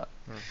yeah. get that.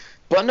 Mm.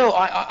 But no,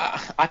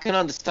 I can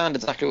understand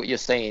exactly what you're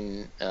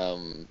saying,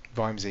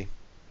 Vimesy.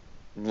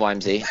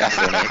 Vimesy. That's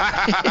your name.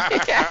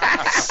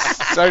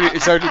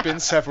 It's only been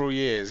several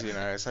years, you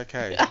know. It's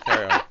okay.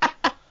 Carry on.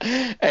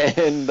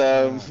 And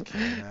Fucking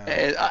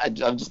hell.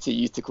 I'm just too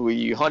used to call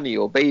you honey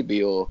or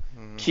baby or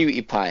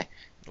cutie pie.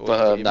 Or But you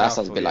get your that mouth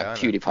sounds a full, bit yeah, like I know.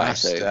 cutie pie.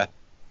 So.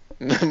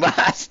 Master.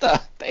 Master,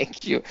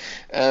 thank you.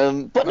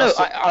 But no,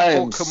 Master I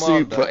am or commander,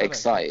 super I don't know.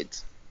 excited.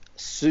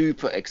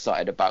 Super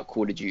excited about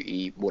Call of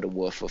Duty Modern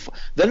Warfare 4.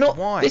 They're not.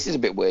 Why? This is a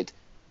bit weird.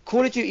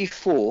 Call of Duty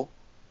 4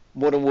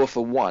 Modern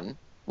Warfare 1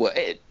 Well,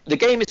 the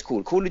game is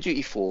called Call of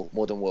Duty 4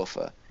 Modern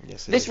Warfare.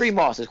 Yes, This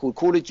remaster is called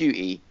Call of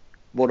Duty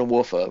Modern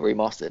Warfare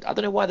Remastered. I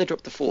don't know why they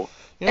dropped the 4.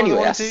 You know Anyway,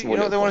 what that's they want to do? You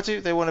know what they want to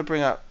do? They want to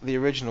bring up the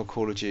original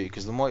Call of Duty,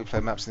 because the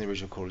multiplayer maps in the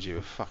original Call of Duty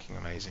were fucking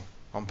amazing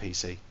on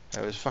PC.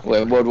 It was fucking.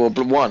 Well, World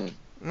War One.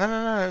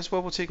 No, it was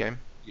World War Two game.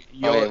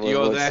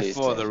 You're there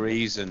for the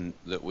reason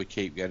that we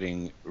keep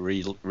getting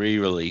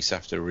re-release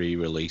after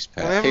re-release.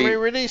 Well, they haven't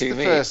re-released the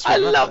first one. I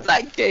love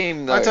that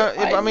game though.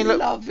 I mean, look,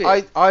 love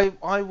it.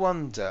 I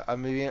wonder. I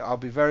mean, I'll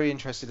be very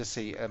interested to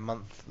see a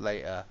month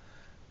later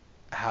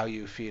how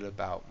you feel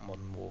about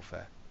Modern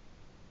Warfare,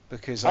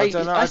 because I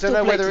don't know. I don't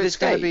know whether it's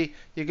going to be.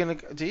 You're going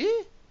to. Do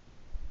you?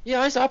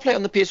 Yeah, I play it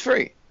on the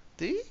PS3.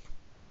 Do you?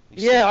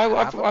 Yeah,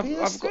 I've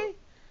PS3? got.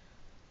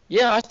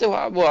 Yeah, I still.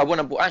 Well, I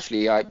want to.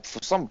 Actually,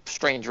 for some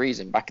strange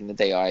reason, back in the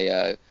day,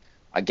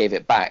 I gave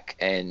it back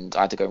and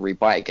I had to go and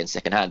rebuy it again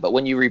secondhand. But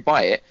when you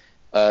rebuy it,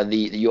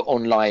 your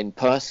online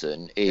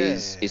person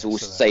is all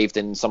saved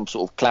in some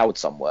sort of cloud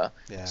somewhere.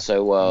 Yeah.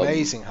 So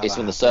amazing how it's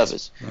that on the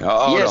happens.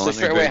 servers. So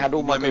straight away I had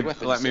all my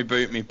weapons. Let me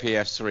boot my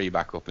PS3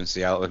 back up and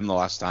see how the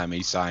last time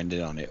he signed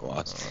in on it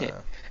was.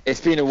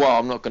 It's been a while.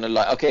 I'm not gonna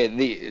lie. Okay,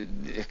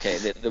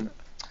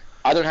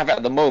 I don't have it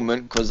at the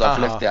moment because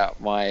I've left it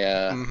at my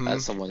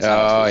at someone's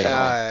house.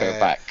 Go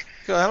back.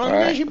 God, how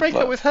long did you break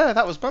up with her?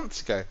 That was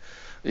months ago.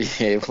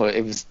 Yeah, well,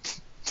 it was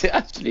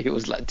actually it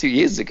was like 2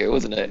 years ago,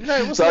 wasn't it? No, it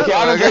wasn't. So okay,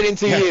 I haven't played in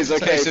 2 years.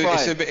 Okay,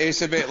 fine.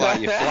 It's a bit like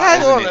your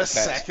flat. Hang on a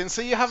second.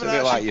 So you haven't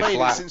actually played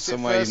it since it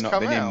first come out?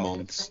 Been in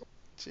months.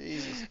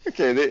 Jesus.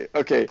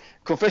 Okay.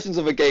 Confessions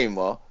of a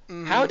Gamer.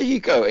 How do you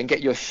go and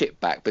get your shit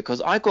back?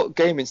 Because I got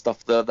gaming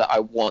stuff there that I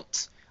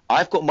want.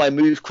 I've got my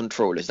Move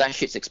controllers. That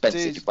shit's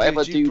expensive.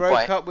 Dude, you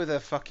broke up with her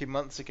fucking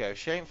months ago.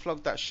 She ain't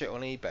flogged that shit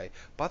on eBay.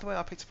 By the way,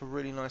 I picked up a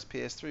really nice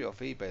PS3 off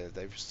eBay the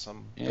other day for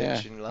some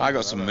bitch in London. I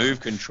got some Move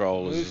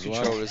controllers as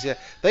well. Yeah.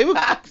 They were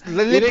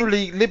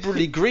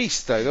liberally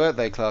greased though, weren't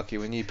they, Clarky,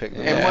 when you picked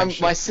them up? And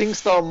my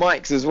SingStar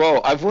mics as well.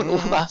 I want all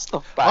that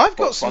stuff back. I've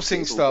got some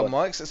SingStar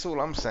mics, that's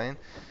all I'm saying.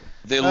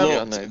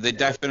 They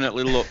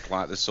definitely look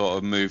like the sort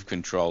of Move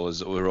controllers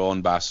that were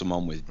owned by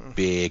someone with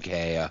big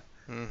hair.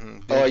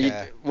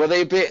 Were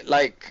they a bit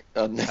like?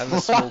 And the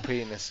small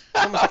penis.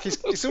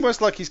 It's almost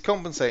like he's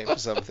compensating for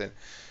something.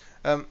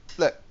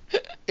 Look,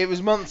 it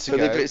was months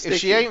ago. If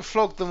she ain't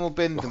flogged them or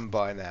binned them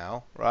by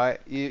now,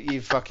 right?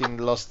 You fucking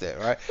lost it,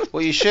 right?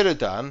 What you should have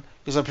done,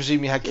 because I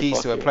presume you had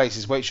keys to her place,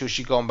 is wait till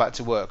she'd gone back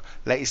to work,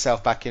 let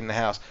yourself back in the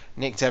house,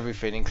 nicked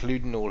everything,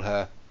 including all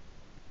her,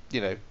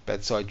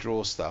 bedside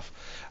drawer stuff.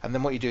 And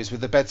then what you do is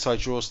with the bedside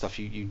drawer stuff,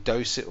 you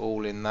dose it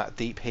all in that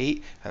deep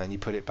heat, and then you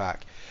put it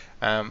back.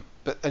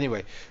 But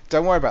anyway,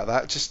 don't worry about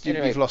that. Just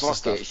you've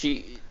lost the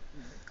stuff.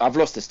 I've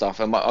lost the stuff.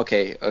 I'm like,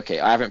 okay.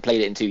 I haven't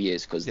played it in 2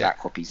 years because that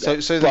copy's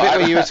there. So the bit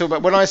where you were talking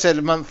about, when I said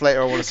a month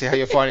later I want to see how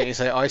you're finding it, you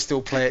say I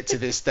still play it to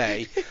this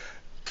day.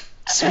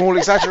 Small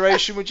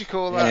exaggeration, would you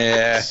call that?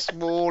 Yeah.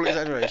 Small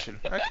exaggeration.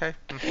 Okay.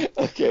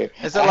 Okay.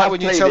 Is that like when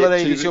you tell the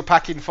ladies you're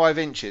packing 5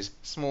 inches?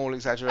 Small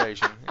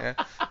exaggeration. Yeah.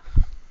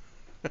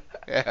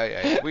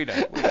 Yeah. We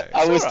know.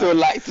 I would still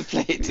like to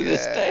play it to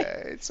this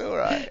day. It's all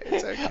right.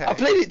 It's okay. I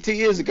played it 2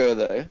 years ago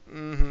though.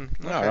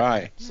 Mm-hmm. Okay. All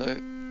right. So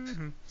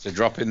it's a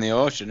drop in the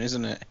ocean,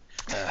 isn't it?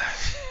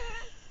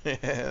 Yeah,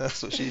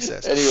 that's what she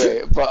says.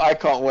 Anyway, but I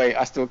can't wait.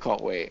 I still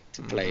can't wait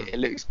to play it. It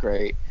looks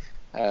great.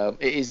 It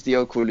is the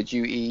old Call of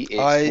Duty.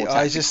 It's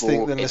I just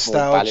think the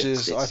nostalgia.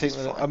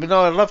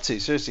 I'd love to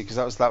seriously,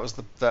 because that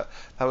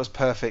was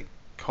perfect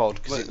COD,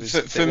 because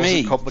it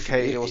wasn't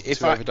complicated. It wasn't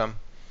too overdone.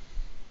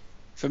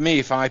 For me,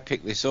 if I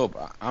pick this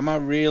up, am I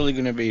really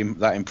going to be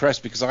that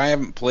impressed? Because I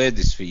haven't played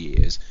this for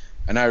years,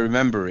 and I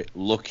remember it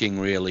looking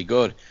really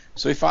good.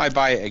 So if I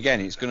buy it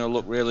again, it's going to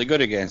look really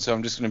good again. So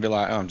I'm just going to be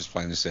like, I'm just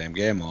playing the same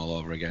game all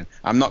over again.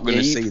 I'm not going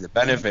to see the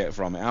benefit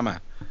from it, am I?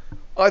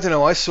 I don't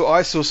know. I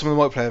saw some of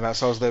the multiplayer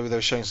maps. I was there. They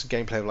were showing some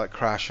gameplay of like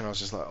Crash, and I was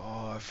just like,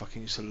 oh, I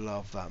fucking used to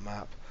love that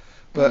map.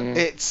 But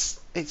it's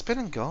been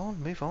and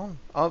gone. Move on.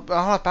 I'll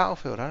have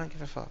Battlefield. I don't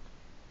give a fuck.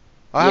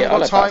 I haven't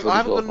got time. I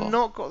haven't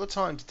not got the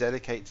time to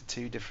dedicate to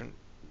 2 different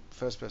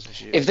first-person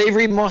shooters. If they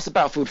remaster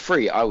Battlefield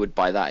 3, I would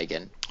buy that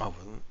again. I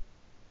wouldn't.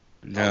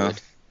 No.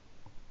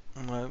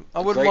 No, I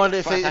wouldn't mind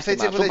if they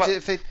did what they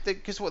did.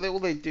 Because all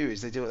they do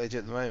is they do what they do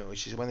at the moment,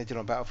 which is when they did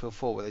on Battlefield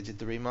 4, where they did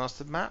the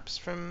remastered maps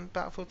from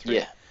Battlefield 3.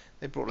 Yeah.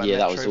 They brought like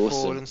Metro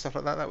forward and stuff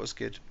like that. That was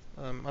good.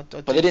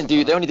 But they didn't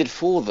do. They only did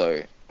 4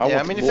 though.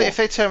 If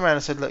they turn around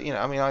and said, look,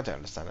 I don't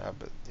understand that,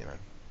 but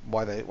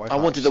why I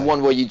wanted the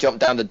one where you jump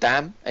down the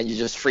dam and you're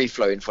just free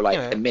flowing for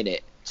like a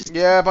minute.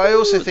 But I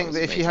also think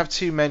that if you have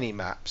too many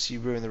maps, you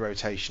ruin the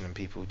rotation and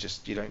people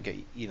you don't get.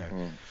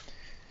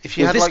 If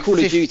you had like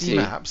 50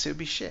 maps, it would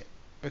be shit,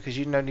 because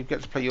you'd only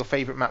get to play your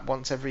favourite map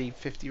once every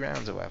 50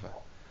 rounds or whatever.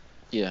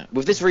 Yeah,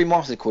 with this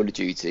remastered Call of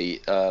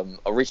Duty,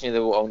 originally they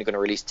were only going to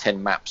release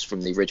 10 maps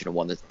from the original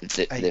one,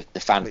 the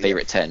fan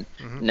favorite 10.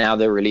 Mm-hmm. Now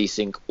they're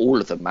releasing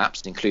all of the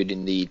maps,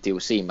 including the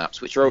DLC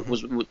maps, which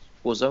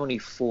was only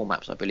 4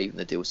 maps, I believe, in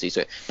the DLC.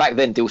 So back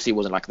then, DLC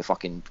wasn't like the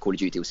fucking Call of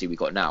Duty DLC we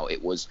got now.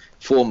 It was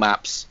 4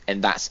 maps,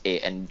 and that's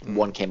it. And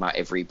one came out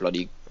every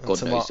bloody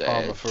god knows.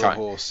 Armor for a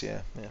horse,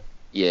 yeah.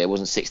 Yeah, it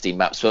wasn't 16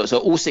 maps. So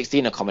all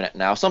 16 are coming out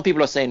now. Some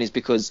people are saying it's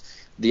because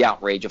the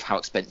outrage of how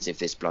expensive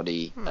this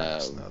bloody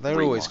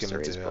they're always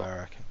going to do it, I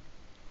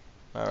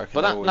reckon.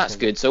 But that's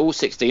good. So all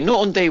 16, not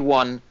on day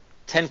one.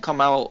 10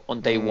 come out on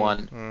day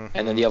one,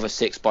 and then the other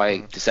 6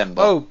 by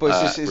December. Oh,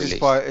 but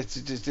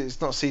it's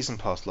not season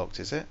pass locked,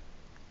 is it?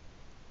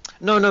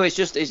 No, I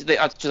just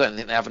don't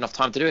think they have enough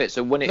time to do it.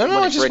 So when it's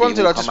I just ready,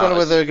 wondered. I just wonder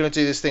whether as... they're going to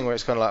do this thing where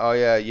it's kind of like, oh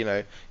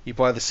yeah, you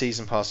buy the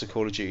season pass of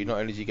Call of Duty. Not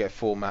only do you get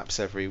 4 maps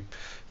every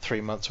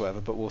 3 months or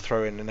whatever, but we'll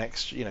throw in the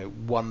next,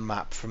 1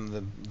 map from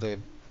the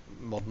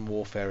Modern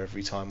Warfare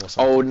every time or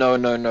something. Oh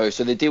no.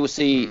 So the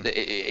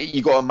DLC,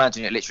 you got to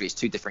imagine it. Literally, it's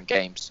 2 different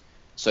games.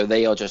 So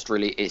they are just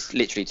it's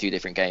literally 2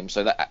 different games.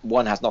 So that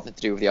one has nothing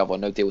to do with the other.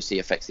 No DLC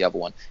affects the other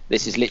one.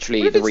 This is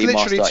literally the remaster.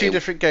 It's literally 2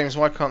 different games.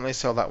 Why can't they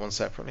sell that one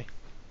separately?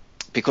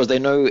 Because they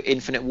know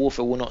Infinite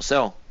Warfare will not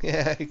sell.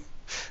 Yeah, it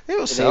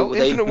will sell.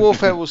 Infinite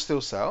Warfare will still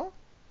sell.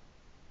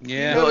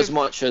 Yeah. Not as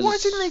much as. Why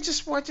didn't they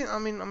just? I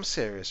mean, I'm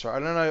serious,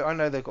 right? I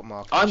know they've got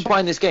marketing. I'm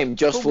buying this game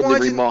just for the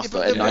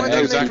remaster, and I know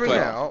exactly.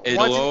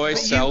 It'll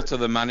always sell to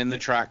the man in the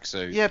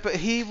tracksuit. Yeah, but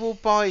he will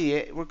buy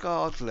it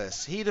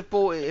regardless. He'd have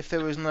bought it if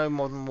there was no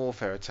Modern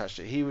Warfare attached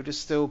to it. He would have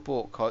still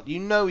bought COD. You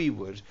know he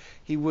would.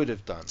 He would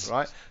have done,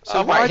 right? So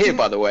I'm right here,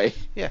 by the way.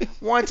 Yeah.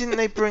 Why didn't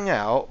they bring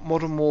out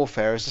Modern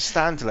Warfare as a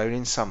standalone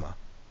in summer,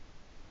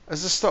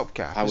 as a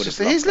stopgap? I would have.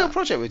 Here's a little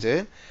project we're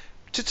doing.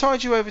 To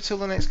tide you over till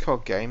the next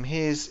COD game,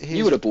 here's.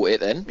 You would have bought it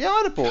then. Yeah,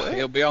 I'd have bought it.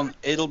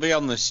 It'll be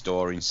on the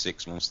store in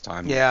 6 months'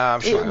 time. Yeah, I'm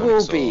sure it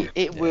will be.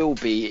 It will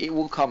be. It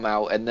will come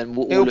out, and then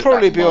we'll. It'll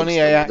probably be on EA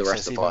Access, the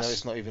rest of even us. though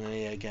it's not even an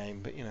EA game.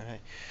 But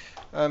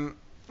hey.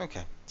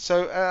 Okay.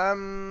 So,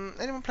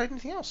 anyone played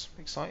anything else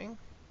exciting?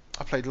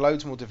 I played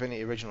loads more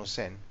Divinity Original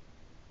Sin.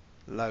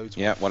 Loads.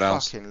 Yeah. What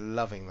else? Fucking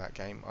loving that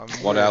game. I'm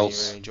really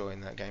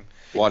enjoying that game.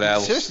 What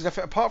else? Seriously,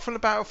 apart from the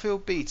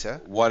Battlefield beta.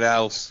 What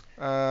else?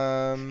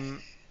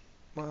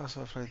 What else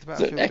have I played? The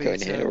Battlefield Battlefield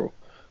beta. Here.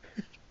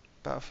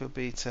 Battlefield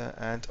beta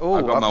and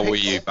I got my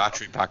Wii U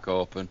battery pack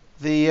open.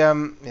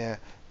 The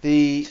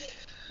the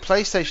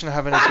PlayStation are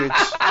having a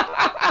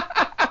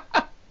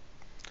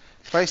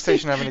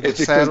good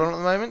sale on at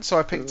the moment, so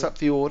I picked up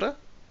the order.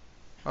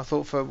 I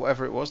thought for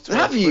whatever it was.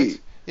 Have you?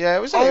 Yeah,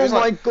 it was. Oh it was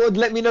my god!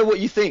 Let me know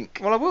what you think.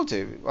 Well, I will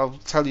do. I'll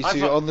tell you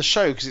on the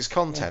show because it's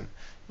content.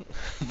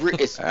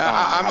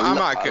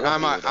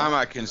 I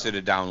might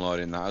consider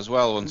downloading that as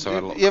well once I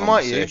had a little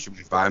conversation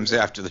with Vimesy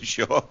after the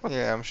show.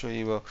 Yeah, I'm sure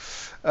you will.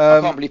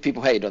 I can't believe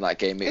people hated on that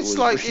game. It's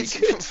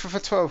for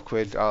 12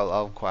 quid.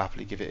 I'll quite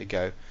happily give it a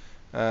go.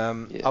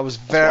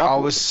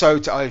 I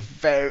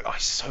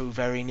so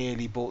very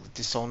nearly bought the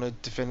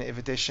Dishonored Definitive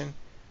Edition.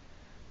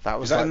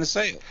 Was that in the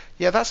sale?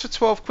 Yeah, that's for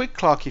 12 quid,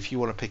 Clark. If you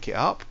want to pick it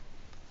up.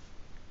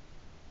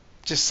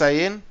 Just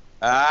saying.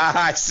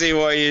 I see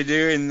what you're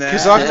doing there.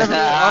 Because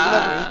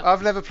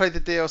I've never played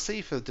the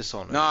DLC for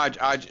Dishonored.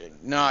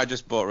 No, I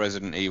just bought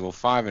Resident Evil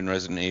 5 and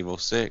Resident Evil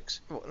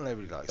 6. Well,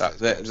 nobody likes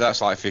those games. That's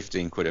like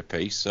 15 quid a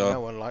piece. So no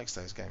one likes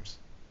those games.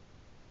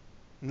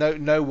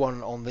 No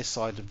one on this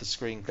side of the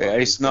screen. Yeah,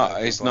 it's not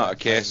a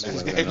case of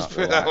whether games,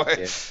 put it that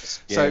way.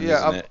 So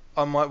yeah,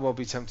 I might well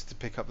be tempted to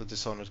pick up the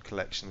Dishonored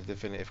collection, the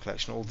Definitive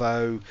collection.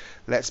 Although,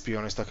 let's be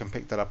honest, I can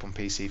pick that up on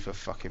PC for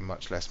fucking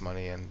much less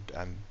money and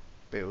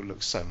it will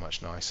look so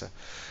much nicer.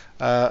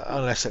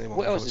 Unless anyone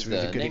wants to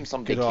really good, name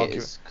some good big argument.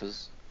 hitters,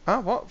 cause...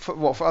 What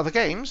for other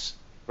games?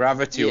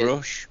 Gravity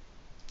Rush.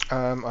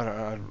 I don't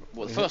know.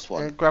 Well, the first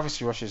one.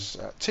 Gravity Rush is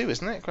 2,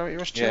 isn't it? Gravity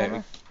Rush 2.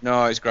 Yeah.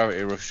 No, it's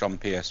Gravity Rush on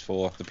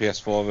PS4, the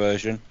PS4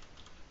 version.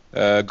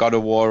 God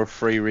of War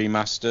 3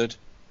 remastered.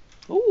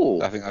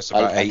 Ooh. I think that's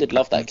about 8. I did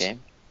love that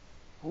game.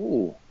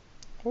 Ooh.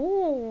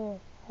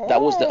 That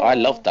was I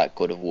loved that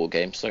God of War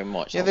game so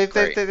much. Yeah,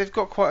 they've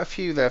got quite a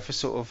few there for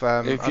sort of.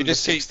 If you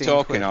just keep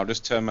talking, quid. I'll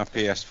just turn my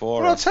PS4 Well,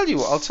 off.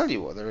 I'll tell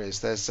you what there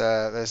is. There's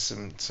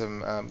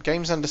some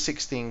games under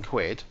 16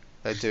 quid.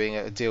 They're doing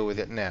a deal with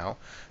it now.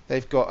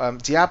 They've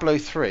got Diablo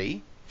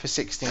 3 for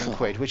 16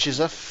 quid, which is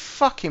a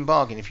fucking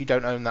bargain if you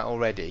don't own that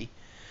already.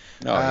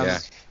 Yeah.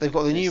 They've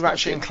got the new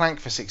Ratchet and Clank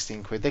for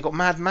 16 quid. They've got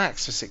Mad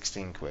Max for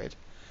 16 quid.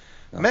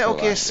 Metal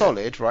Gear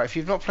Solid, right? If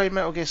you've not played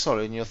Metal Gear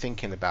Solid and you're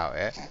thinking about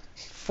it,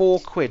 4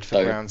 quid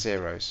for Ground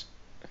Zeroes.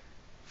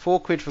 4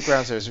 quid for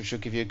Ground Zeroes, which will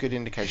give you a good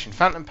indication.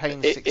 Phantom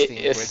Pain, 16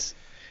 quid.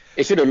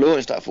 It should have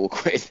launched at 4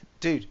 quid.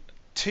 Dude,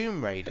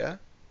 Tomb Raider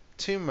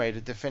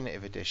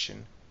Definitive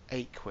Edition,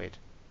 8 quid.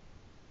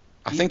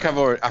 I think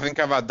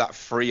I've had that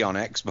free on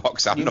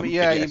Xbox.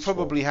 You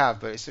probably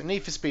have, but it's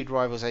Need for Speed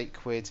Rivals, 8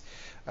 quid.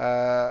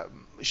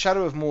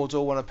 Shadow of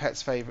Mordor, one of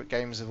Pet's favourite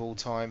games of all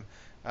time.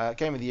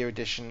 Game of the Year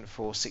edition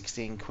for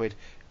 16 quid.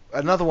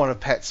 Another one of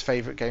Pet's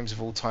favourite games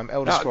of all time,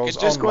 Elder Scrolls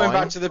just Online.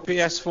 Going back to the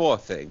PS4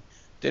 thing,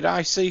 Did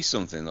I see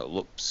something that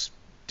looks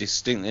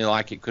distinctly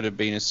like it could have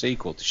been a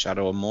sequel to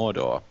Shadow of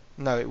Mordor?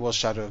 No, it was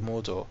Shadow of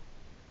Mordor.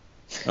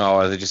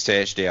 Oh, they just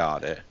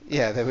HDR'd it.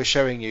 Yeah, they were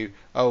showing you,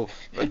 a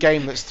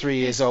game that's 3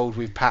 years old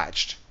we've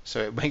patched,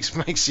 so it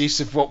makes use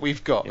of what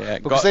we've got. Yeah,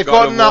 because they've got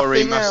God of War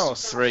nothing Remastered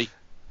else. 3,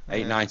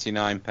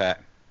 $8.99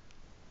 pet.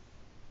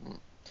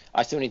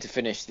 I still need to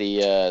finish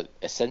the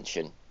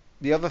Ascension.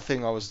 The other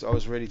thing I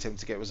was really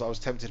tempted to get was I was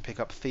tempted to pick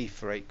up Thief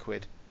for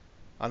 £8.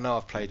 I know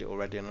I've played it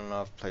already, and I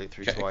know I've played it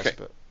through twice,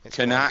 but it's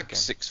Kanak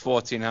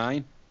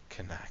 $6.49.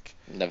 Kanak.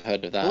 Never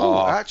heard of that.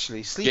 Oh,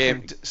 actually,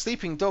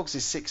 Sleeping Dogs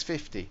is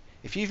 $6.50.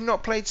 If you've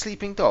not played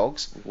Sleeping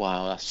Dogs,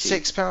 wow, that's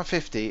cheap.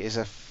 £6.50 is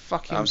a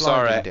fucking I'm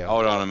blinding sorry, deal.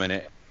 hold on a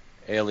minute.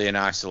 Alien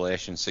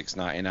Isolation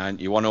 $6.99.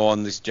 You want to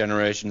own this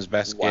generation's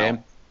best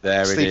game?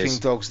 There it is. Sleeping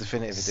Dogs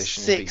Definitive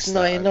Edition.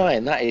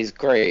 $6.99. That is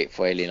great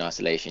for Alien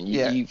Isolation.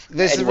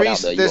 There's a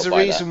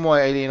reason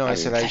why Alien I mean,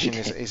 Isolation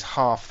is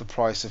half the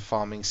price of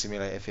Farming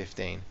Simulator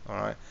 15. All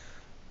right,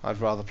 I'd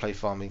rather play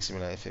Farming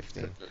Simulator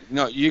 15.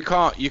 No, you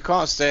can't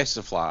stay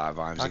so fly,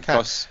 Vimesy,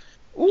 because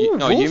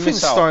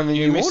Wolfenstein: The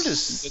New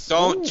Orders.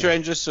 Don't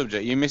change the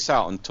subject. You miss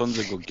out on tons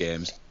of good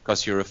games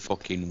because you're a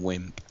fucking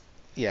wimp.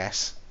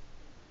 Yes,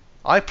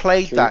 I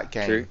played that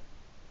game. True.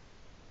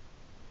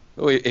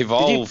 Oh,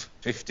 Evolve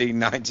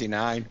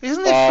 $15.99.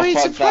 Isn't it free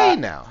to play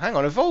now? Hang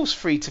on, Evolve's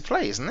free to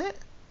play, isn't it?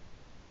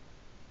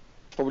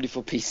 Probably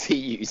for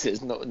PC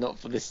users, not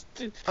for this.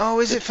 Oh,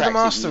 is it for the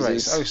Master users.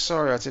 Race? Oh,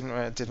 sorry, I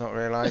did not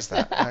realise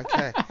that.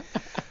 Okay.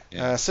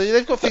 Yeah. So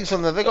they've got things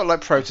on there. They've got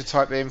like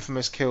Prototype, the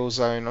infamous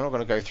Killzone. I'm not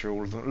going to go through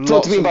all of them.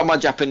 Talk to me about my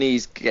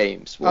Japanese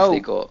games. What have they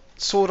got?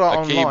 Sword Art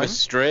Online. Akiba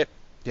Strip.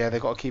 Yeah,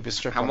 they've got Akiba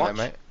Strip How on much?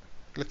 there, mate.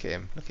 Look at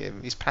him.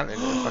 He's panting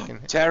at the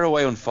fucking...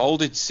 Tearaway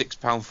Unfolded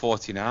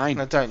 £6.49.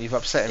 No, don't. You've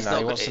upset him now.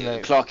 He wants to know...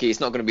 Clarky, it's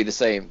not going to be the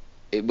same.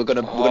 We're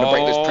gonna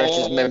break those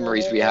precious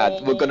memories we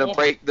had. We're gonna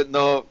break the...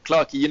 No,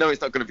 Clarky, you know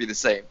it's not going to be the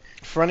same.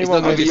 For It's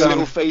anyone not going to be with, a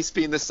little face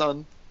being the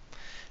sun.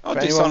 Oh,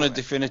 Dishonored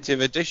Definitive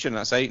Edition,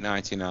 that's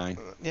 $8.99.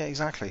 Yeah,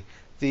 exactly.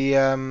 The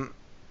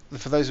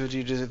for those of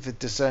you with the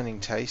discerning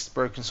taste,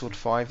 Broken Sword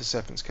 5, The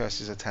Serpent's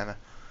Curse is a tenner.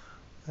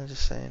 I'm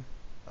just saying.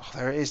 Oh,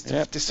 there it is.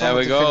 Yep, Dishonored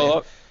there we go. Definitive.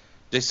 Look.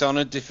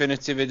 Dishonored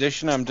Definitive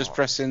Edition. I'm just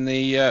pressing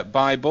the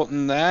buy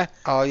button there.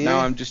 Are you? Now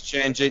I'm just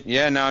changing.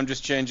 Yeah, now I'm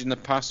just changing the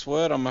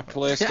password on my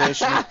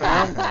PlayStation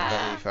account.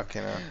 Don't you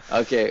fucking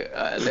hell. Okay,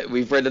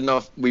 we've read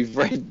enough. We've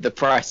read the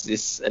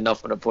prices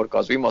enough on the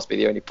podcast. We must be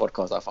the only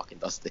podcast that fucking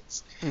does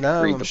this.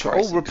 No, Read I'm the sure.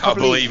 prices. Oh, Republic. Can't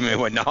believe me,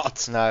 we're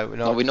not. No, we're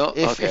not. Are we not?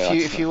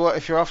 If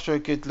you're after a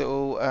good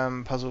little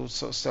puzzle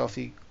sort of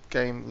stealthy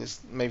game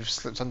that's maybe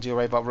slips under your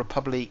radar,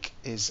 Republic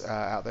is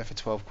out there for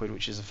 £12,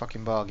 which is a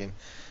fucking bargain.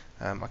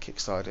 I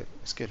kickstarted it.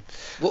 It's good.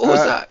 What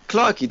was that,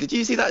 Clarky? Did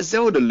you see that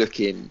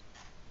Zelda-looking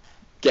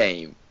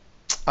game?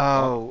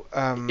 Oh,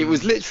 it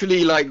was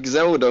literally like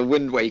Zelda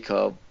Wind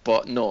Waker,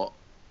 but not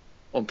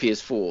on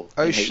PS4.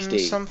 Ocean in HD.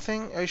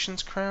 something?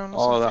 Ocean's Crown? Or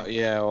Oh, something? that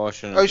yeah,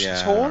 Ocean.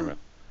 Ocean's yeah,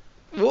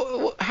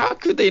 Horn? How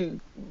could they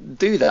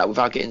do that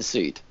without getting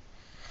sued?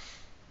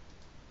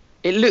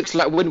 It looks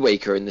like Wind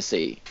Waker in the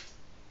sea.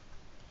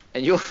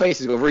 And your face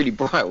has got really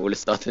bright all of a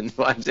sudden.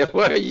 Where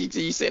are you? Are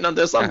you sitting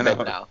under a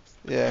sunbed now?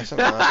 Yeah,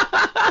 something like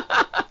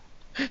that.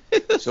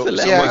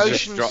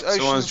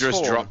 Someone's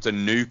just dropped a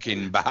nuke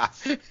in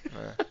Bath.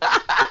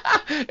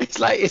 Yeah. It's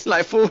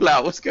like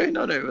Fallout. What's going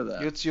on over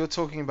there? You're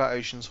talking about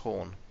Ocean's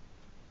Horn.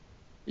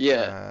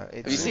 Yeah.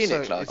 Have you seen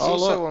it, Clark?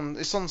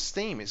 It's on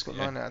Steam. It's got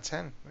 9 out of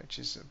 10, which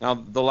is... Now,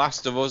 The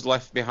Last of Us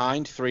Left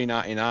Behind,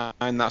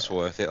 $3.99. That's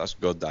worth it. That's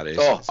good, that is.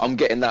 Oh, I'm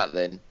getting that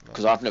then,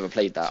 because I've never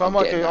played that. So I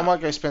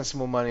might go spend some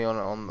more money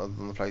on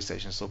the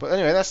PlayStation Store. But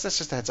anyway, that's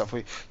just a heads up for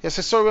you. Yeah,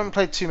 so sorry we haven't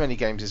played too many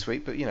games this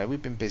week, but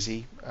we've been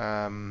busy.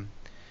 Well,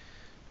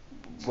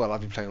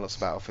 I've been playing lots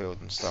of Battlefield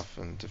and stuff,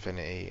 and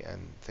Divinity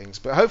and things.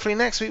 But hopefully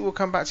next week we'll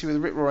come back to you with a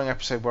rip-roaring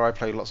episode where I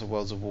play lots of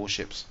Worlds of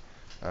Warships.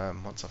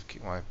 Once I've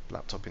kicked my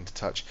laptop into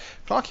touch.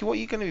 Clarky, what are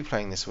you going to be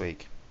playing this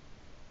week?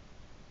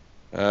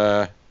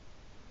 Look,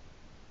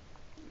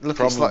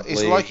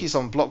 it's like he's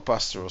on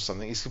Blockbuster or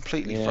something. He's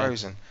completely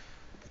frozen.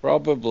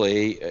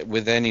 Probably,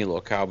 with any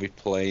luck, I'll be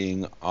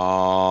playing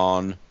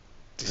on...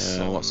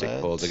 what's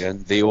it called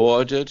again? The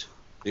Ordered?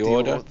 The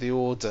Order? The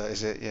Order,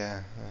 is it?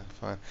 Yeah,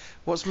 fine.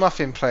 What's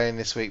Muffin playing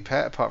this week,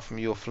 Pet, apart from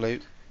your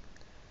flute?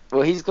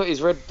 Well, he's got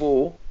his Red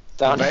Bull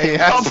down Mate, here.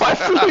 yes. My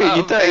flute,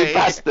 you dirty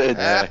bastard.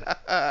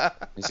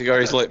 Has he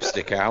got his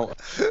lipstick out?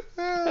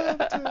 Oh,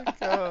 dear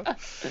God.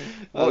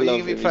 What are you going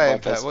to be playing,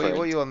 Pet? What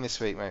are you on this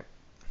week, mate?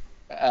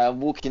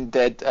 Walking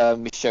Dead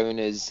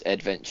Michona's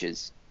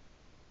Adventures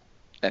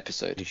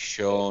episode.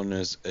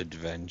 Mishona's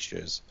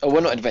Adventures. Oh,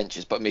 well, not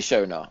Adventures, but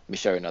Michona, that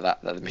Michona.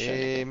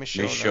 Yeah,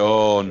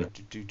 Michonne.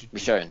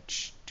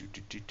 Michonne.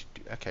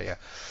 Okay, yeah.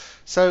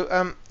 So,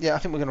 I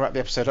think we're going to wrap the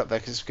episode up there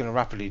because it's going to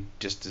rapidly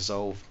just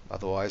dissolve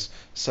otherwise.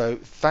 So,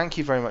 thank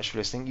you very much for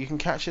listening. You can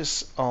catch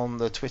us on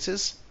the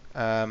Twitters,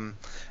 at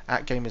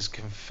Gamers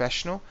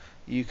Confessional.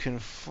 You can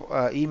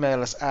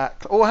email us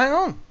at... Oh, hang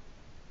on!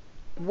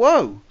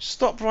 Whoa!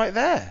 Stop right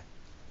there!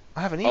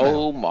 I have an email.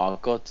 Oh my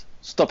god!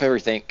 Stop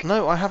everything.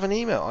 No, I have an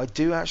email. I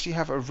do actually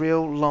have a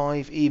real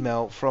live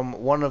email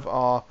from one of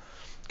our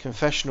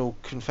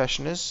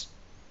confessioners.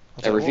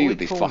 A review would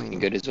be fucking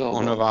good as well.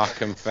 One of our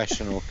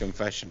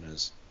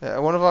confessioners. Yeah,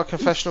 one of our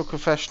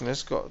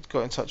confessioners got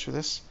in touch with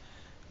us.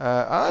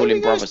 Call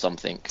him brother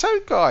something.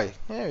 Toad guy.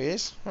 There he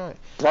is. Right.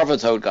 Brother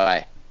Toad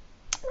guy.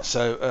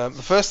 So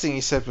the first thing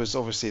he said was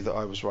obviously that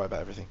I was right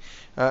about everything.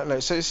 No,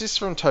 so this is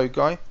from Toad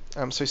guy.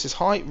 So he says,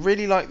 "Hi,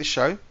 really like the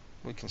show."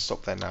 We can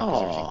stop there now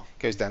because everything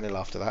goes downhill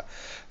after that.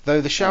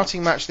 Though the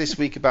shouting match this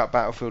week about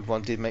Battlefield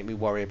 1 did make me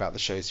worry about the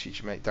show's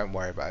future, mate. Don't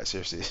worry about it.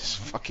 Seriously, it's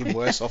fucking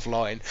worse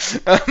offline.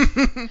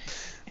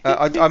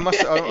 I'd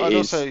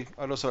also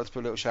like to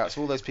put a little shout out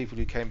to all those people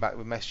who came back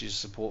with messages of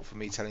support for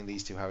me telling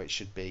these two how it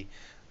should be.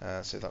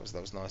 So that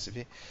was nice of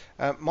you.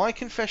 My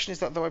confession is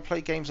that though I play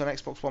games on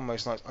Xbox One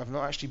most nights, I've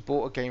not actually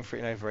bought a game for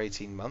it in over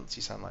 18 months.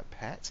 You sound like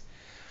Pet.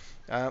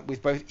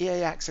 With both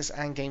EA Access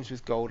and Games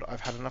with Gold,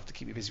 I've had enough to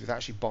keep me busy without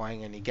actually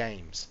buying any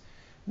games.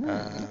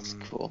 That's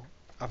cool.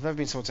 I've never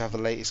been someone to have the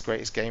latest,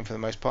 greatest game for the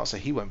most part, so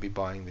he won't be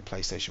buying the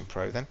PlayStation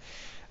Pro then.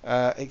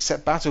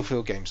 Except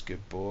Battlefield games,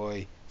 good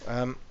boy.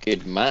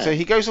 Good man. So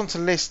he goes on to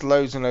list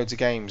loads and loads of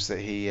games that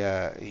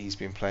he's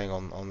been playing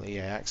on EA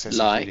Access,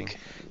 including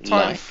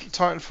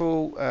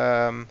Titanfall,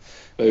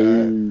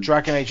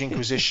 Dragon Age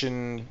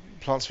Inquisition,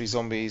 Plants vs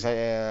Zombies,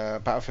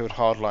 Battlefield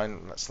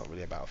Hardline. That's not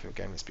really a Battlefield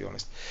game, let's be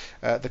honest.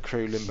 The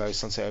Crew, Limbo,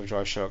 Sunset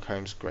Overdrive, Sherlock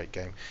Holmes, great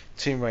game.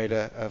 Tomb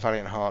Raider,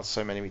 Valiant Hearts,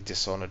 so many.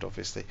 Dishonored,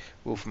 obviously.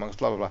 Wolf Among Us,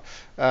 blah blah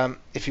blah.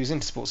 If he was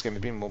into sports games,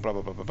 it'd be more blah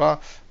blah blah blah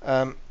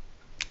blah.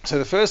 So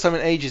the first time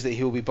in ages that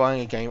he will be buying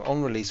a game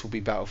on release will be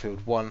Battlefield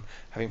 1.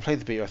 Having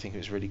played the beta, I think it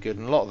was really good,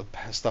 and a lot of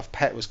the stuff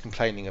Pet was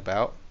complaining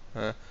about,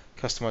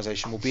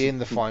 customization, will be in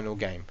the final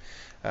game.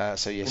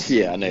 So yes,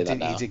 I know that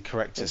now. He did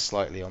correct us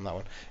slightly on that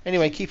one.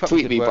 Anyway, keep up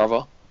Tweet the good me, work,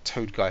 brother.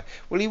 Toad guy.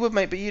 Well, he would,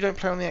 mate, but you don't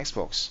play on the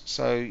Xbox,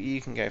 so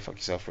you can go fuck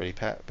yourself, really,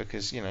 Pet,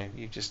 because you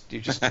just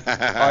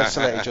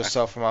isolated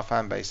yourself from our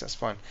fan base. That's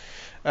fine.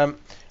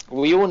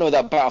 Well, you all know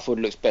that Battlefield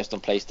looks best on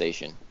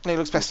PlayStation. It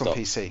looks best on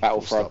PC.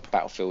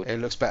 Battlefield. It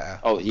looks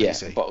better. Oh on yeah,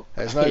 PC. but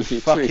There's no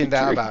fucking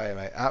doubt about it,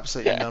 mate.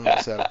 Absolutely none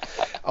whatsoever.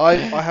 I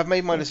have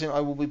made my decision.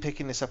 I will be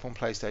picking this up on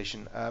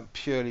PlayStation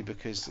purely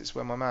because it's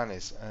where my man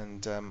is,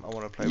 and I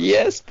want to play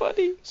with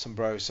buddy. some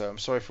bros. So I'm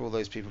sorry for all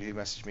those people who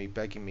messaged me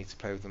begging me to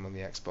play with them on the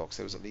Xbox.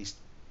 There was at least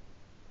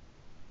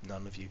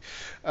none of you.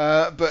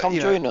 But come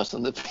join us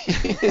on the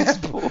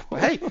PS4. But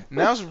hey,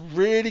 now's a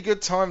really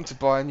good time to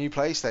buy a new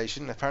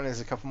PlayStation. Apparently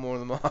there's a couple more on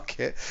the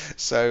market,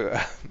 so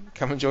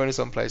come and join us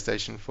on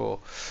PlayStation 4.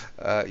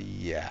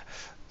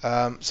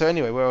 So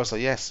anyway, where else?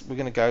 Yes, we're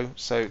going to go.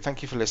 So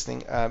thank you for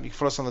listening. You can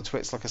follow us on the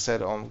Twits, like I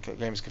said, on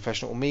Games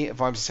Confessional, or me at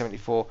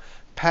Vimesy74,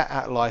 Pet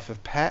at Life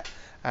of Pet,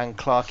 and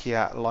Clarky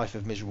at Life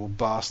of Miserable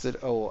Bastard,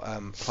 or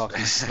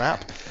Clarky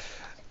Snap.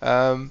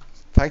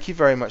 Thank you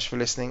very much for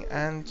listening,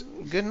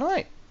 and good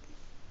night.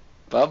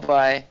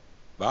 Bye-bye.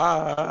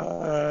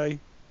 Bye.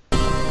 The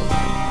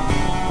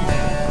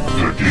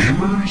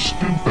Gamer's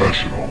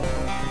Confessional.